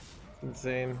damage. It's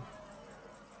insane.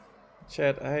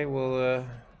 Chat, I will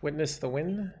witness the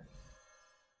win.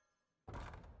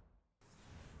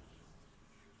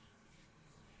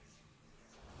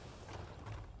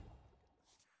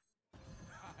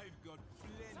 I've got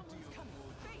plenty Someone's of coming.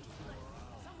 wood. Faithless.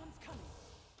 Someone's coming.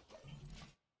 Well played.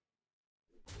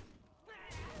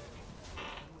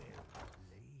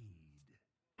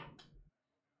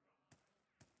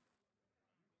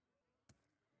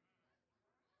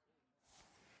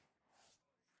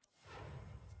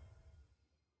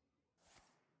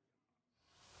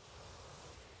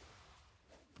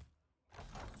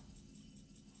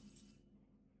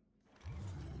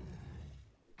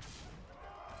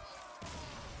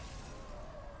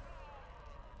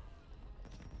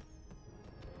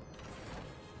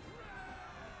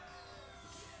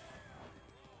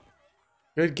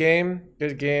 Good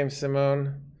game,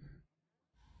 Simone.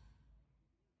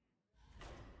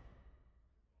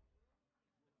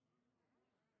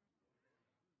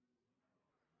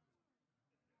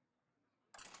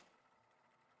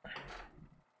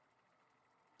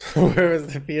 Where was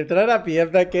the PM? Did I not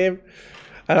PM that game?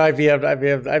 I know I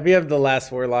PM'd the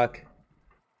last Warlock.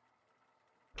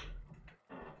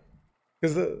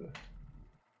 Cause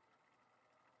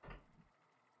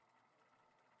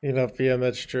you know, PM,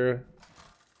 that's true.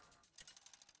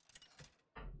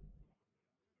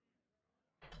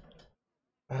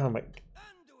 Oh my.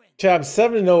 Chat, I'm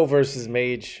 7-0 versus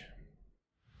Mage.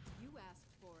 You asked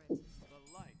for it.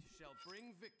 The light shall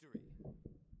bring victory.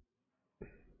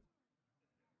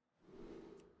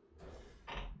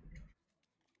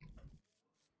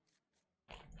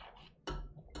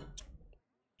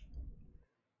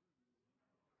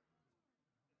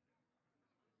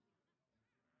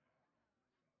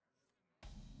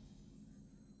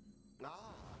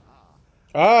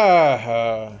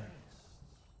 Ah.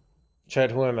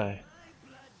 Chat, who am I?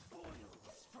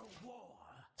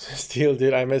 Steel,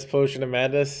 dude, I miss Potion of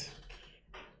Madness.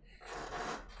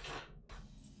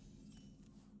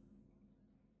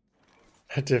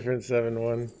 A different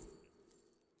 7-1.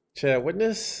 Chat,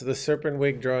 witness the Serpent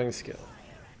Wig drawing skill.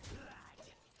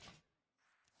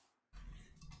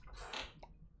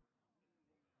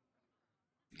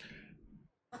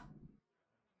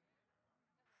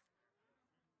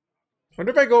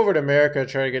 Wonder if I go over to America and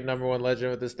try to get #1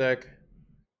 legend with this deck.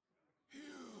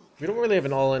 We don't really have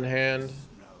an all in hand.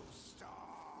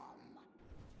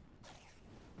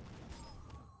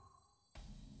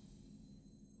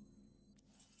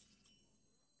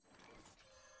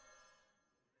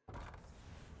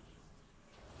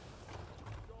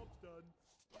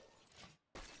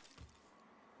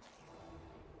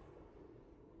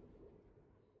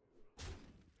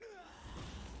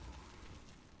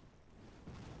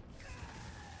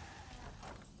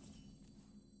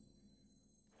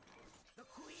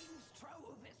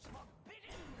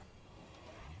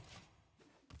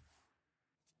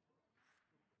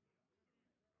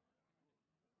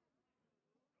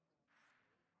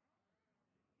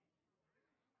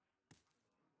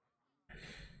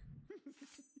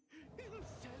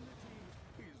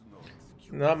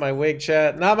 Not my wig,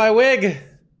 chat. Not my wig!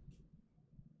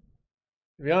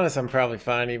 To be honest, I'm probably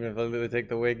fine even if I really take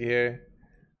the wig here.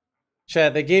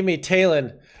 Chat, they gave me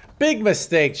Talon. Big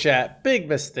mistake, chat. Big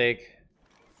mistake.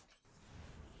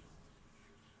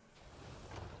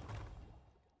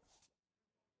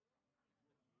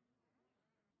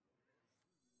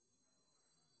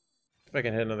 If I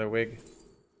can hit another wig.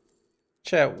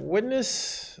 Chat,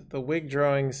 witness the wig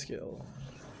drawing skill.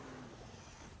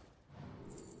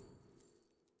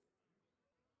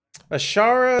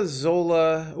 Ashara,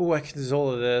 Zola. Ooh, I can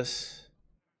Zola this.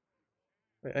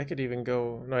 Wait, I could even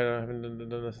go. No, I haven't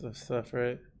done this stuff,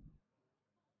 right?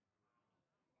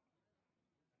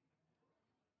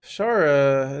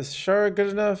 Shara, is Shara good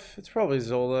enough? It's probably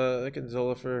Zola. I can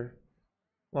Zola for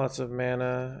lots of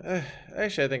mana.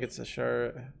 Actually, I think it's a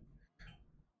Shara.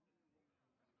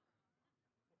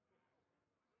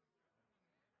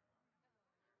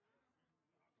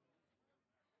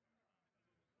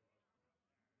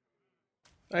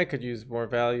 I could use more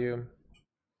value.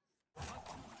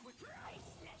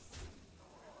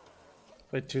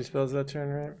 Play 2 spells that turn,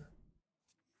 right?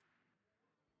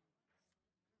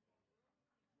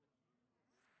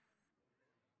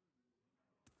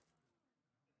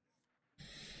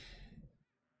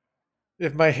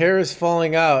 If my hair is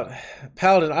falling out,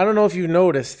 Paladin, I don't know if you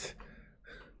noticed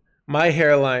my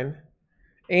hairline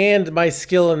and my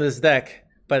skill in this deck,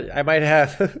 but I might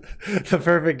have the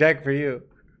perfect deck for you.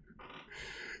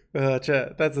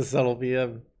 Chat, that's a subtle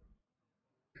BM.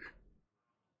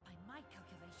 By my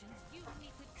calculations, you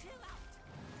need to chill out.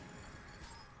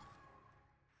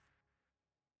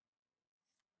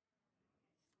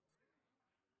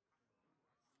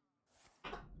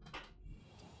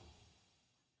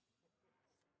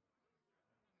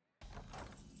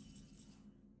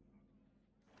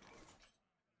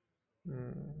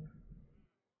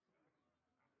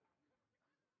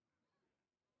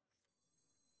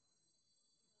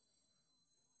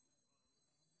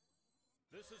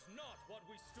 This is not what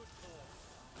we stood for.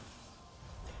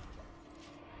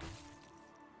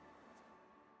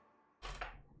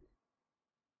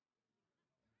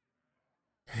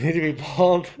 Need to be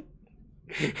bald.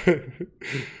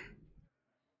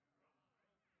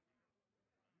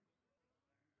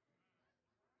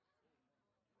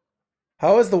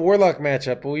 How is the Warlock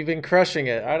matchup? We've been crushing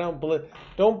it. I don't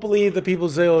believe the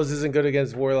People's Zelos isn't good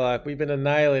against Warlock. We've been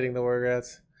annihilating the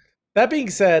Wargrats. That being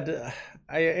said,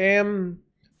 I am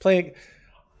playing.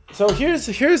 So here's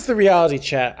the reality,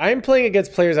 chat. I'm playing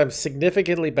against players I'm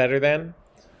significantly better than.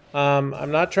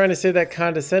 I'm not trying to say that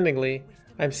condescendingly.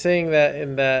 I'm saying that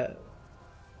in that,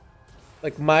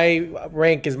 like, my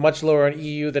rank is much lower on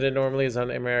EU than it normally is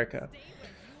on America.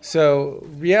 So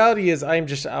reality is I'm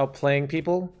just outplaying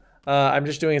people. I'm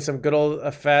just doing some good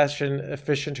old fashioned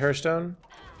efficient Hearthstone,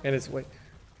 and it's wait,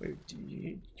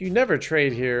 you never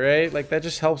trade here, right? Like, that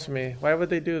just helps me. Why would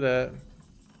they do that?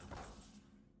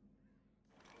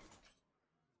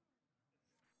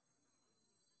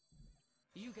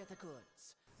 You get the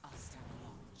goods. I'll stand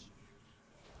watch.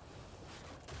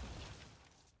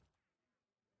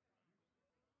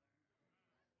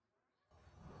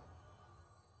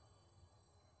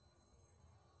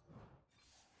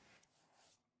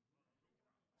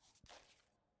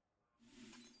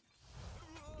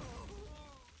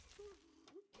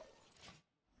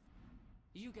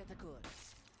 You get the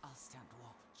goods. I'll stand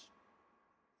watch.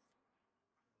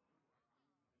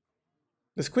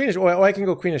 This Queen is. Oh, I can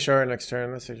go Queen of Shara next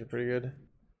turn. That's actually pretty good.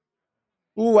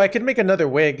 Ooh, I could make another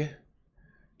wig.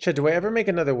 Chet, do I ever make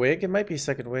another wig? It might be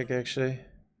second wig actually.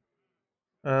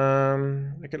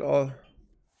 I could all.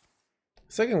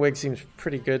 Second wig seems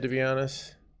pretty good, to be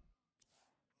honest.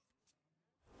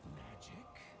 Magic?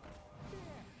 Yeah,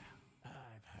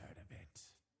 I've heard of it.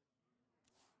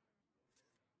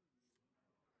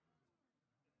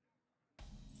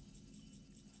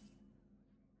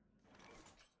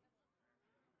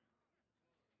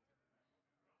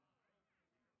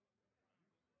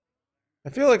 I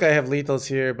feel like I have lethals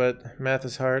here, but math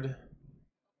is hard.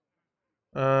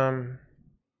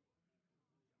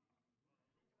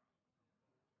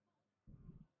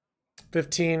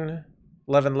 15,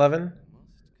 11, 11.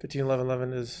 15, 11,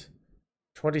 11 is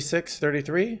 26,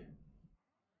 33.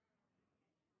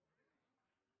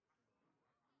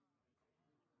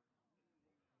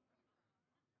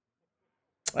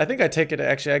 I think I take it,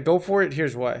 actually. I go for it.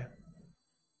 Here's why.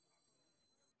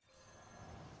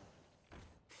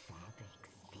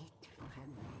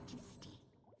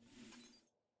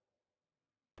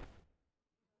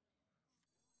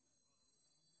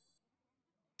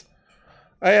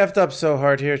 I effed up so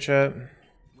hard here, chat.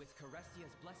 With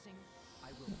Carestia's blessing, I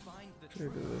will find the Should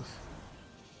I do truth. this?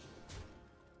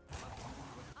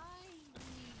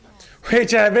 Wait,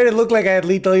 chat, I made it look like I had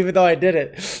lethal even though I did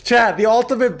it. Chat, the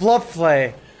ultimate bluff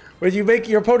play. When you make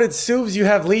your opponent assumes you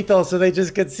have lethal so they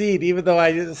just concede even though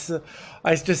I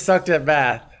just sucked at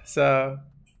math. So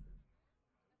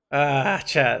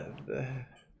chat.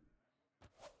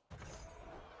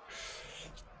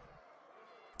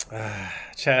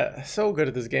 Chat, so good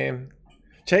at this game.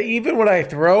 Chat, even when I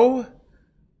throw,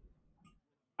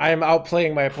 I am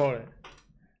outplaying my opponent.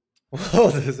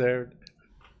 Well deserved.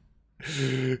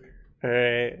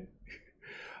 Alright.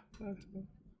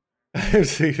 I'm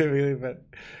significantly better.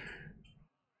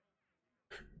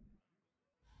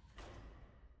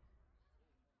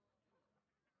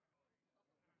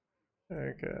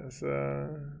 Okay,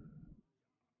 so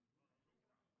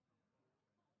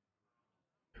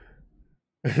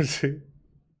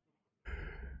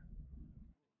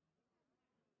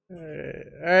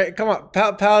Alright, come on,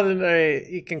 Paladin. Alright,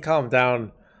 you can calm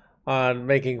down on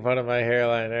making fun of my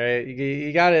hairline. Alright,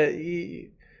 you got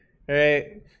it.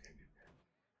 Alright.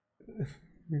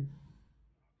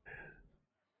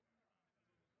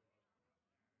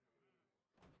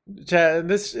 Chat, in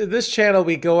this channel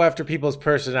we go after people's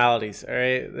personalities.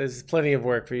 Alright, there's plenty of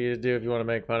work for you to do if you want to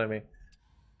make fun of me.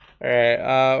 Alright,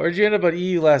 where'd you end up on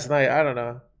EU last night? I don't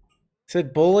know.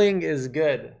 Said bowling is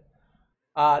good.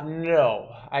 No,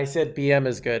 I said BM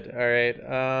is good. All right.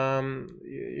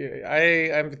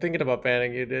 I'm thinking about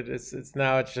banning you. It's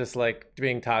now it's just like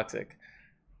being toxic.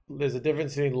 There's a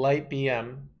difference between light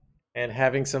BM and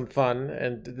having some fun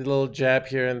and the little jab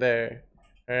here and there.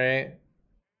 All right.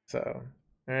 So,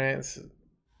 all right. So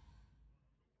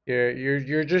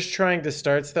you're just trying to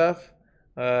start stuff,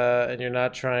 and you're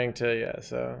not trying to. Yeah.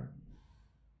 So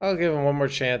I'll give him one more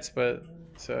chance, but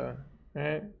so all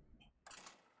right.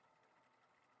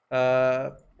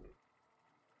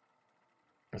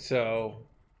 So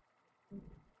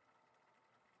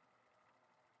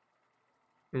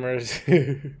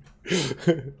Mercy.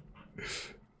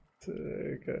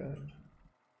 Okay.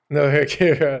 No hair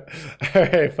camera.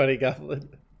 Alright, funny goblin.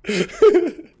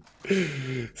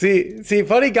 see,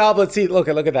 funny goblin. See, look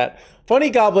at that. Funny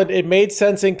goblin, it made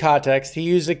sense in context. He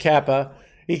used a kappa.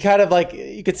 He kind of like,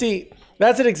 you could see,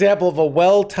 that's an example of a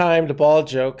well-timed ball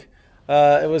joke.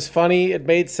 It was funny, it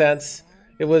made sense,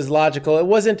 it was logical.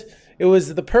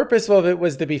 The purpose of it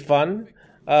was to be fun,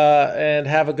 and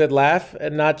have a good laugh,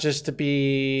 and not just to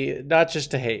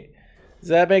hate. Does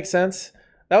that make sense?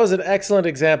 That was an excellent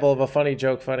example of a funny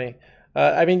joke funny.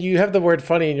 I mean, you have the word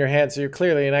funny in your hand, so you're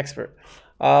clearly an expert.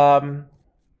 So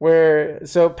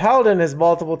Paladin has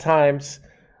multiple times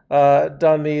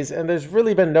done these, and there's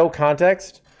really been no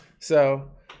context.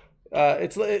 So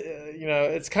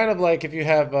it's kind of like if you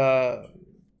have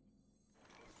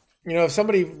if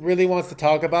somebody really wants to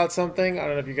talk about something, I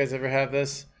don't know if you guys ever have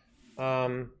this,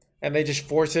 and they just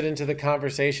force it into the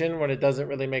conversation when it doesn't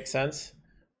really make sense.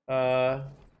 So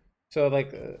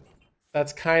like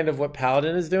that's kind of what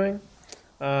Paladin is doing,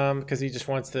 because he just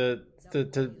wants to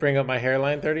bring up my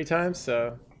hairline 30 times.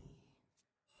 So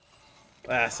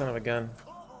son of a gun.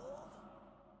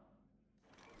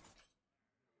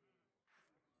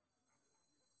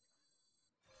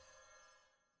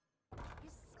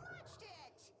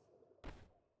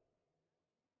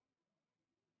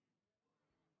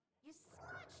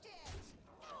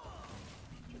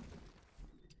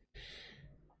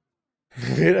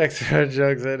 Extra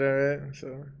jugs, I know, right?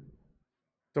 So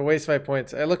to waste my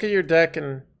points. I look at your deck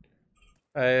and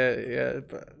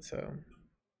so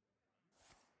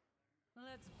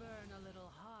Let's burn a little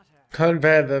hotter.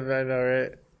 unban them, I know,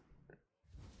 right?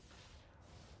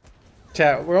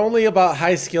 Chat, we're only about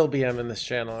high skill BM in this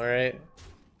channel, alright?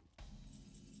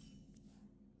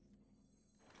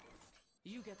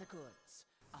 You get the goods.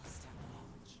 I'll stand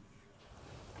watch.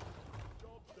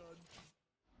 Job done.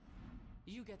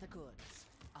 You get the goods.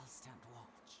 I'll stand watch.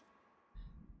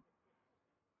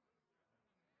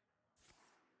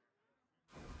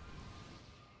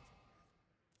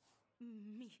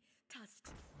 Me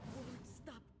tusks won't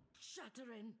stop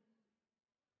shattering.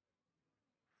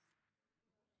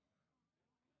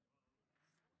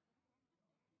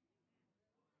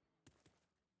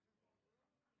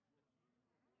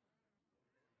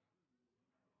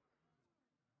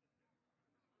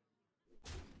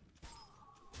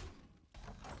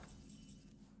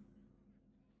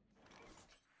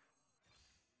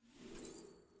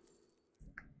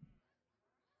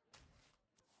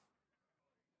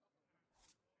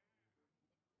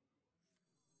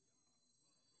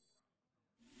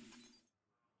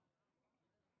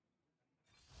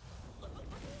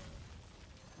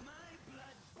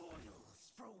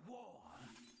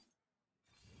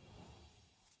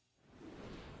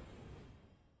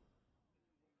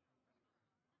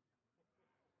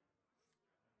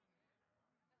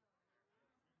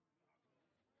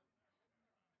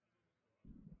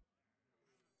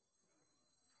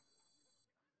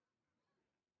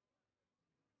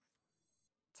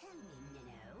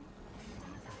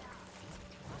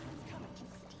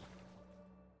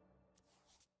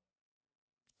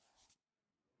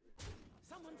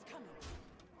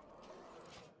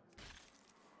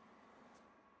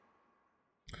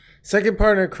 Second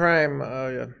partner crime. Oh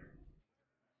yeah.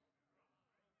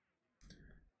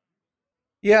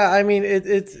 Yeah, I mean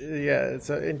it's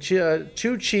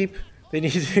too cheap. They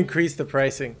need to increase the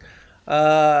pricing.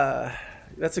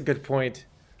 That's a good point.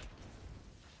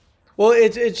 Well,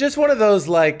 it's just one of those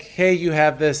like, hey, you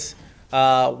have this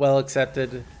well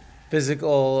accepted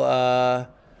physical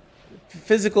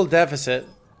deficit.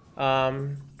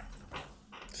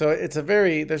 So it's a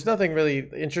very, there's nothing really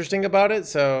interesting about it.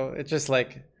 So it's just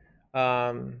like,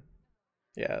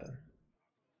 yeah.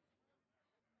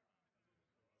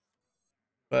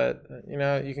 But you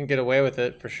know, you can get away with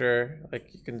it for sure.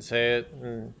 Like you can say it,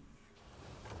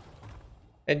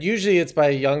 and usually it's by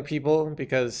young people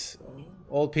because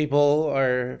old people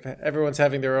are, everyone's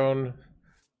having their own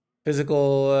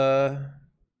physical The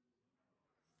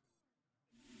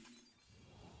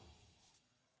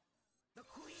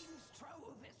Queen's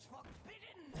trove is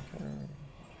forbidden.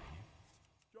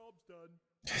 Job's done.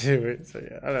 so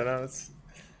yeah, I don't know, it's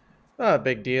not a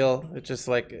big deal. It's just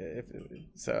like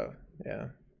so yeah.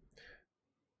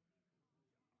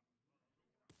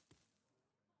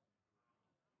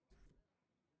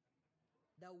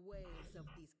 The ways of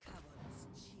these cowards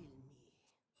chill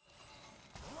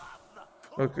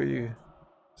me. Okay, you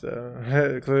so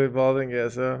included balding, yeah,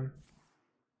 so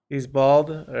he's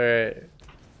bald. Alright.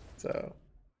 So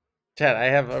chat, I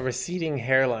have a receding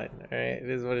hairline. Alright, it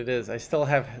is what it is. I still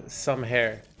have some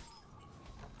hair.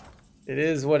 It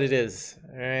is what it is.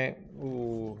 Alright.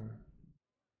 Ooh.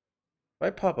 If I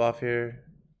pop off here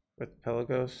with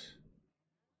Pelagos.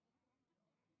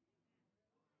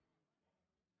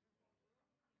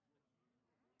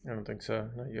 I don't think so,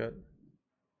 not yet.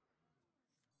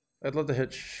 I'd love to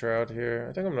hit Shroud here.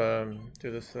 I think I'm gonna do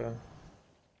this though.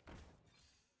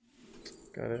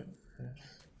 Got it.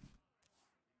 Nice.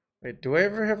 Wait, do I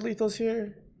ever have lethals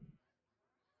here?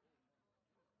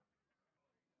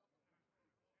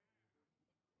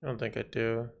 I don't think I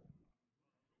do.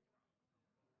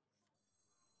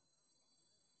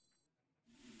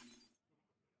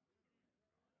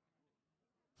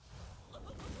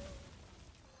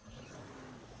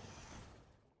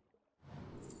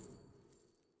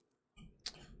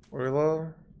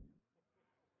 Orlo?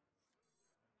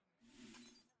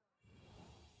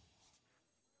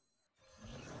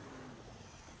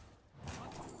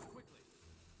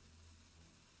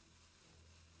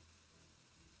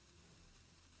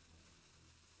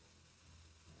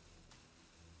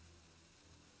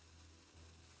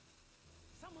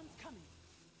 Someone's coming.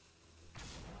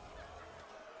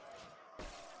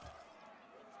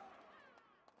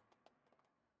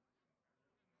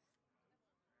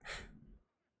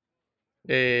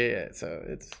 Yeah, so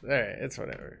it's alright, it's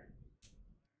whatever.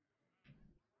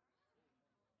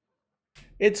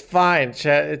 It's fine,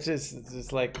 chat. It's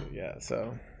just like, yeah,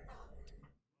 so.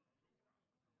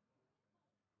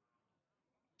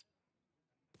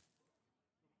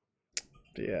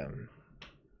 Yeah.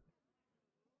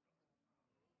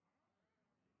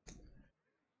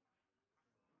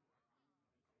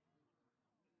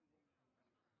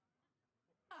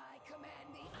 I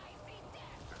command the icy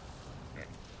death.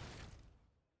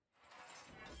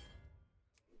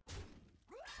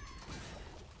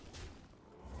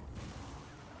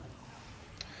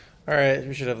 Alright,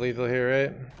 we should have lethal here,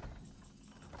 right?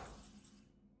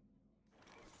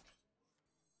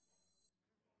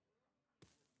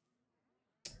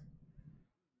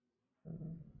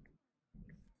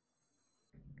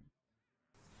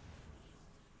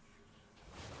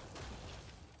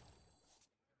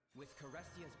 With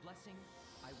Carestia's blessing,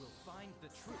 I will find the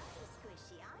truth.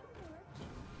 Squishy, I'm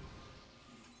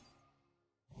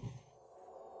working.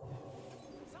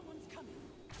 Someone's coming.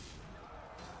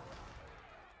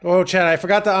 Oh, chat, I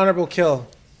forgot the honorable kill.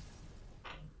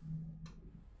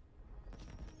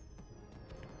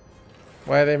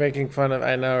 Why are they making fun of?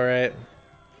 I know, right?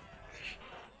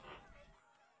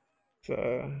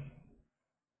 So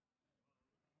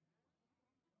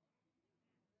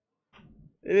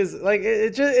it is like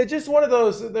it's just one of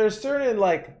those. There's certain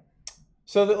like,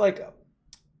 so that like,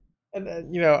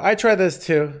 and you know, I try this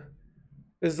too.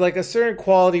 There's like a certain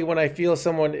quality when I feel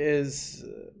someone is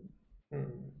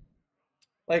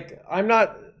like, I'm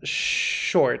not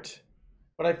short,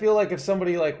 but I feel like if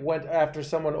somebody like went after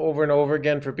someone over and over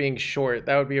again for being short,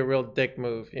 that would be a real dick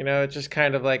move. You know, it's just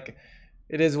kind of like,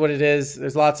 it is what it is.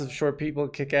 There's lots of short people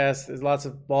that kick ass. There's lots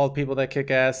of bald people that kick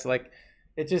ass. Like,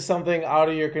 it's just something out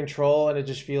of your control, and it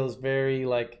just feels very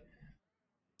like,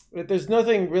 there's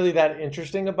nothing really that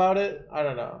interesting about it. I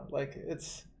don't know. Like,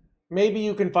 it's, maybe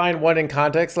you can find one in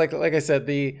context. Like I said,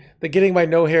 the getting my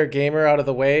no hair gamer out of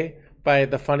the way. by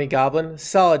the funny goblin.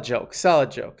 Solid joke,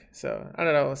 solid joke. So I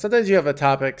don't know. Sometimes you have a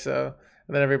topic, and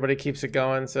then everybody keeps it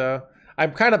going. So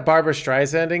I'm kind of Barbara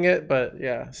Streisanding it, but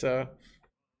yeah. So